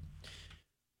 Oh.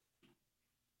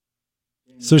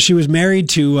 So she was married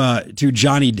to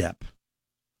Johnny Depp.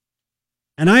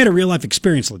 And I had a real-life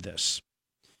experience with this.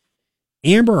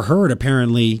 Amber Heard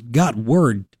apparently got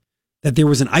word that there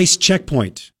was an ICE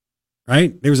checkpoint,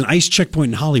 right? There was an ICE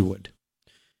checkpoint in Hollywood.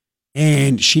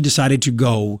 And she decided to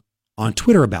go on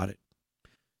Twitter about it.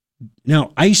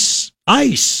 Now, ICE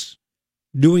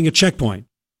doing a checkpoint.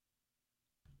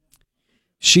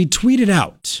 She tweeted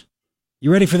out,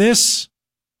 you ready for this?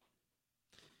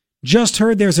 Just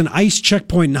heard there's an ICE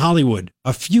checkpoint in Hollywood,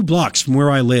 a few blocks from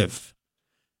where I live.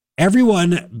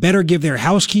 Everyone better give their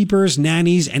housekeepers,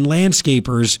 nannies, and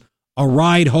landscapers a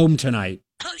ride home tonight.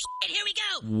 Oh, shit, here we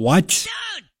go. What? Zone.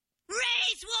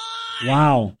 Race war.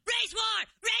 Wow. Race war.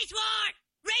 Race war.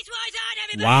 Race war's on,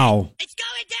 everybody. Wow. It's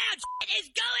going down. Shit is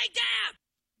going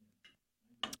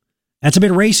down. That's a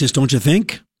bit racist, don't you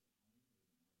think?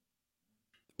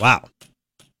 Wow.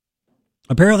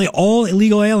 Apparently all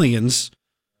illegal aliens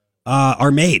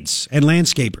are maids and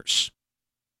landscapers.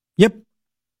 Yep.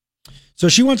 So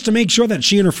she wants to make sure that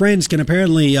she and her friends can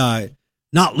apparently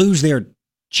not lose their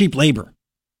cheap labor.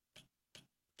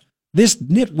 This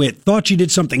nitwit thought she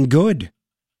did something good.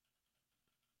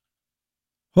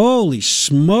 Holy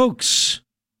smokes.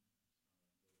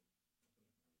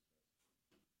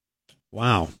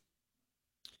 Wow.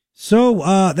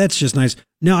 So that's just nice.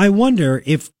 Now, I wonder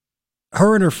if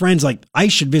her and her friends, like, I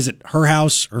should visit her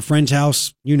house, her friend's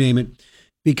house, you name it,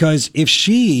 because if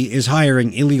she is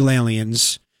hiring illegal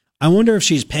aliens, I wonder if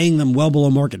she's paying them well below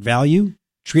market value,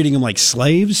 treating them like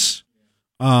slaves,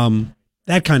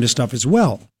 that kind of stuff as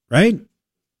well, right?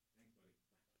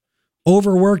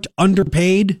 Overworked,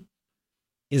 underpaid.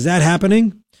 Is that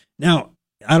happening? Now,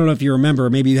 I don't know if you remember,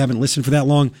 maybe you haven't listened for that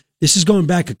long. This is going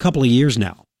back a couple of years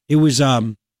now. It was,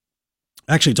 actually,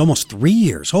 it's almost 3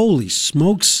 years. Holy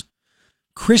smokes.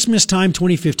 Christmas time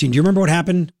 2015. Do you remember what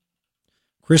happened?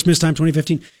 Christmas time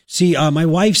 2015. See, my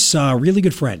wife's really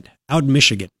good friend out in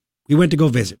Michigan. We went to go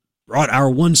visit. Brought our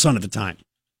one son at the time.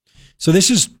 So this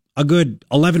is a good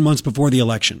 11 months before the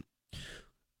election.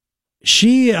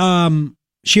 She owns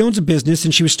a business,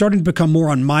 and she was starting to become more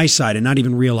on my side and not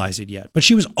even realize it yet. But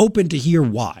she was open to hear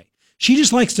why. She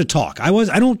just likes to talk.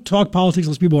 I don't talk politics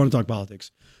unless people want to talk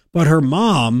politics. But her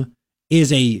mom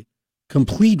is a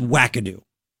complete wackadoo,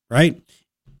 right?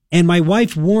 And my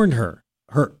wife warned her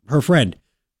friend,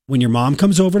 when your mom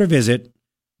comes over to visit,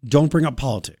 don't bring up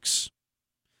politics.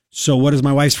 So what does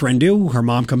my wife's friend do? Her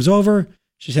mom comes over.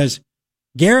 She says,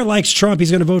 Garrett likes Trump.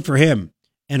 He's going to vote for him.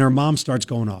 And her mom starts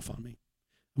going off on me.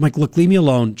 I'm like, look, leave me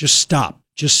alone. Just stop.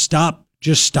 Just stop.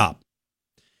 Just stop.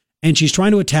 And she's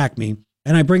trying to attack me.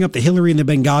 And I bring up the Hillary and the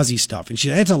Benghazi stuff. And she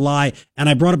said, that's a lie. And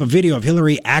I brought up a video of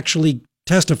Hillary actually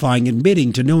testifying,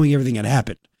 admitting to knowing everything that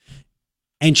happened.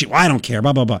 And she, well, I don't care,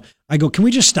 blah, blah, blah. I go, can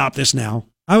we just stop this now?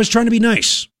 I was trying to be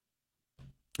nice.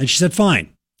 And she said,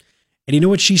 fine. And you know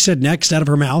what she said next out of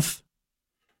her mouth?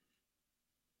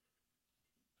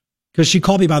 Because she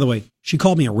called me, by the way, she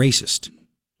called me a racist.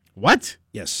 What?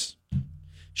 Yes.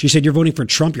 She said, you're voting for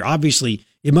Trump. You're obviously,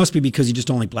 it must be because you just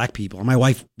don't like black people. And my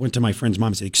wife went to my friend's mom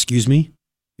and said, excuse me?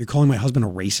 You're calling my husband a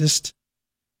racist?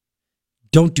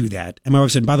 Don't do that. And my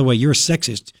wife said, by the way, you're a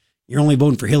sexist. You're only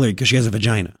voting for Hillary because she has a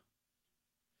vagina.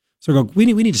 So I go, we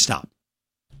need to stop.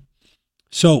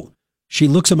 So she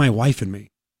looks at my wife and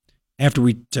me after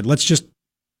we said, let's just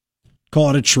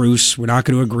call it a truce. We're not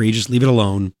going to agree. Just leave it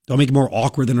alone. Don't make it more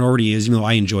awkward than it already is, even though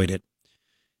I enjoyed it.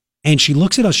 And she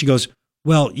looks at us. She goes,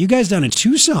 well, you guys down in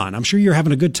Tucson, I'm sure you're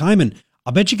having a good time. And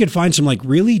I'll bet you could find some like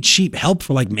really cheap help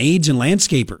for like maids and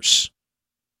landscapers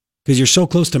because you're so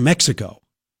close to Mexico.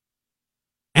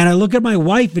 And I look at my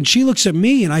wife and she looks at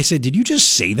me and I said, did you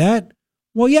just say that?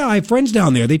 Well, yeah, I have friends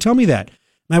down there. They tell me that.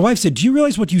 My wife said, do you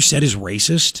realize what you said is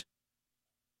racist?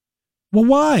 Well,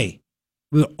 why?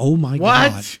 Well, oh my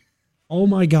God. Oh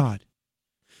my God.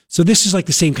 So this is like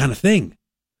the same kind of thing.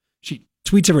 She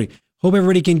tweets everybody, hope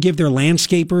everybody can give their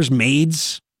landscapers,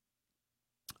 maids,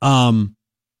 a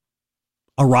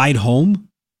ride home.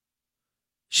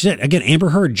 She said, again, Amber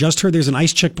Heard just heard there's an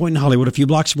ICE checkpoint in Hollywood a few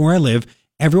blocks from where I live.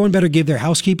 Everyone better give their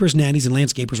housekeepers, nannies, and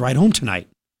landscapers a ride home tonight.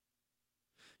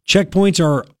 Checkpoints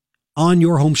are on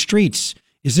your home streets.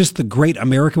 Is this the great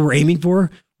America we're aiming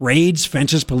for? Raids,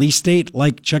 fences, police state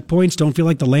like checkpoints don't feel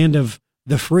like the land of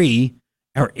the free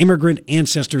our immigrant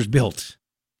ancestors built.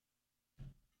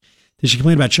 Did she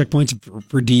complain about checkpoints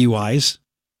for DUIs?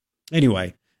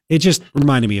 Anyway, it just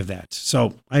reminded me of that.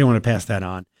 So I don't want to pass that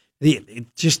on.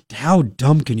 Just how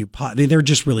dumb can you they're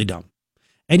just really dumb.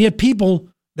 And yet people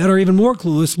that are even more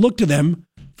clueless look to them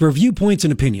for viewpoints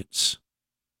and opinions.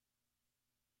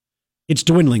 It's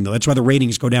dwindling, though. That's why the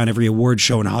ratings go down. Every award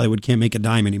show in Hollywood can't make a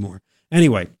dime anymore.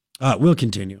 Anyway, we'll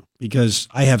continue because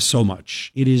I have so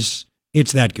much. It's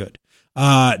that good.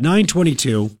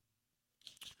 9:22.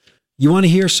 You want to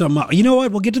hear some, you know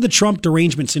what? We'll get to the Trump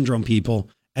derangement syndrome people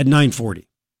at 9:40.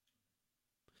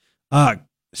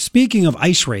 Speaking of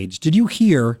ICE raids, did you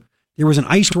hear there was an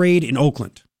ICE raid in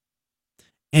Oakland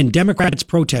and Democrats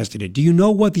protested it? Do you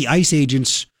know what the ICE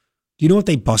agents, do you know what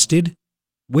they busted?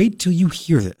 Wait till you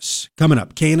hear this. Coming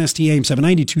up, KNST AM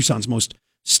 790, Tucson's most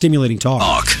stimulating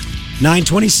talk.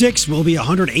 9:26 will be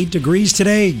 108 degrees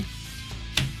today.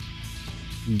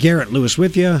 Garrett Lewis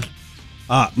with you.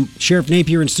 Sheriff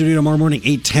Napier in studio tomorrow morning,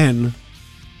 8:10,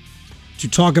 to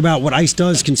talk about what ICE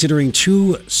does, considering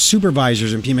 2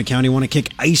 supervisors in Pima County want to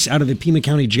kick ICE out of the Pima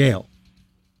County jail.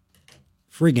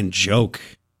 Friggin' joke.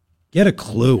 Get a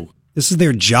clue. This is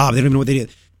their job. They don't even know what they do.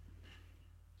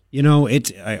 You know,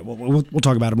 we'll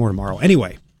talk about it more tomorrow.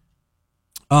 Anyway,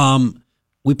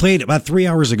 we played about 3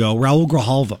 hours ago, Raul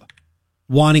Grijalva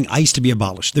wanting ICE to be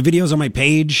abolished. The video's on my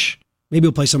page. Maybe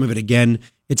we'll play some of it again.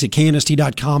 It's at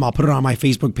knst.com. I'll put it on my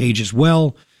Facebook page as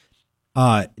well.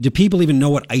 Do people even know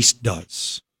what ICE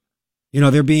does? You know,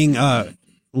 they're being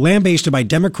lambasted by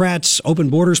Democrats, open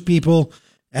borders people,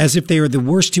 as if they are the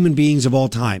worst human beings of all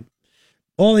time.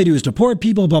 All they do is deport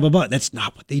people, blah, blah, blah. That's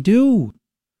not what they do.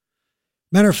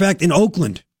 Matter of fact, in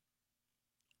Oakland,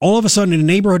 all of a sudden in a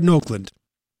neighborhood in Oakland,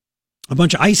 a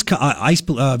bunch of ICE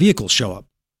vehicles show up.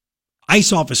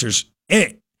 ICE officers,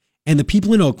 and the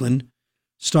people in Oakland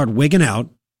start wigging out,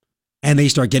 and they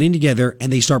start getting together,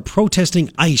 and they start protesting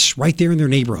ICE right there in their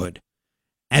neighborhood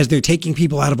as they're taking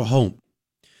people out of a home.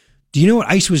 Do you know what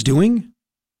ICE was doing?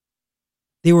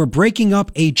 They were breaking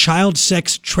up a child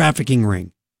sex trafficking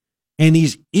ring. And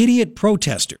these idiot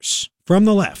protesters from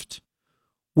the left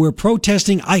were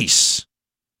protesting ICE.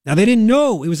 Now, they didn't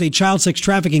know it was a child sex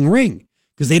trafficking ring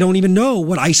because they don't even know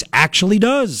what ICE actually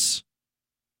does.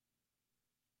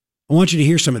 I want you to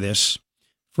hear some of this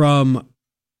from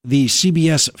the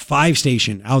CBS 5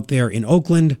 station out there in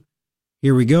Oakland.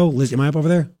 Here we go. Liz, am I up over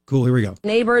there? Cool, here we go.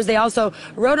 Neighbors, they also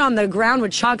wrote on the ground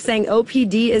with chalk saying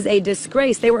OPD is a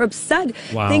disgrace. They were upset,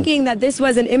 thinking that this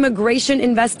was an immigration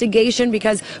investigation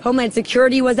because Homeland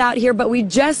Security was out here. But we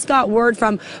just got word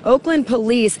from Oakland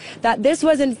police that this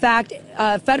was, in fact,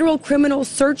 a federal criminal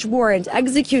search warrant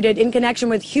executed in connection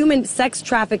with human sex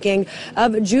trafficking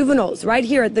of juveniles right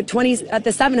here at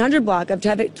the 700 block of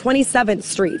 27th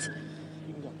Street.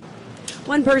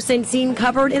 One person seen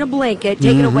covered in a blanket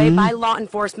taken away by law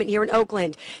enforcement here in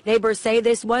Oakland. Neighbors say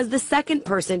this was the second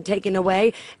person taken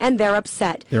away, and they're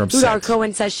upset. Udar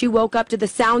Cohen says she woke up to the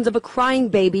sounds of a crying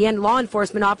baby and law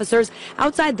enforcement officers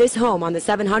outside this home on the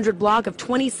 700 block of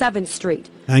 27th Street.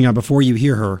 Hang on, before you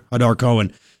hear her, Udar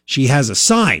Cohen, she has a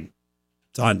sign.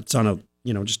 It's on a,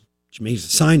 she makes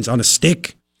signs on a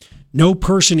stick. No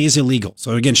person is illegal.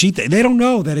 So again, they don't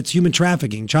know that it's human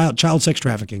trafficking, child sex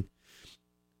trafficking.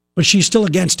 But she's still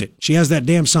against it. She has that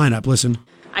damn sign up. Listen.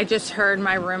 I just heard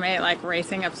my roommate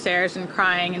racing upstairs and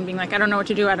crying and being like, I don't know what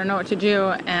to do. I don't know what to do.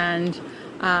 And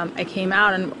I came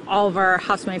out and all of our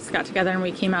housemates got together and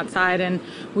we came outside and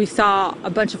we saw a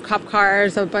bunch of cop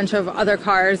cars, a bunch of other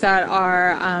cars that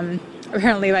are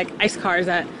apparently ICE cars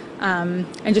that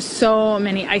and just so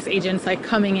many ICE agents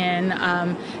coming in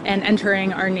and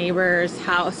entering our neighbor's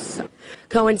house.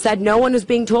 Cohen said no one was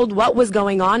being told what was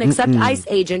going on, except ICE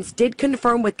agents did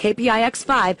confirm with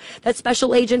KPIX5 that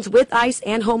special agents with ICE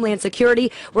and Homeland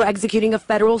Security were executing a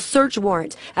federal search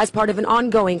warrant as part of an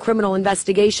ongoing criminal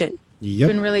investigation. It's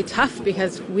been really tough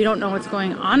because we don't know what's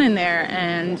going on in there,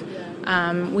 and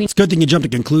it's a good thing you jump to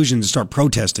conclusions and start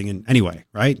protesting. And anyway,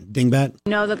 right, dingbat?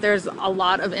 Know that there's a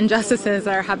lot of injustices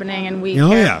that are happening, and we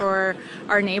care for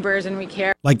our neighbors, and we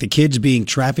care like the kids being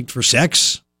trafficked for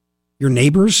sex. Your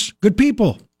neighbors, good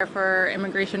people. For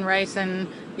immigration rights, and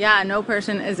no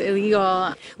person is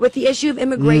illegal. With the issue of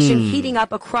immigration heating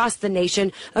up across the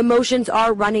nation, emotions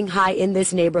are running high in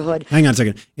this neighborhood. Hang on a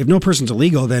second. If no person's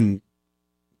illegal, then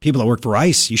people that work for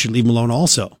ICE, you should leave them alone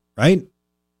also, right?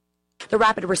 The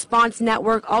Rapid Response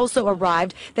Network also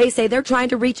arrived. They say they're trying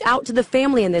to reach out to the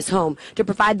family in this home to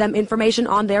provide them information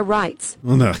on their rights.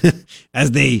 Well, no, as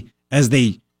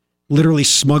they literally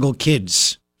smuggle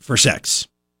kids for sex.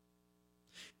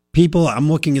 People, I'm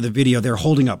looking at the video, they're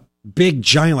holding up big,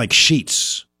 giant,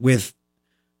 sheets with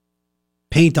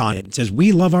paint on it. It says,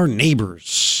 "We love our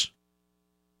neighbors.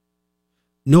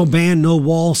 No ban, no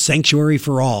wall, sanctuary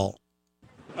for all."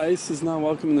 ICE is not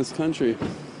welcome in this country.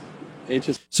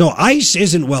 So ICE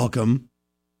isn't welcome,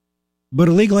 but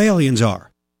illegal aliens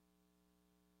are.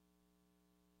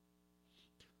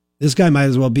 This guy might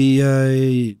as well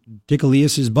be Dick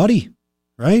Elias's buddy,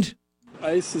 right?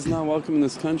 ICE is not welcome in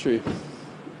this country.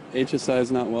 HSI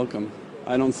is not welcome.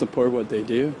 I don't support what they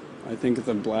do. I think it's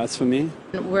a blasphemy.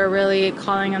 We're really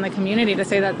calling on the community to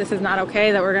say that this is not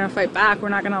okay, that we're going to fight back. We're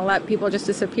not going to let people just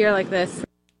disappear like this.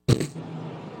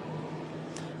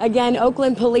 Again,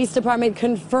 Oakland Police Department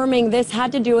confirming this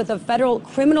had to do with a federal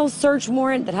criminal search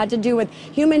warrant that had to do with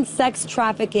human sex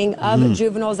trafficking of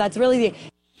juveniles. That's really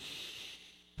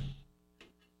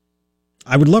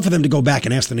I would love for them to go back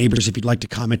and ask the neighbors if you'd like to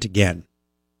comment again.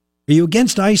 Are you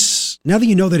against ICE now that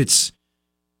you know that it's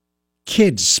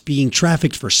kids being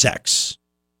trafficked for sex?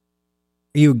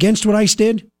 Are you against what ICE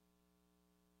did?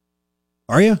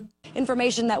 Are you?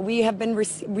 information that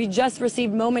we just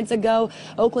received moments ago.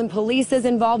 Oakland Police's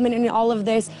involvement in all of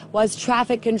this was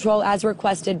traffic control as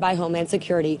requested by Homeland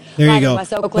Security. There you go.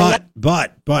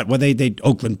 But what they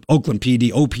Oakland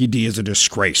PD, OPD is a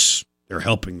disgrace. They're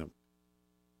helping them.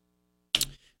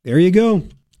 There you go.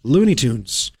 Looney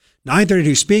Tunes.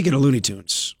 9:32. Speaking of Looney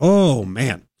Tunes, oh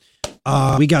man,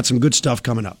 we got some good stuff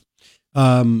coming up.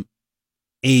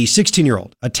 A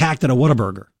 16-year-old attacked at a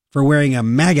Whataburger for wearing a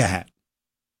MAGA hat.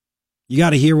 You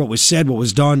got to hear what was said, what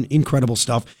was done. Incredible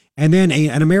stuff. And then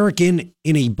an American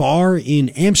in a bar in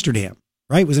Amsterdam,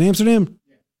 right? Was it Amsterdam?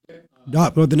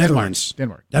 The Netherlands.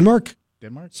 Denmark?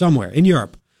 Somewhere in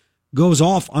Europe. Goes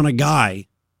off on a guy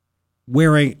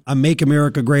wearing a Make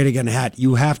America Great Again hat.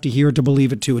 You have to hear it to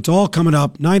believe it, too. It's all coming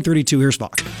up. 9:32. Here's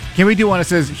Spock. Can we do one that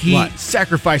says he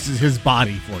sacrifices his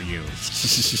body for you?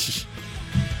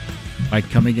 By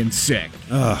coming in sick.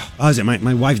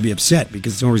 My wife would be upset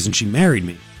because it's the only reason she married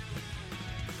me.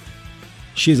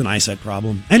 She has an eyesight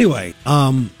problem. Anyway,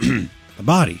 the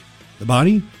body. The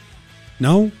body?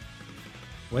 No?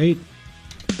 Wait.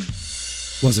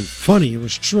 Wasn't funny. It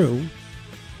was true.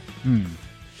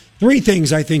 3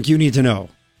 things I think you need to know.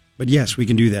 But yes, we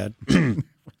can do that.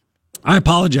 I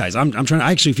apologize. I'm trying.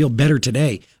 I actually feel better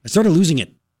today. I started losing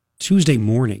it Tuesday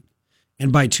morning.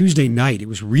 And by Tuesday night, it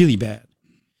was really bad.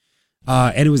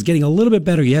 And it was getting a little bit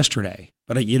better yesterday.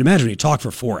 But you'd imagine you talk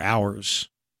for 4 hours.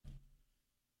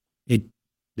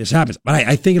 this happens. But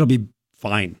I think it'll be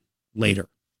fine later.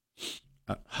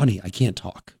 Honey, I can't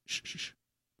talk. Shh, shh, shh.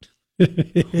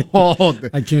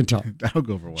 I can't talk. That'll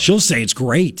go over well. She'll say it's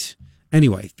great.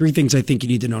 Anyway, 3 things I think you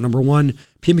need to know. Number 1,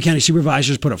 Pima County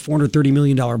supervisors put a $430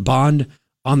 million bond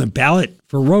on the ballot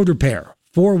for road repair.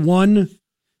 4-1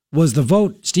 was the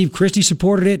vote. Steve Christie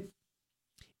supported it.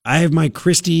 I have my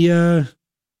Christie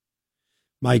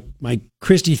my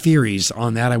Christie theories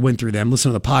on that. I went through them.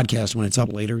 Listen to the podcast when it's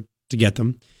up later to get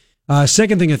them.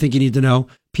 Second thing I think you need to know,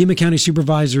 Pima County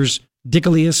supervisors Dick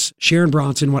Elias, Sharon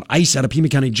Bronson want ICE out of Pima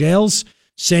County jails,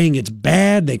 saying it's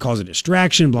bad, they cause a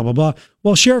distraction, blah, blah, blah.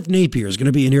 Well, Sheriff Napier is going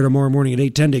to be in here tomorrow morning at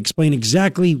 8:10 to explain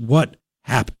exactly what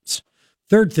happens.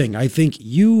 Third thing I think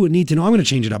you need to know, I'm going to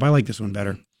change it up. I like this one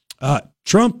better.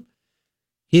 Trump,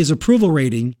 his approval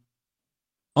rating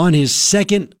on his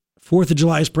second 4th of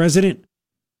July as president,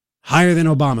 higher than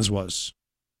Obama's was,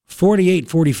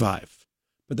 48-45.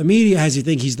 But the media has you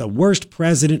think he's the worst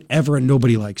president ever and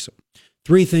nobody likes him.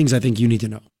 3 things I think you need to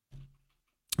know.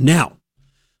 Now,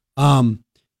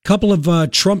 couple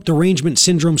of Trump derangement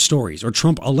syndrome stories, or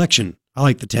Trump election. I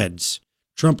like the T.E.D.S.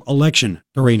 Trump election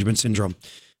derangement syndrome.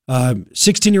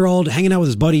 16-year-old hanging out with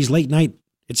his buddies late night.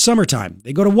 It's summertime.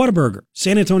 They go to Whataburger,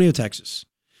 San Antonio, Texas.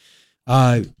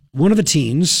 One of the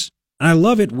teens, and I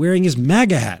love it, wearing his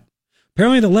MAGA hat.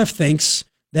 Apparently the left thinks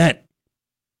that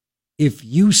if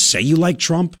you say you like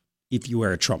Trump, if you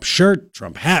wear a Trump shirt,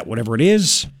 Trump hat, whatever it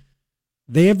is,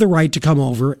 they have the right to come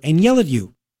over and yell at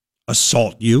you,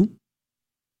 assault you,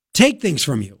 take things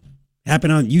from you.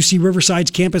 Happened on UC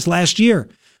Riverside's campus last year.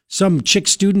 Some chick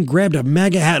student grabbed a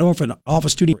MAGA hat off a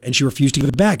student and she refused to give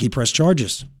it back. He pressed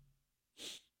charges.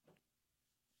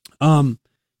 You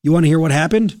want to hear what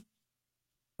happened?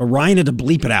 Ryan had to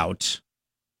bleep it out.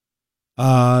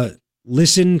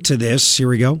 Listen to this. Here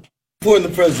we go. Supporting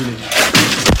the president.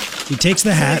 He takes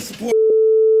the hat.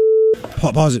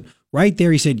 Pause it. Right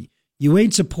there, he said, You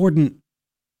ain't supporting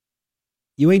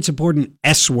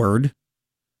S word.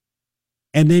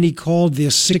 And then he called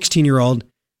this 16-year-old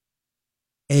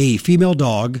a female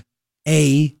dog,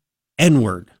 a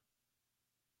N-word.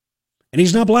 And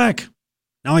he's not black.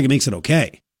 Not like it makes it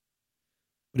okay.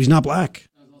 But he's not black.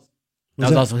 That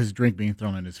was also his drink being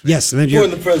thrown in his face. Yes. And then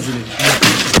Supporting the president.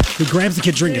 He grabs the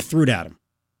kid's drink and threw it at him.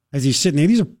 As he's sitting there,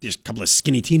 these are just a couple of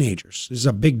skinny teenagers. This is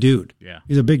a big dude. Yeah.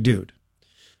 He's a big dude.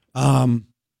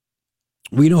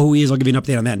 We know who he is. I'll give you an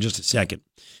update on that in just a second.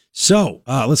 So,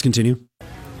 let's continue.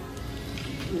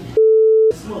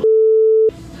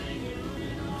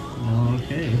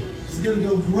 Okay. It's going to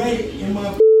go great in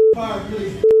my fire,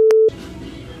 please.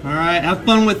 All right, have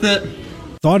fun with it.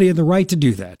 Thought he had the right to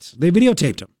do that. They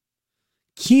videotaped him.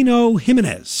 Kino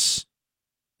Jimenez.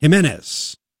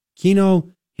 Kino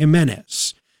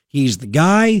Jimenez. He's the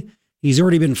guy. He's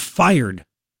already been fired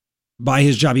by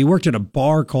his job. He worked at a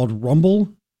bar called Rumble.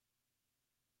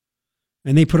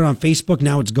 And they put it on Facebook.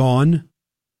 Now it's gone.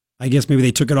 I guess maybe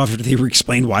they took it off after they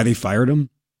explained why they fired him.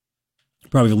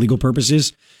 Probably for legal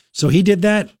purposes. So he did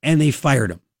that and they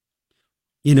fired him.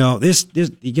 You know, this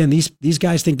again, these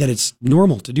guys think that it's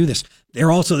normal to do this.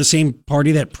 They're also the same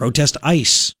party that protest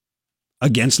ICE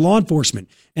against law enforcement.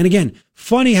 And again,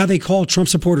 funny how they call Trump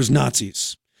supporters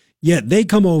Nazis. Yet they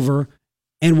come over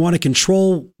and want to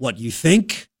control what you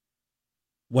think,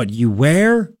 what you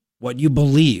wear, what you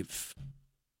believe.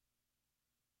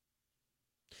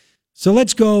 So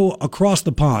let's go across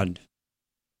the pond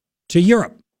to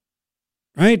Europe,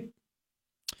 right?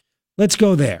 Let's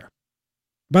go there.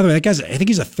 By the way, that guy's, I think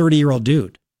he's a 30-year-old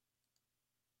dude.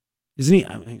 Isn't he?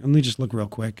 Let me just look real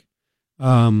quick. He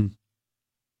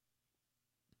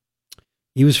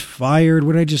was fired.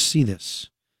 Where did I just see this?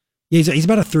 Yeah, he's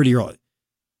about a 30-year-old.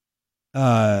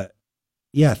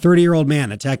 30-year-old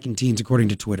man attacking teens according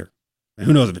to Twitter.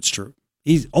 Who knows if it's true?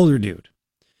 He's an older dude.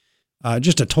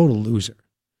 Just a total loser.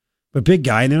 But big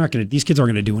guy, and these kids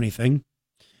aren't going to do anything.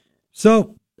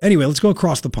 So anyway, let's go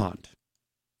across the pond.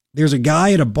 There's a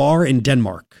guy at a bar in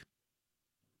Denmark.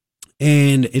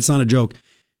 And it's not a joke.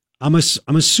 I'm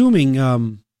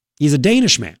assuming he's a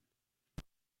Danish man.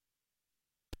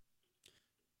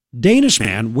 Danish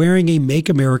man wearing a Make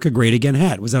America Great Again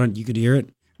hat. Was that on? You could hear it?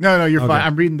 No, you're fine.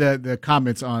 I'm reading the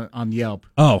comments on Yelp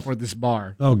for this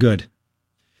bar. Oh, good.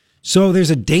 So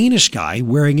there's a Danish guy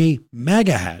wearing a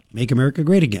MAGA hat, Make America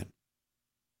Great Again.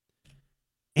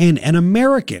 And an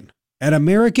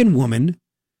American woman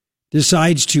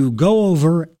decides to go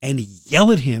over and yell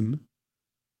at him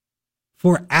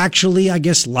for actually, I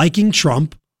guess, liking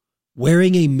Trump,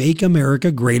 wearing a Make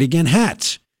America Great Again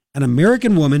hat. An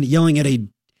American woman yelling at a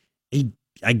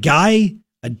guy,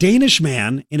 a Danish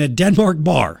man in a Denmark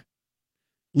bar.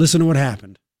 Listen to what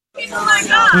happened. Oh my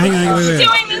God. Hang on, wait.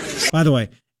 Doing this. By the way,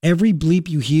 every bleep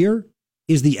you hear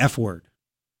is the F word.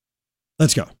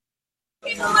 Let's go.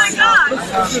 Oh my God.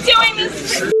 Doing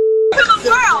this to the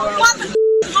world. What the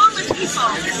is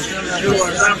wrong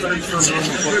with people?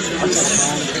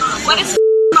 What is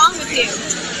wrong with you?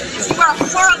 You are a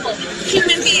horrible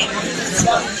human being. You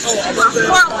are a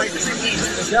horrible human being.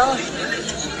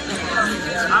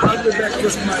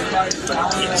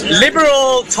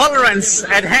 Liberal tolerance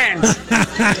at hand.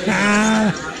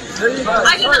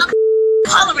 I do not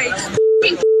tolerate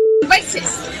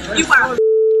racist. You are a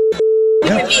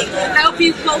human being. I hope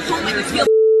you go home and feel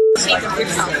ashamed of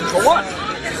yourself. For what?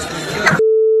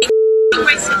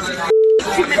 Racist.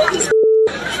 Human piece of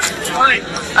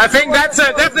I think that's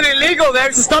definitely illegal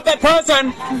there. So stop that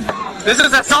person. This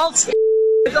is assault.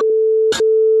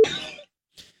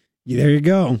 There you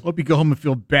go. Hope you go home and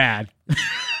feel bad.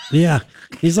 Yeah.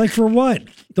 He's like, for what?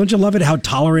 Don't you love it how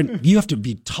tolerant? You have to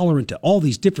be tolerant to all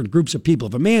these different groups of people.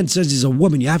 If a man says he's a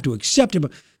woman, you have to accept him.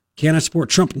 Can I support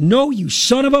Trump? No, you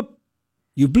son of a...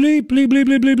 You bleep, bleep, bleep,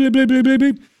 bleep, bleep, bleep, bleep, bleep, bleep,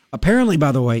 bleep. Apparently,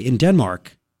 by the way, in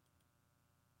Denmark,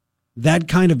 that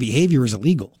kind of behavior is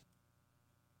illegal.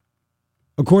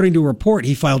 According to a report,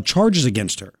 he filed charges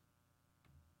against her.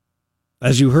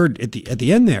 As you heard at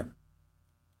the end there.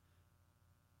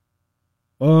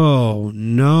 Oh,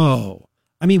 no.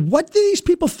 I mean, what do these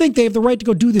people think they have the right to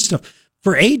go do this stuff?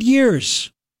 For 8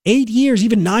 years,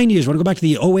 even 9 years, want to go back to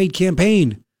the 2008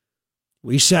 campaign.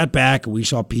 We sat back and we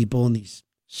saw people in these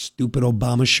stupid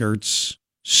Obama shirts,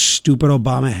 stupid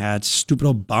Obama hats, stupid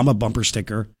Obama bumper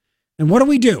sticker. And what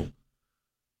do?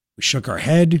 We shook our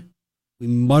head. We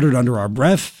muttered under our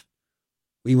breath.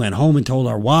 We went home and told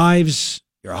our wives,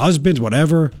 your husbands,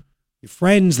 whatever, your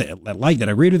friends that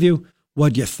agreed with you,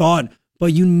 what you thought.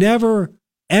 But you never,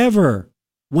 ever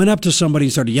went up to somebody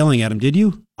and started yelling at them, did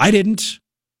you? I didn't.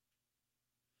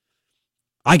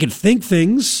 I could think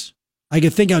things. I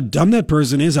could think how dumb that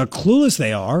person is, how clueless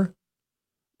they are.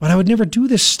 But I would never do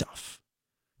this stuff.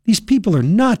 These people are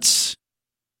nuts.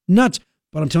 Nuts.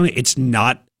 But I'm telling you, it's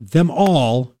not them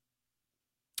all.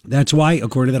 That's why,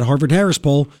 according to that Harvard-Harris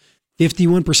poll,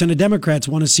 51% of Democrats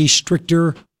want to see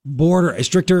stricter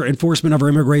enforcement of our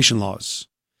immigration laws.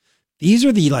 These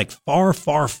are the far,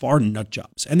 far, far nut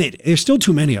jobs. And there's still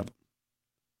too many of them.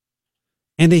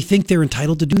 And they think they're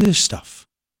entitled to do this stuff.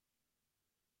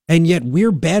 And yet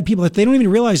we're bad people. They don't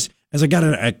even realize, as I got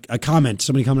a comment,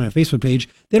 somebody commented on my Facebook page,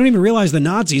 they don't even realize the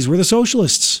Nazis were the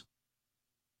socialists.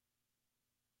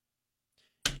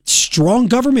 Strong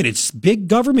government. It's big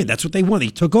government. That's what they want. They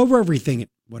took over everything.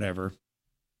 Whatever.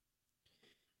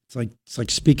 It's like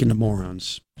speaking to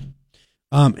morons.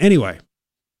 Anyway.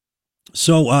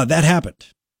 So that happened.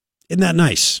 Isn't that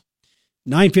nice?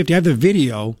 9:50. I have the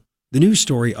video, the news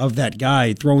story of that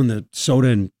guy throwing the soda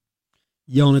and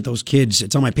yelling at those kids.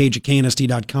 It's on my page at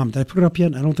KNST.com. Did I put it up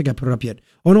yet? I don't think I put it up yet.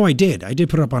 Oh, no, I did. I did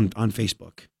put it up on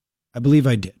Facebook. I believe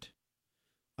I did.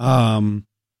 So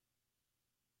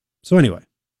anyway,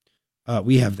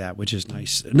 we have that, which is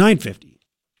nice. 9:50. If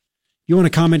you want to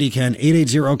comment, you can.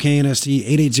 880-KNST,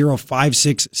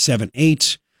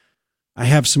 880-5678. I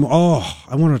have some,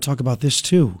 I want to talk about this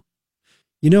too.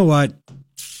 You know what?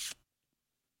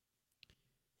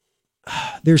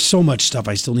 There's so much stuff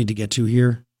I still need to get to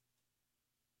here.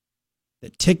 The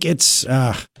tickets,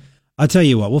 I'll tell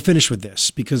you what, we'll finish with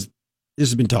this because this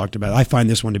has been talked about. I find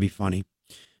this one to be funny.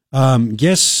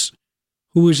 Guess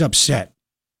who is upset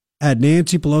at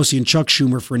Nancy Pelosi and Chuck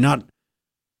Schumer for not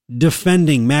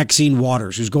defending Maxine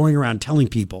Waters, who's going around telling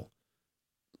people,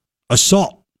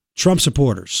 assault Trump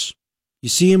supporters. You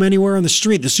see him anywhere on the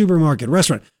street, the supermarket,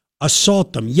 restaurant,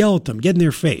 assault them, yell at them, get in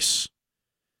their face.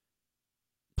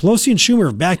 Pelosi and Schumer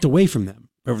have backed away from them,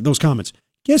 those comments.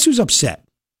 Guess who's upset?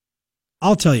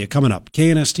 I'll tell you coming up.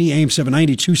 KNST, AM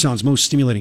 790, Tucson's most stimulating